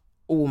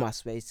all my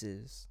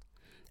spaces,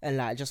 and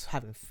like just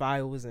having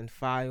files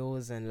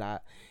and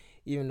like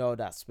even though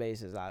that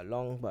space is like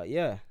long, but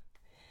yeah,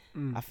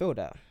 I feel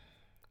that.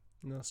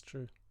 That's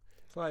true.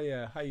 It's like,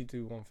 yeah, how you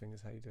do one thing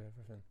is how you do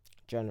everything.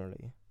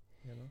 Generally.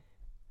 You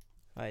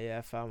know?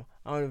 Yeah, fam.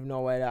 I don't even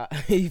know where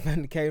that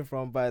even came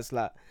from, but it's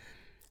like,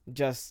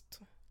 just,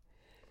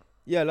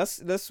 yeah,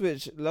 let's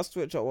switch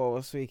up what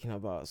we're speaking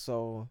about.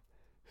 So,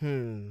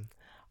 I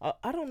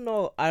don't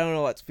know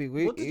what to speak.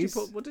 What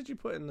did you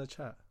put in the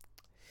chat?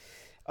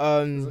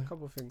 There's a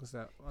couple of things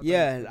that.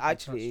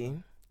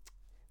 Actually,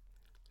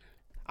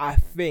 I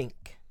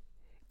think.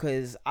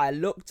 Because I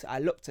looked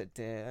at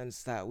there, and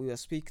it's like we were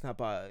speaking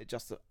about it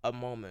just a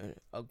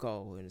moment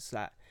ago, and it's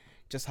like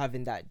just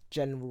having that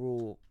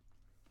general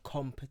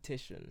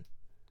competition.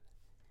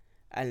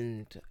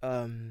 And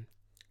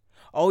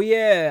oh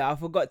yeah, I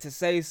forgot to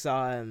say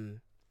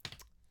some.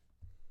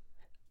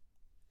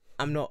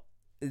 I'm not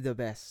the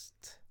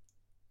best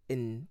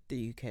in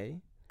the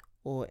UK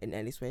or in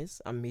any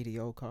space. I'm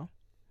mediocre.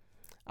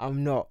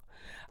 I'm not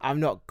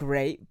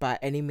great by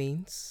any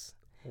means.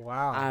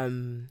 Wow.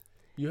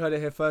 You heard it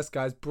here first,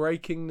 guys.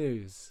 Breaking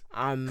news.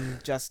 I'm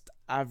just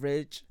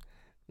average.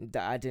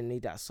 That I didn't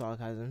need that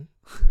sarcasm,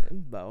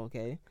 but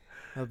okay.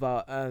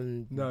 But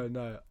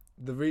no.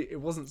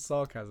 It wasn't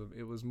sarcasm.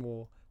 It was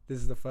more. This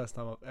is the first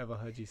time I've ever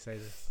heard you say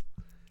this.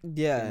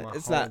 Yeah,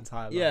 it's like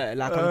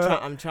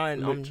I'm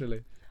trying.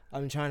 Literally,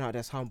 I'm trying out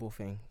this humble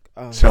thing.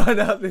 Trying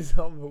out this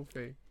humble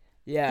thing.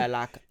 Yeah,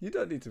 like you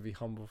don't need to be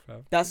humble,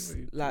 fam. That's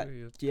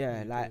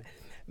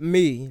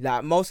me,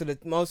 like most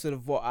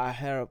of what I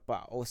hear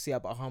about or see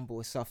about humble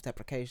is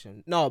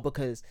self-deprecation. No,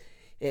 because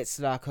it's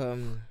like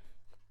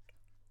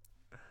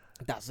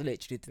that's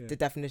literally the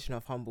definition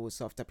of humble is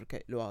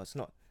self-deprecation. Well, it's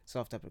not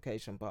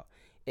self-deprecation, but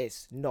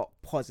it's not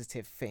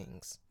positive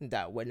things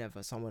that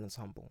whenever someone is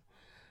humble.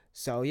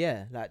 So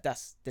yeah, like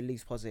that's the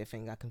least positive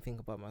thing I can think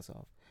about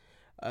myself.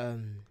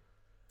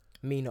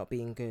 Me not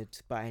being good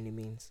by any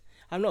means.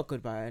 I'm not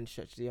good by any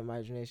stretch of the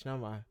imagination,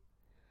 am I?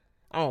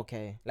 I'm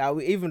okay.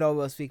 Like even though we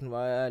were speaking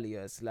about it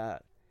earlier, it's like,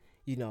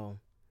 you know,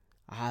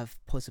 I have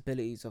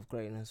possibilities of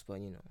greatness,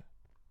 but you know.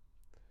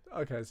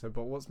 Okay, so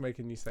but what's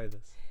making you say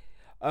this?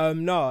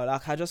 No,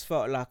 like I just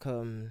felt like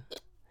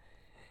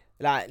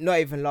not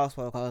even last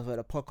podcast, but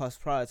the podcast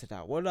prior to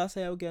that. What did I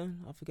say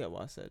again? I forget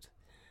what I said,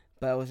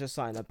 but it was just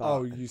something about.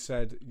 Oh, you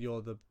said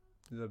you're the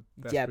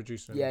best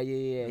producer. Yeah.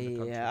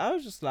 I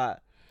was just like,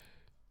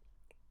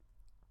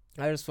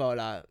 I just felt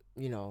like,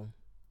 you know,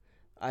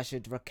 I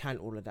should recant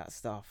all of that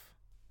stuff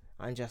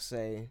and just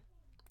say,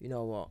 you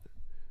know what,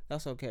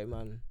 that's okay,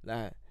 man.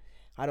 Like,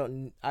 I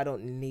don't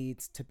need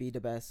to be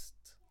the best.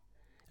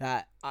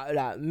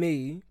 Like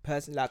me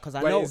personally, like, because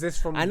I know. Is this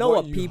from I know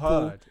what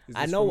people. Heard? Is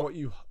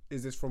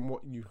this from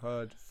what you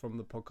heard from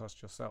the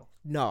podcast yourself?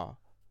 No,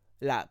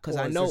 like, because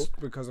I know. Is this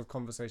because of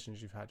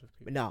conversations you've had with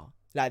people? No,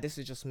 like this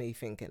is just me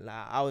thinking.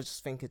 Like I was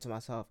just thinking to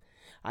myself,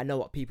 I know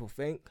what people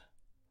think,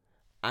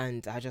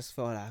 and I just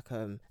feel like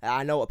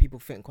I know what people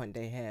think when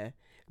they hear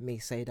me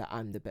say that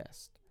I'm the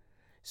best.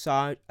 So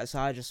I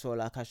just feel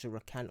like I should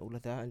recant all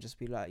of that and just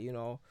be like, you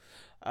know,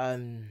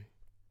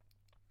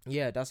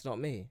 yeah, that's not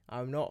me.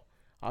 I'm not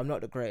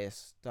the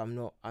greatest.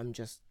 I'm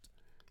just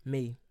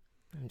me.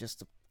 I'm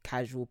just a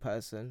casual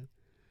person.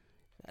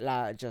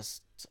 Like,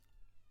 just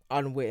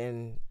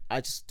unwitting.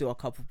 I just do a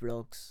couple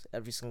blogs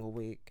every single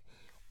week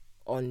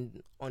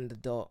on the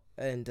dot,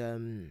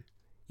 and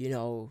you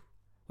know,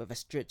 with a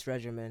strict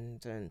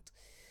regimen, and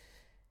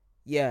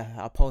yeah,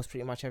 I post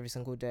pretty much every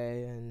single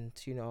day, and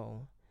you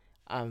know,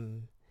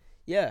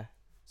 yeah.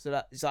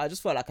 So I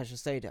just felt like I should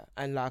say that.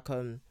 And like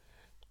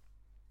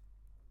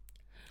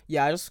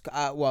yeah,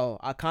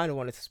 I kind of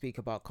wanted to speak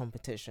about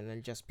competition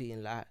and just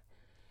being like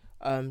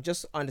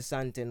just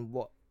understanding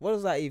what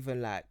does that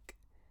even like.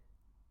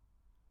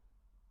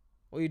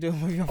 What are you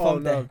doing with your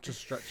phone there? Oh no, just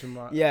stretching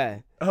my. Yeah.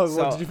 Oh, so,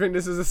 what did you think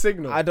this was a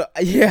signal? I don't.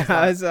 Yeah,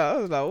 I was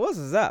like, what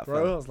is that,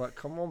 bro? Fam? I was like,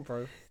 come on,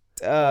 bro.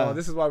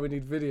 This is why we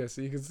need video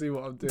so you can see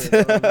what I'm doing.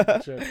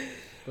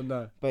 But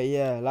no. But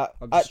yeah, like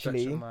I'm just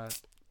actually,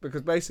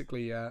 because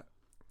basically, yeah,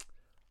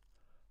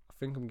 I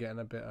think I'm getting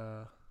a bit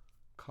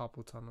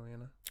carpal tunnel, you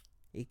know.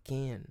 It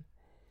can.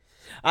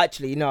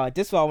 Actually, no,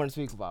 this is what I want to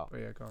speak about.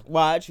 But yeah, go on.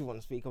 What I actually want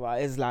to speak about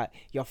is like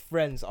your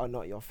friends are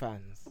not your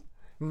fans.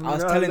 I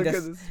was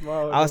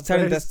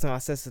telling this to my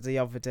sister the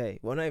other day.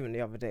 Well, not even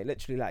the other day.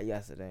 Literally like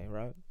yesterday,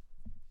 right?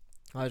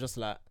 I was just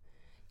like,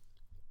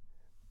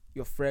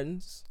 your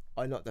friends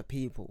are not the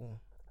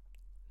people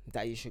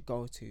that you should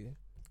go to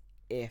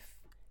if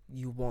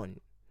you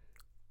want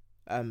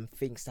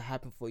things to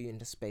happen for you in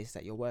the space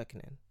that you're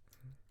working in.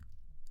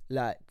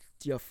 Like,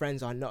 your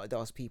friends are not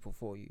those people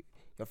for you.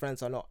 Your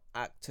friends are not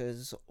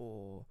actors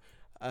or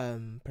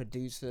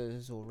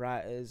producers or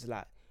writers.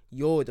 Like,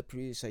 you're the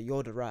producer,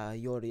 you're the writer,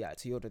 you're the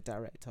actor, you're the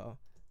director.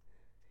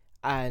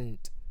 And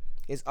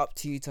it's up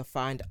to you to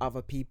find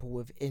other people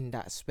within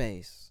that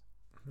space.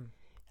 Mm-hmm.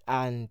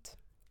 And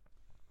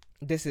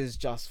this is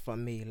just for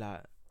me,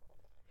 like,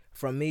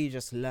 from me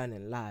just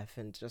learning life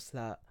and just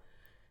like,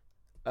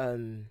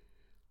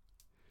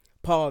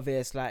 part of it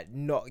is like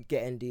not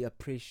getting the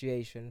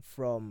appreciation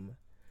from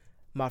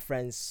my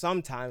friends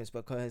sometimes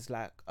because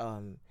like,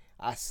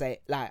 I say,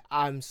 like,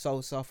 I'm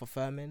so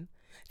self-affirming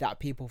that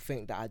people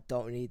think that I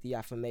don't need the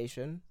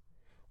affirmation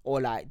or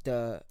like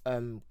the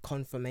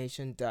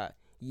confirmation that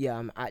yeah,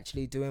 I'm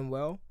actually doing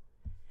well.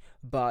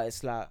 But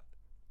it's like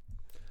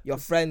your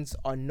friends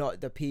are not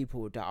the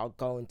people that are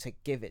going to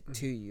give it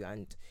to you,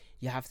 and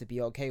you have to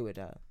be okay with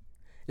that.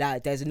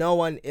 Like, there's no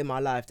one in my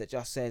life that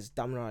just says,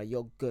 Damra,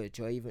 you're good,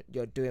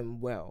 you're doing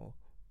well,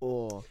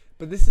 or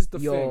but this is the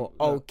you're thing.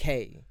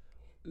 Okay.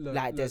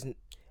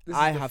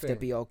 I have to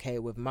be okay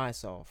with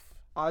myself.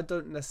 I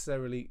don't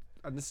necessarily,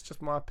 and this is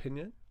just my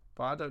opinion,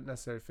 but I don't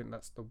necessarily think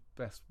that's the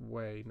best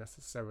way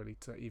necessarily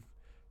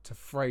to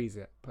phrase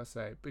it per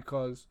se,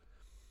 because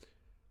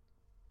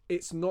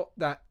it's not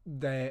that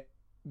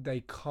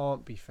they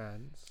can't be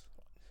fans.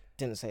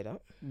 Didn't say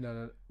that.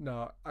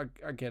 No.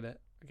 I get it.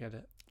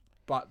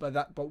 But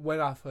when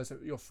I first said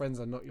your friends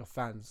are not your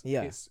fans,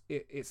 yeah,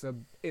 it's a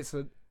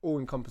all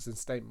encompassing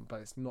statement,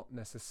 but it's not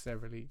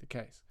necessarily the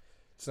case.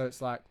 So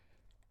it's like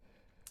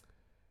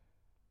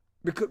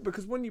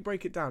because when you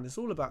break it down, it's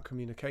all about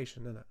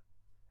communication, isn't it?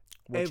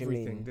 What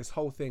everything, you mean? This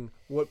whole thing.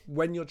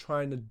 When you're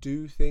trying to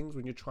do things,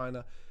 when you're trying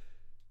to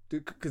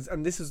do,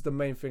 and this is the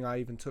main thing I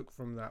even took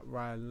from that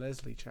Ryan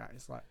Leslie chat.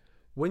 It's like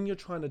when you're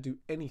trying to do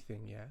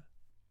anything, yeah,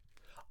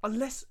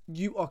 unless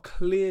you are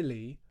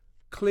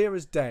clear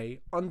as day,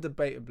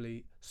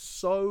 undebatably,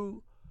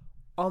 so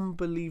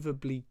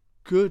unbelievably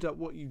good at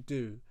what you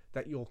do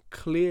that you're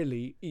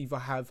clearly either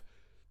have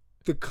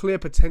the clear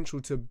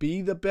potential to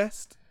be the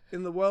best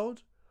in the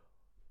world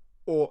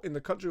or in the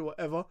country or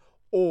whatever,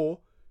 or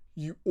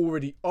you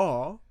already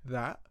are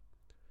that,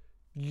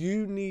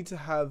 you need to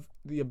have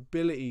the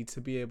ability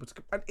to be able to,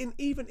 and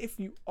even if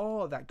you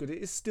are that good,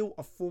 it is still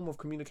a form of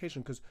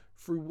communication, because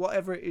through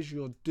whatever it is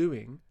you're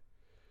doing,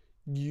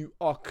 you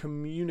are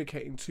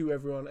communicating to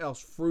everyone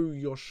else through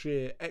your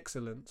sheer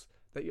excellence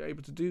that you're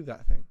able to do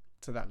that thing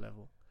to that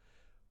level.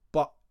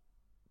 But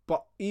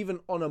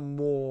even on a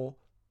more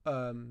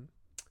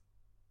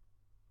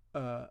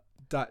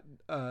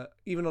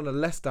even on a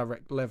less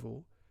direct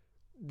level,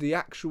 the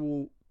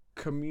actual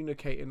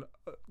communicating,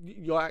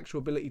 your actual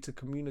ability to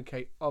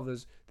communicate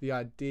others the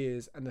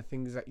ideas and the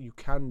things that you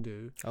can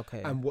do,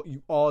 okay, and what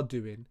you are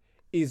doing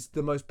is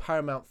the most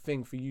paramount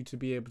thing for you to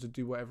be able to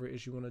do whatever it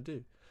is you want to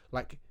do.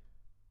 Like,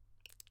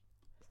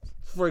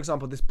 for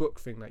example, this book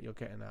thing that you're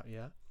getting at,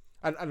 yeah?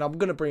 And I'm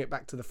going to bring it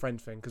back to the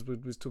friend thing, because we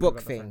was talking book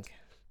about thing.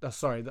 The friends.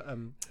 Sorry,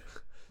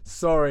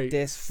 sorry.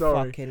 This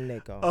sorry. Fucking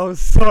nigga. I'm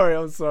sorry.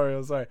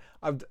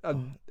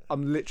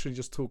 I'm literally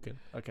just talking.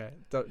 Okay,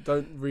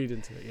 don't read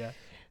into it, yeah?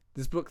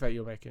 This book that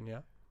you're making, yeah?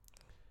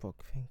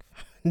 Book thing.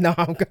 No,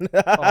 I'm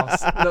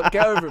gonna... look,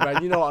 get over it,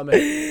 man. You know what I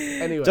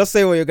mean. Anyway. Just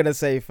say what you're gonna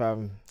say,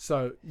 fam.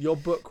 So, your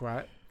book,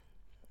 right?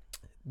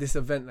 This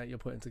event that you're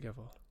putting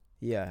together.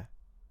 Yeah.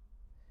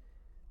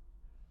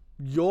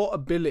 Your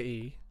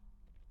ability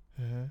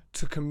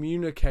to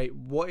communicate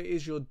what it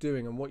is you're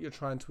doing and what you're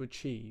trying to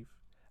achieve,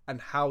 and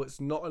how it's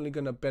not only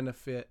going to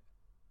benefit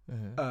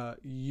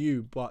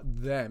you, but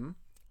them.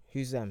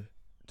 Who's them?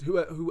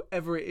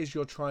 Whoever it is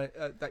you're trying,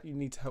 that you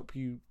need to help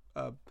you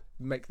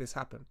make this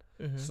happen.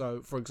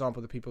 So, for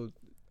example, the people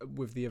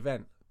with the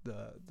event,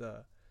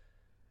 the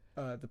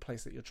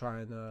place that you're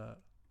trying to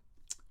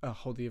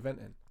hold the event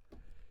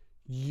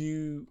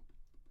in,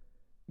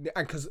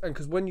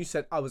 because when you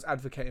said I was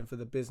advocating for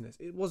the business,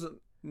 it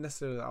wasn't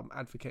necessarily that I'm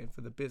advocating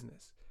for the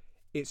business.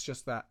 It's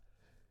just that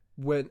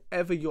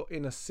whenever you're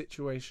in a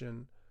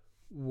situation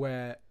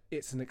where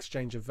it's an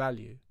exchange of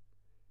value,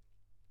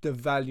 the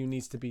value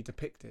needs to be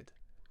depicted.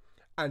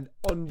 And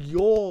on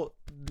your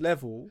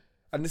level,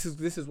 and this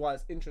is why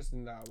it's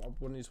interesting that I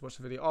want you to watch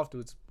the video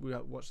afterwards. We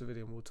watch the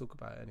video and we'll talk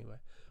about it anyway.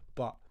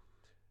 But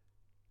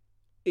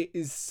it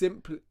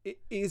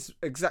is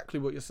exactly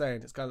what you're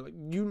saying. It's kind of like,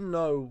 you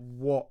know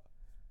what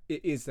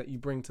it is that you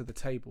bring to the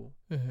table.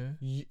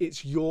 Mm-hmm.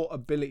 It's your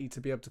ability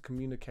to be able to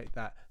communicate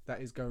that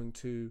is going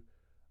to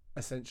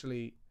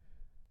essentially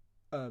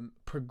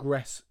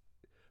progress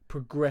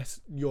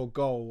your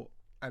goal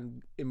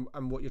and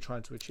what you're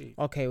trying to achieve.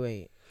 Okay,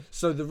 wait.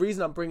 So the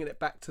reason I'm bringing it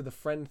back to the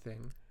friend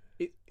thing,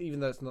 even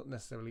though it's not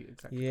necessarily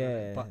exactly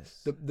correct,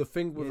 but the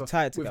thing with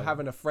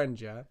having a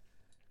friend,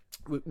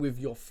 with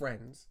your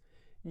friends,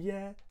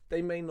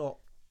 they may not.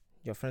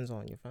 Your friends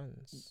aren't your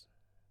friends.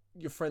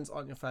 Your friends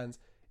aren't your fans.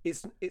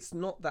 It's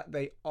not that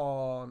they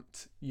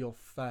aren't your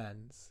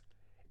fans.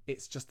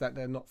 It's just that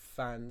they're not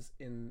fans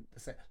in the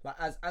same, like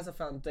as a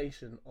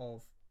foundation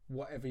of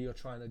whatever you're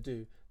trying to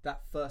do.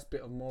 That first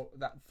bit of support,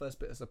 that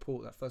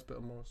first bit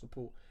of moral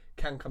support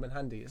can come in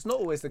handy. It's not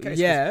always the case.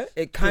 Yeah,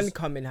 it can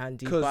come in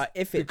handy, but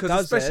if it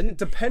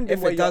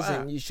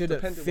doesn't, you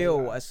shouldn't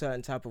feel a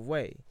certain type of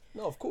way.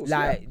 No, of course.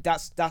 Like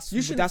that's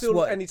you shouldn't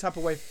feel any type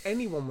of way if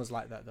anyone was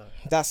like that, though.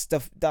 That's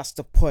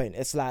the point.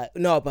 It's like,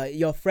 no, but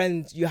your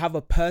friends, you have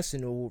a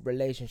personal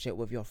relationship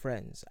with your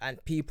friends,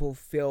 and people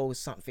feel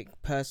something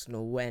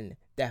personal when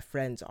their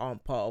friends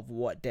aren't part of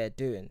what they're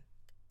doing.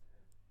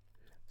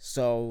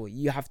 So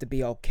you have to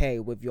be okay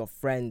with your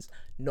friends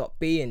not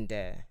being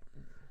there,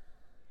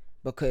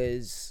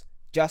 because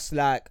just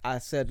like I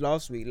said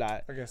last week,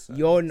 like, I guess so.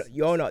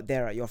 You're not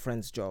there at your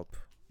friend's job.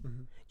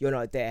 Mm-hmm. You're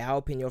not there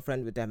helping your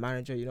friend with their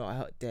manager. You're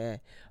not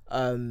there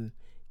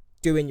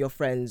doing your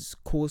friend's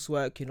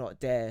coursework. You're not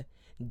there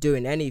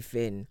doing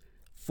anything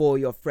for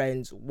your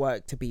friend's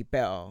work to be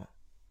better.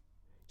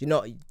 You're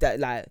not that,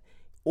 like,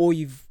 all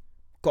you've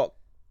got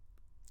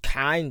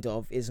kind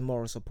of is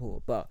moral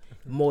support, but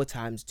more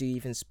times do you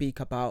even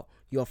speak about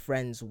your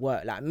friend's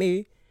work? Like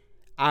me,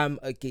 I'm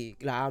a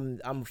geek. Like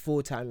I'm a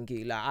full-time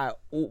geek. Like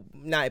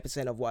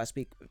 90% of what I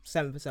speak,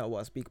 7% of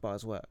what I speak about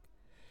is work,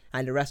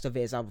 and the rest of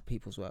it is other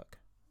people's work.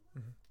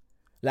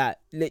 Like,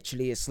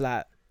 literally, it's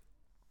like,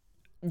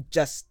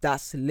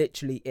 that's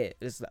literally it.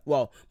 It's like,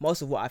 well,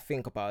 most of what I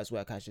think about is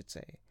work, I should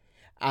say.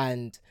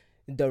 And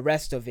the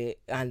rest of it,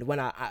 and when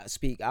I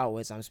speak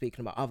hours, I'm speaking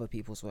about other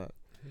people's work.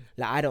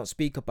 Like, I don't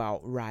speak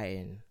about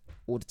writing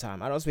all the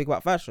time. I don't speak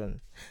about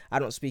fashion. I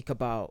don't speak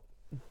about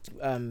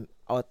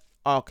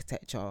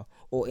architecture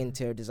or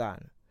interior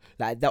design.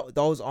 Like,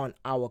 those aren't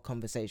our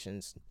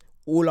conversations.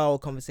 All our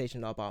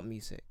conversations are about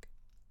music.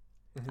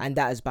 And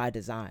that is by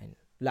design.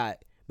 Like,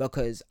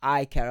 because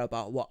I care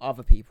about what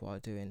other people are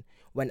doing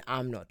when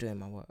I'm not doing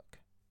my work.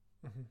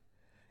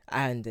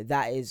 And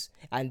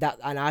and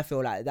I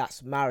feel like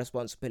that's my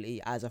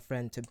responsibility as a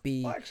friend to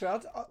be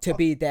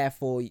be there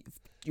for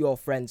your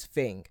friend's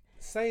thing.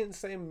 Saying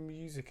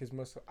music is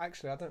most.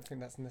 Actually, I don't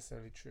think that's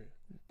necessarily true.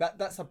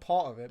 That's a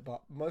part of it,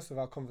 but most of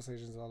our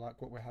conversations are like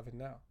what we're having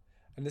now,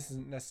 and this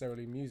isn't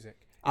necessarily music.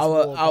 It's more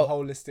of a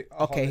holistic.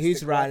 Okay,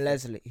 who's Ryan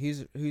Leslie?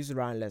 Who's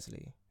Ryan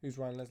Leslie? Who's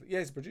Ryan Leslie? Yeah,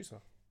 he's a producer.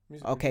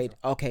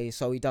 Okay,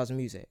 so he does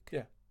music.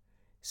 Yeah.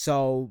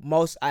 So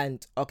who's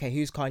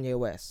Kanye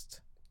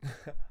West?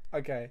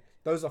 Okay,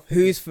 those are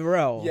who's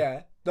Pharrell?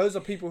 Yeah, those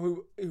are people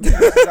who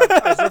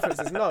as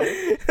references. No,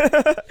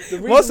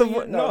 most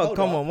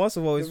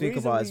of what we speak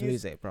about is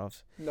music, bro.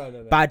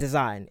 No. By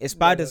design, it's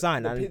by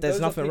design, and there's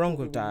nothing wrong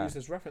with that.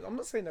 I'm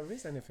not saying there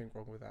is anything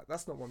wrong with that.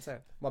 That's not what I'm saying.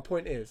 My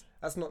point is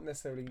that's not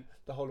necessarily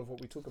the whole of what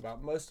we talk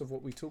about. Most of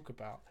what we talk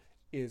about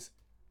is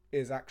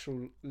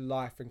actual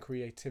life and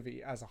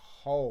creativity as a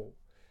whole.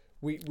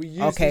 We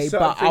use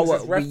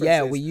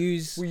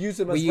we use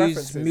them as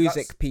references.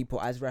 Music people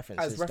as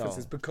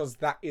references because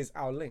that is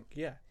our link.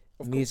 Yeah,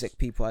 music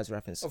people as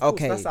references. Of course,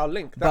 that's our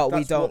link.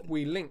 That's what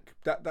we link.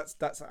 That's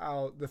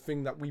the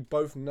thing that we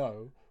both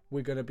know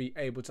we're going to be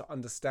able to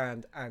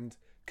understand and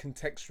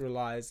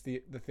contextualize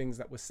the things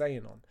that we're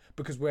saying on,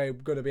 because we're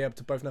going to be able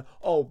to both know.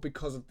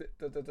 Because of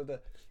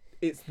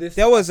it's this.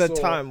 There was a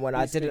time when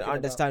I didn't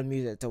understand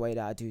music the way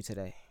that I do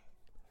today.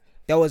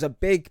 There was a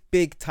big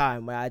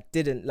time where I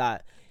didn't,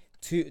 like,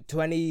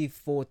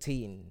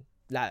 2014.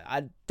 Like,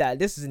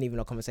 this isn't even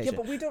a conversation. Yeah,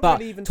 but we don't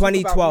really even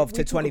 2012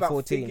 to 2014. Talk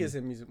about figures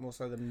in music more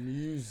so than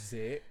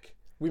music.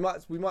 We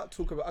might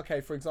talk about.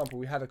 Okay, for example,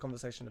 we had a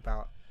conversation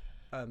about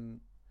R&B,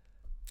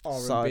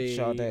 and Sade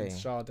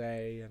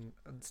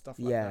and stuff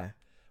like that.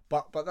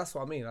 But that's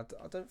what I mean. I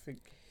don't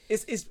think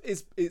it's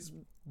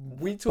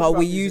we talk. But about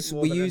we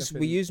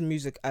use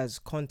music as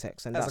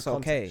context, and that's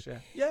context, okay.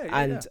 Yeah.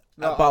 And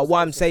but what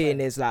I'm saying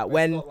is, like,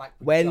 when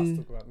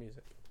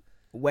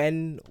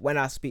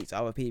I speak to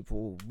other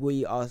people,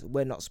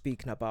 we're not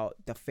speaking about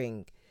the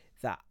thing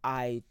that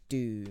I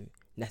do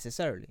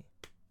necessarily.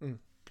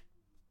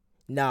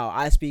 Now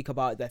I speak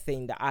about the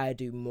thing that I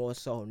do more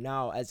so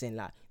now, as in,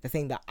 like, the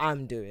thing that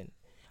I'm doing,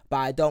 but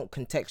I don't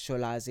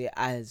contextualize it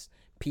as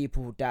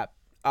people that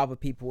other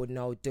people would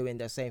know doing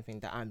the same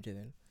thing that I'm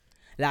doing.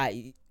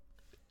 Like,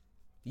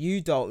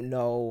 you don't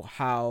know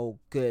how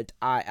good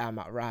I am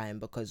at writing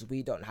because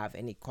we don't have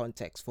any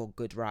context for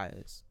good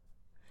writers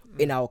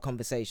in our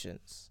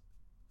conversations.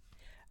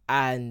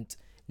 And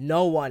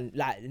no one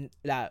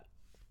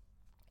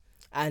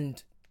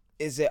and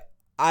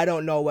I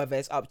don't know whether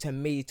it's up to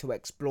me to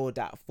explore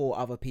that for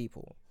other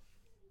people.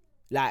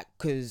 Like,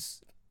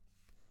 cause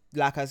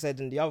like I said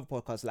in the other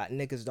podcast, like,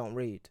 niggas don't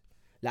read.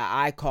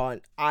 Like,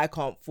 I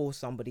can't force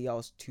somebody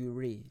else to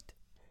read.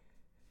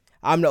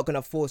 I'm not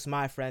gonna force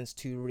my friends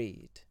to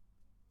read.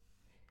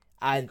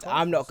 And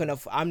I'm not gonna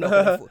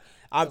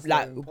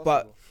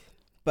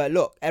but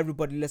look,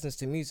 everybody listens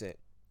to music.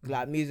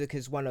 Like, music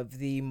is one of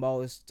the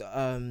most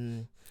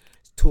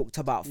talked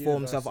about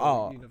forms of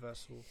art.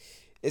 Universal.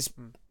 It's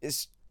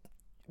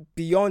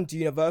beyond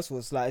universal.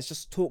 It's like, it's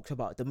just talked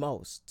about the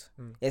most.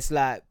 It's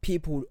like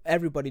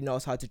everybody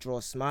knows how to draw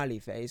a smiley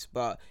face,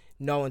 but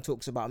no one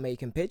talks about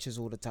making pictures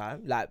all the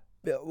time. Like,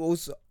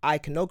 also,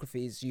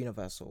 iconography is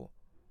universal.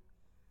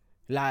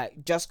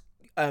 Like, just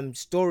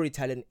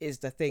storytelling is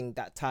the thing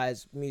that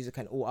ties music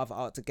and all other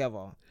art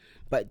together.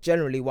 But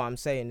generally what I'm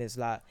saying is,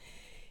 like,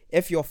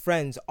 if your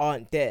friends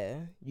aren't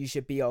there, you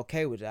should be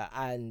okay with that.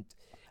 And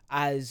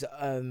as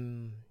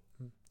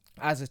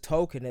a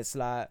token, it's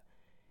like,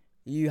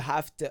 you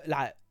have to,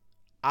 like,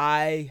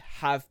 I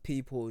have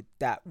people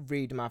that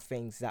read my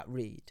things that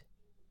read.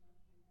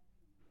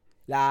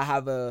 Like, I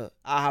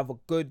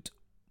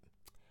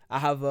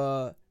have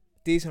a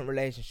decent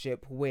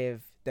relationship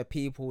with the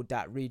people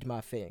that read my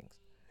things.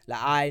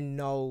 Like, I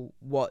know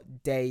what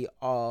they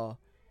are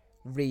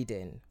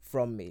reading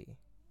from me.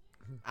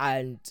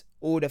 And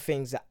all the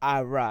things that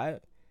I write,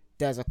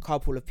 there's a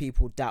couple of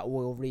people that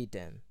will read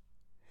them.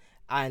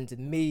 And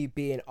me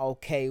being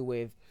okay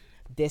with,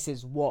 this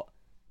is what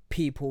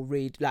people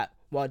read, like,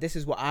 well, this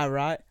is what I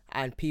write,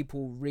 and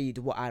people read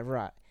what I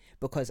write,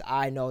 because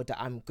I know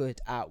that I'm good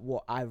at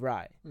what I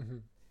write.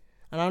 And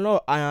I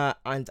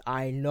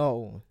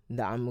know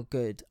that I'm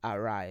good at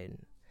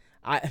writing.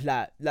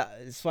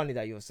 It's funny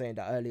that you were saying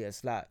that earlier.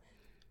 It's like,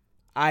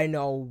 I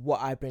know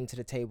what I bring to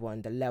the table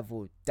and the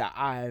level that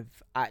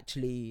I've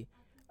actually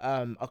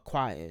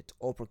acquired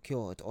or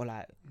procured, or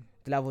like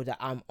the level that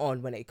I'm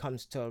on when it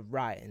comes to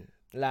writing.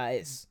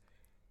 Like,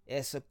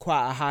 it's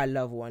quite a high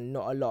level, and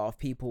not a lot of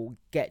people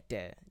get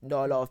there.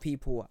 Not a lot of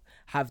people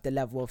have the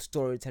level of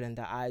storytelling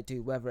that I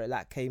do, whether it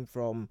like came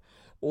from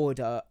all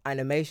the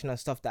animation and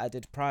stuff that I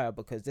did prior,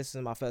 because this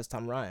is my first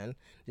time writing.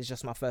 It's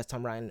just my first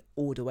time writing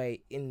all the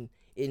way in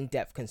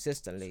depth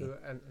consistently.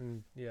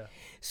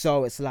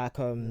 So it's like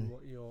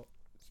what you're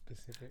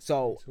specifically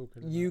so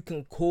talking you about.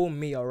 can call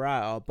me a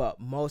writer, but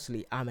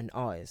mostly I'm an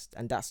artist,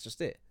 and that's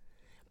just it.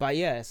 But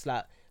yeah, it's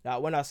like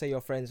when I say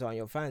your friends aren't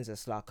your fans,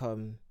 it's like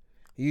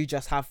you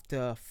just have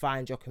to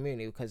find your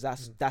community, because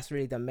that's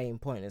really the main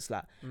point. It's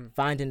like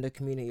finding the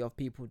community of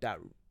people that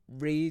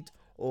read,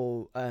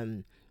 or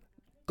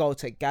go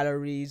to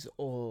galleries,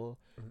 or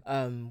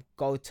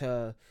go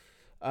to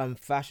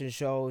fashion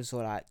shows,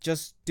 or like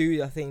just do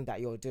the thing that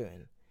you're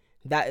doing.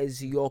 That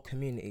is your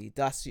community.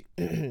 That's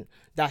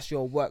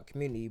your work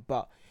community,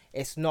 but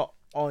it's not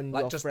on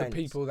like your just friends.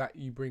 the people that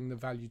you bring the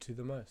value to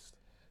the most,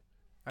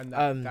 and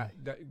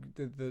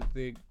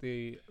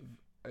the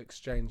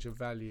exchange of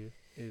value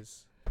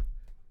is.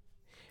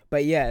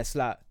 But yeah, it's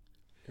like,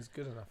 it's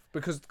good enough,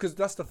 because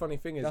that's the funny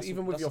thing is,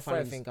 even with your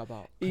friends, thing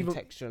about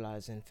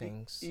contextualizing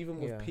things, even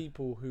with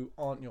people who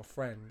aren't your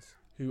friends,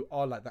 who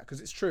are like that,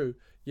 because it's true.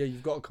 Yeah,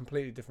 you've got a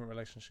completely different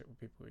relationship with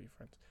people who are your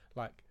friends.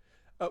 Like,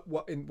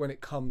 when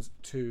it comes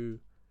to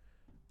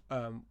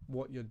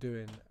what you're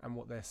doing and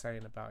what they're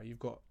saying about you,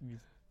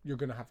 you're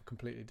gonna have a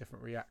completely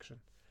different reaction.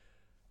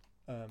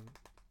 And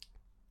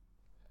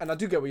I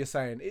do get what you're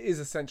saying. It is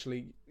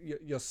essentially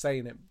you're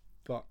saying it,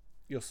 but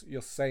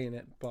you're saying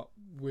it, but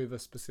with a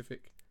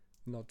specific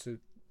nod to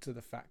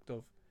the fact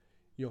of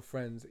your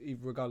friends,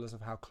 regardless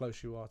of how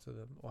close you are to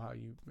them or how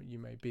you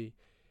may be,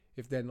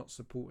 if they're not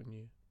supporting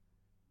you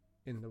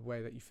in the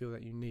way that you feel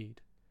that you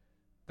need,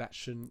 that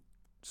shouldn't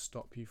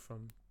stop you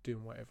from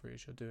doing whatever it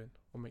is you're doing,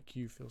 or make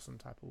you feel some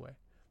type of way.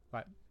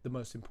 Like, the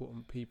most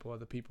important people are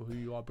the people who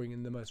you are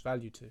bringing the most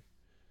value to.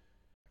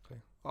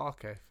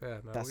 Okay,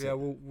 fair. No. Yeah,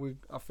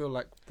 I feel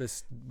like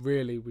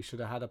we should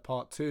have had a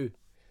part 2.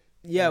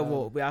 Yeah,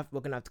 we're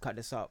gonna have to cut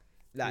this up.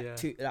 Like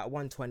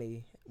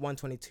 120,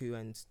 122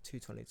 and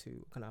 222.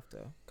 We're gonna have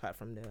to cut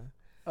from there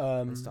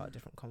and start a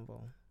different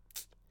convo.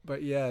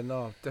 But yeah,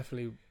 no,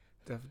 definitely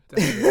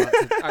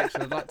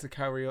I'd like to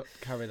carry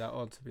that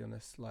on. To be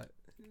honest, like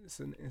it's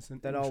an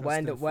don't know,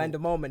 we're in the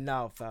moment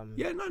now, fam.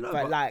 Yeah, no,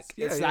 but like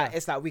it's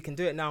like we can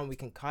do it now and we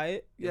can cut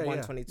it. Yeah,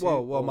 122.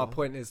 Well, my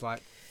point is,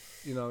 like,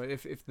 you know,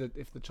 if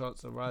the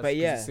chance arises, but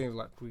yeah, it seems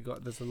like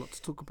there's a lot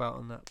to talk about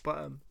on that.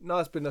 But no,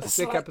 it's been a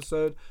sick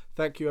episode.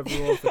 Thank you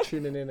everyone for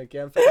tuning in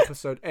again for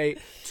episode 8.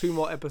 2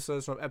 more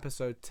episodes from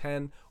episode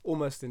 10,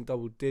 almost in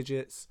double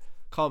digits.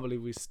 Can't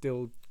believe we're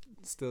still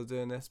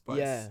doing this, but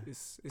yeah,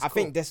 it's I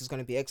think this is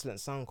going to be excellent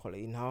sound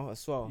quality now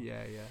as well.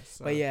 Yeah.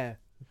 So, but yeah,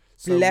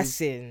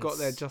 blessings. Got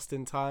there just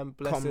in time.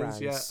 Blessings.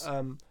 Comrades.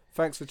 Yeah.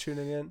 Thanks for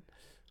tuning in.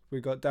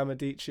 We got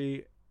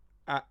Damadici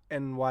at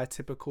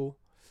NYTypical,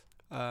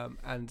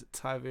 and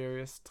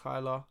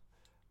Tyler,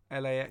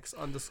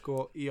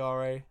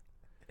 LAX_ERA.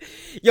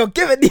 Yo,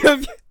 give it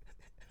the.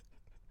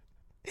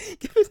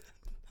 Give it.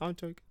 I'm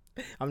joking.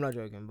 I'm not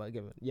joking, but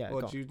give it. Yeah.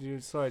 Or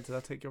sorry, did I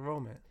take your role,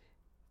 mate?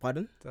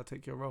 Pardon? Did I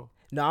take your role?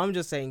 No, I'm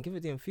just saying, give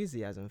it the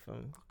enthusiasm,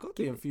 fam. Got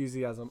the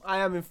enthusiasm. I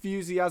am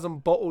enthusiasm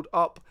bottled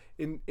up,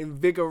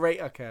 invigorate.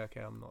 Okay,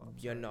 I'm not.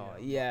 You're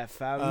not. Yeah,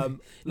 fam.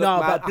 Look, no,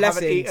 man, but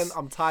blessings. I haven't eaten.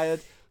 I'm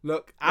tired.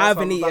 Look, I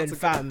haven't eaten,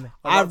 fam.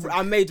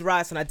 I made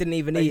rice and I didn't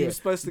even eat it. He was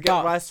supposed to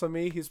get rice for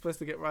me. He was supposed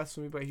to get rice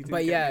for me, but he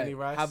didn't get any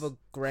rice. Have a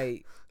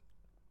great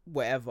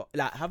whatever.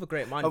 Like, have a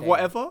great Monday.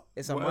 Whatever?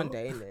 It's a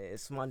Monday, isn't it?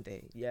 It's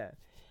Monday. Yeah.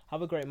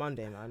 Have a great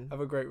Monday, man.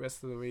 Have a great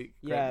rest of the week.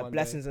 Yeah,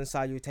 blessings and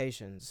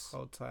salutations.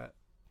 Hold tight.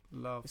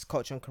 Love. It's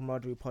Culture and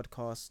Camaraderie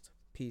Podcast.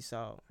 Peace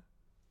out.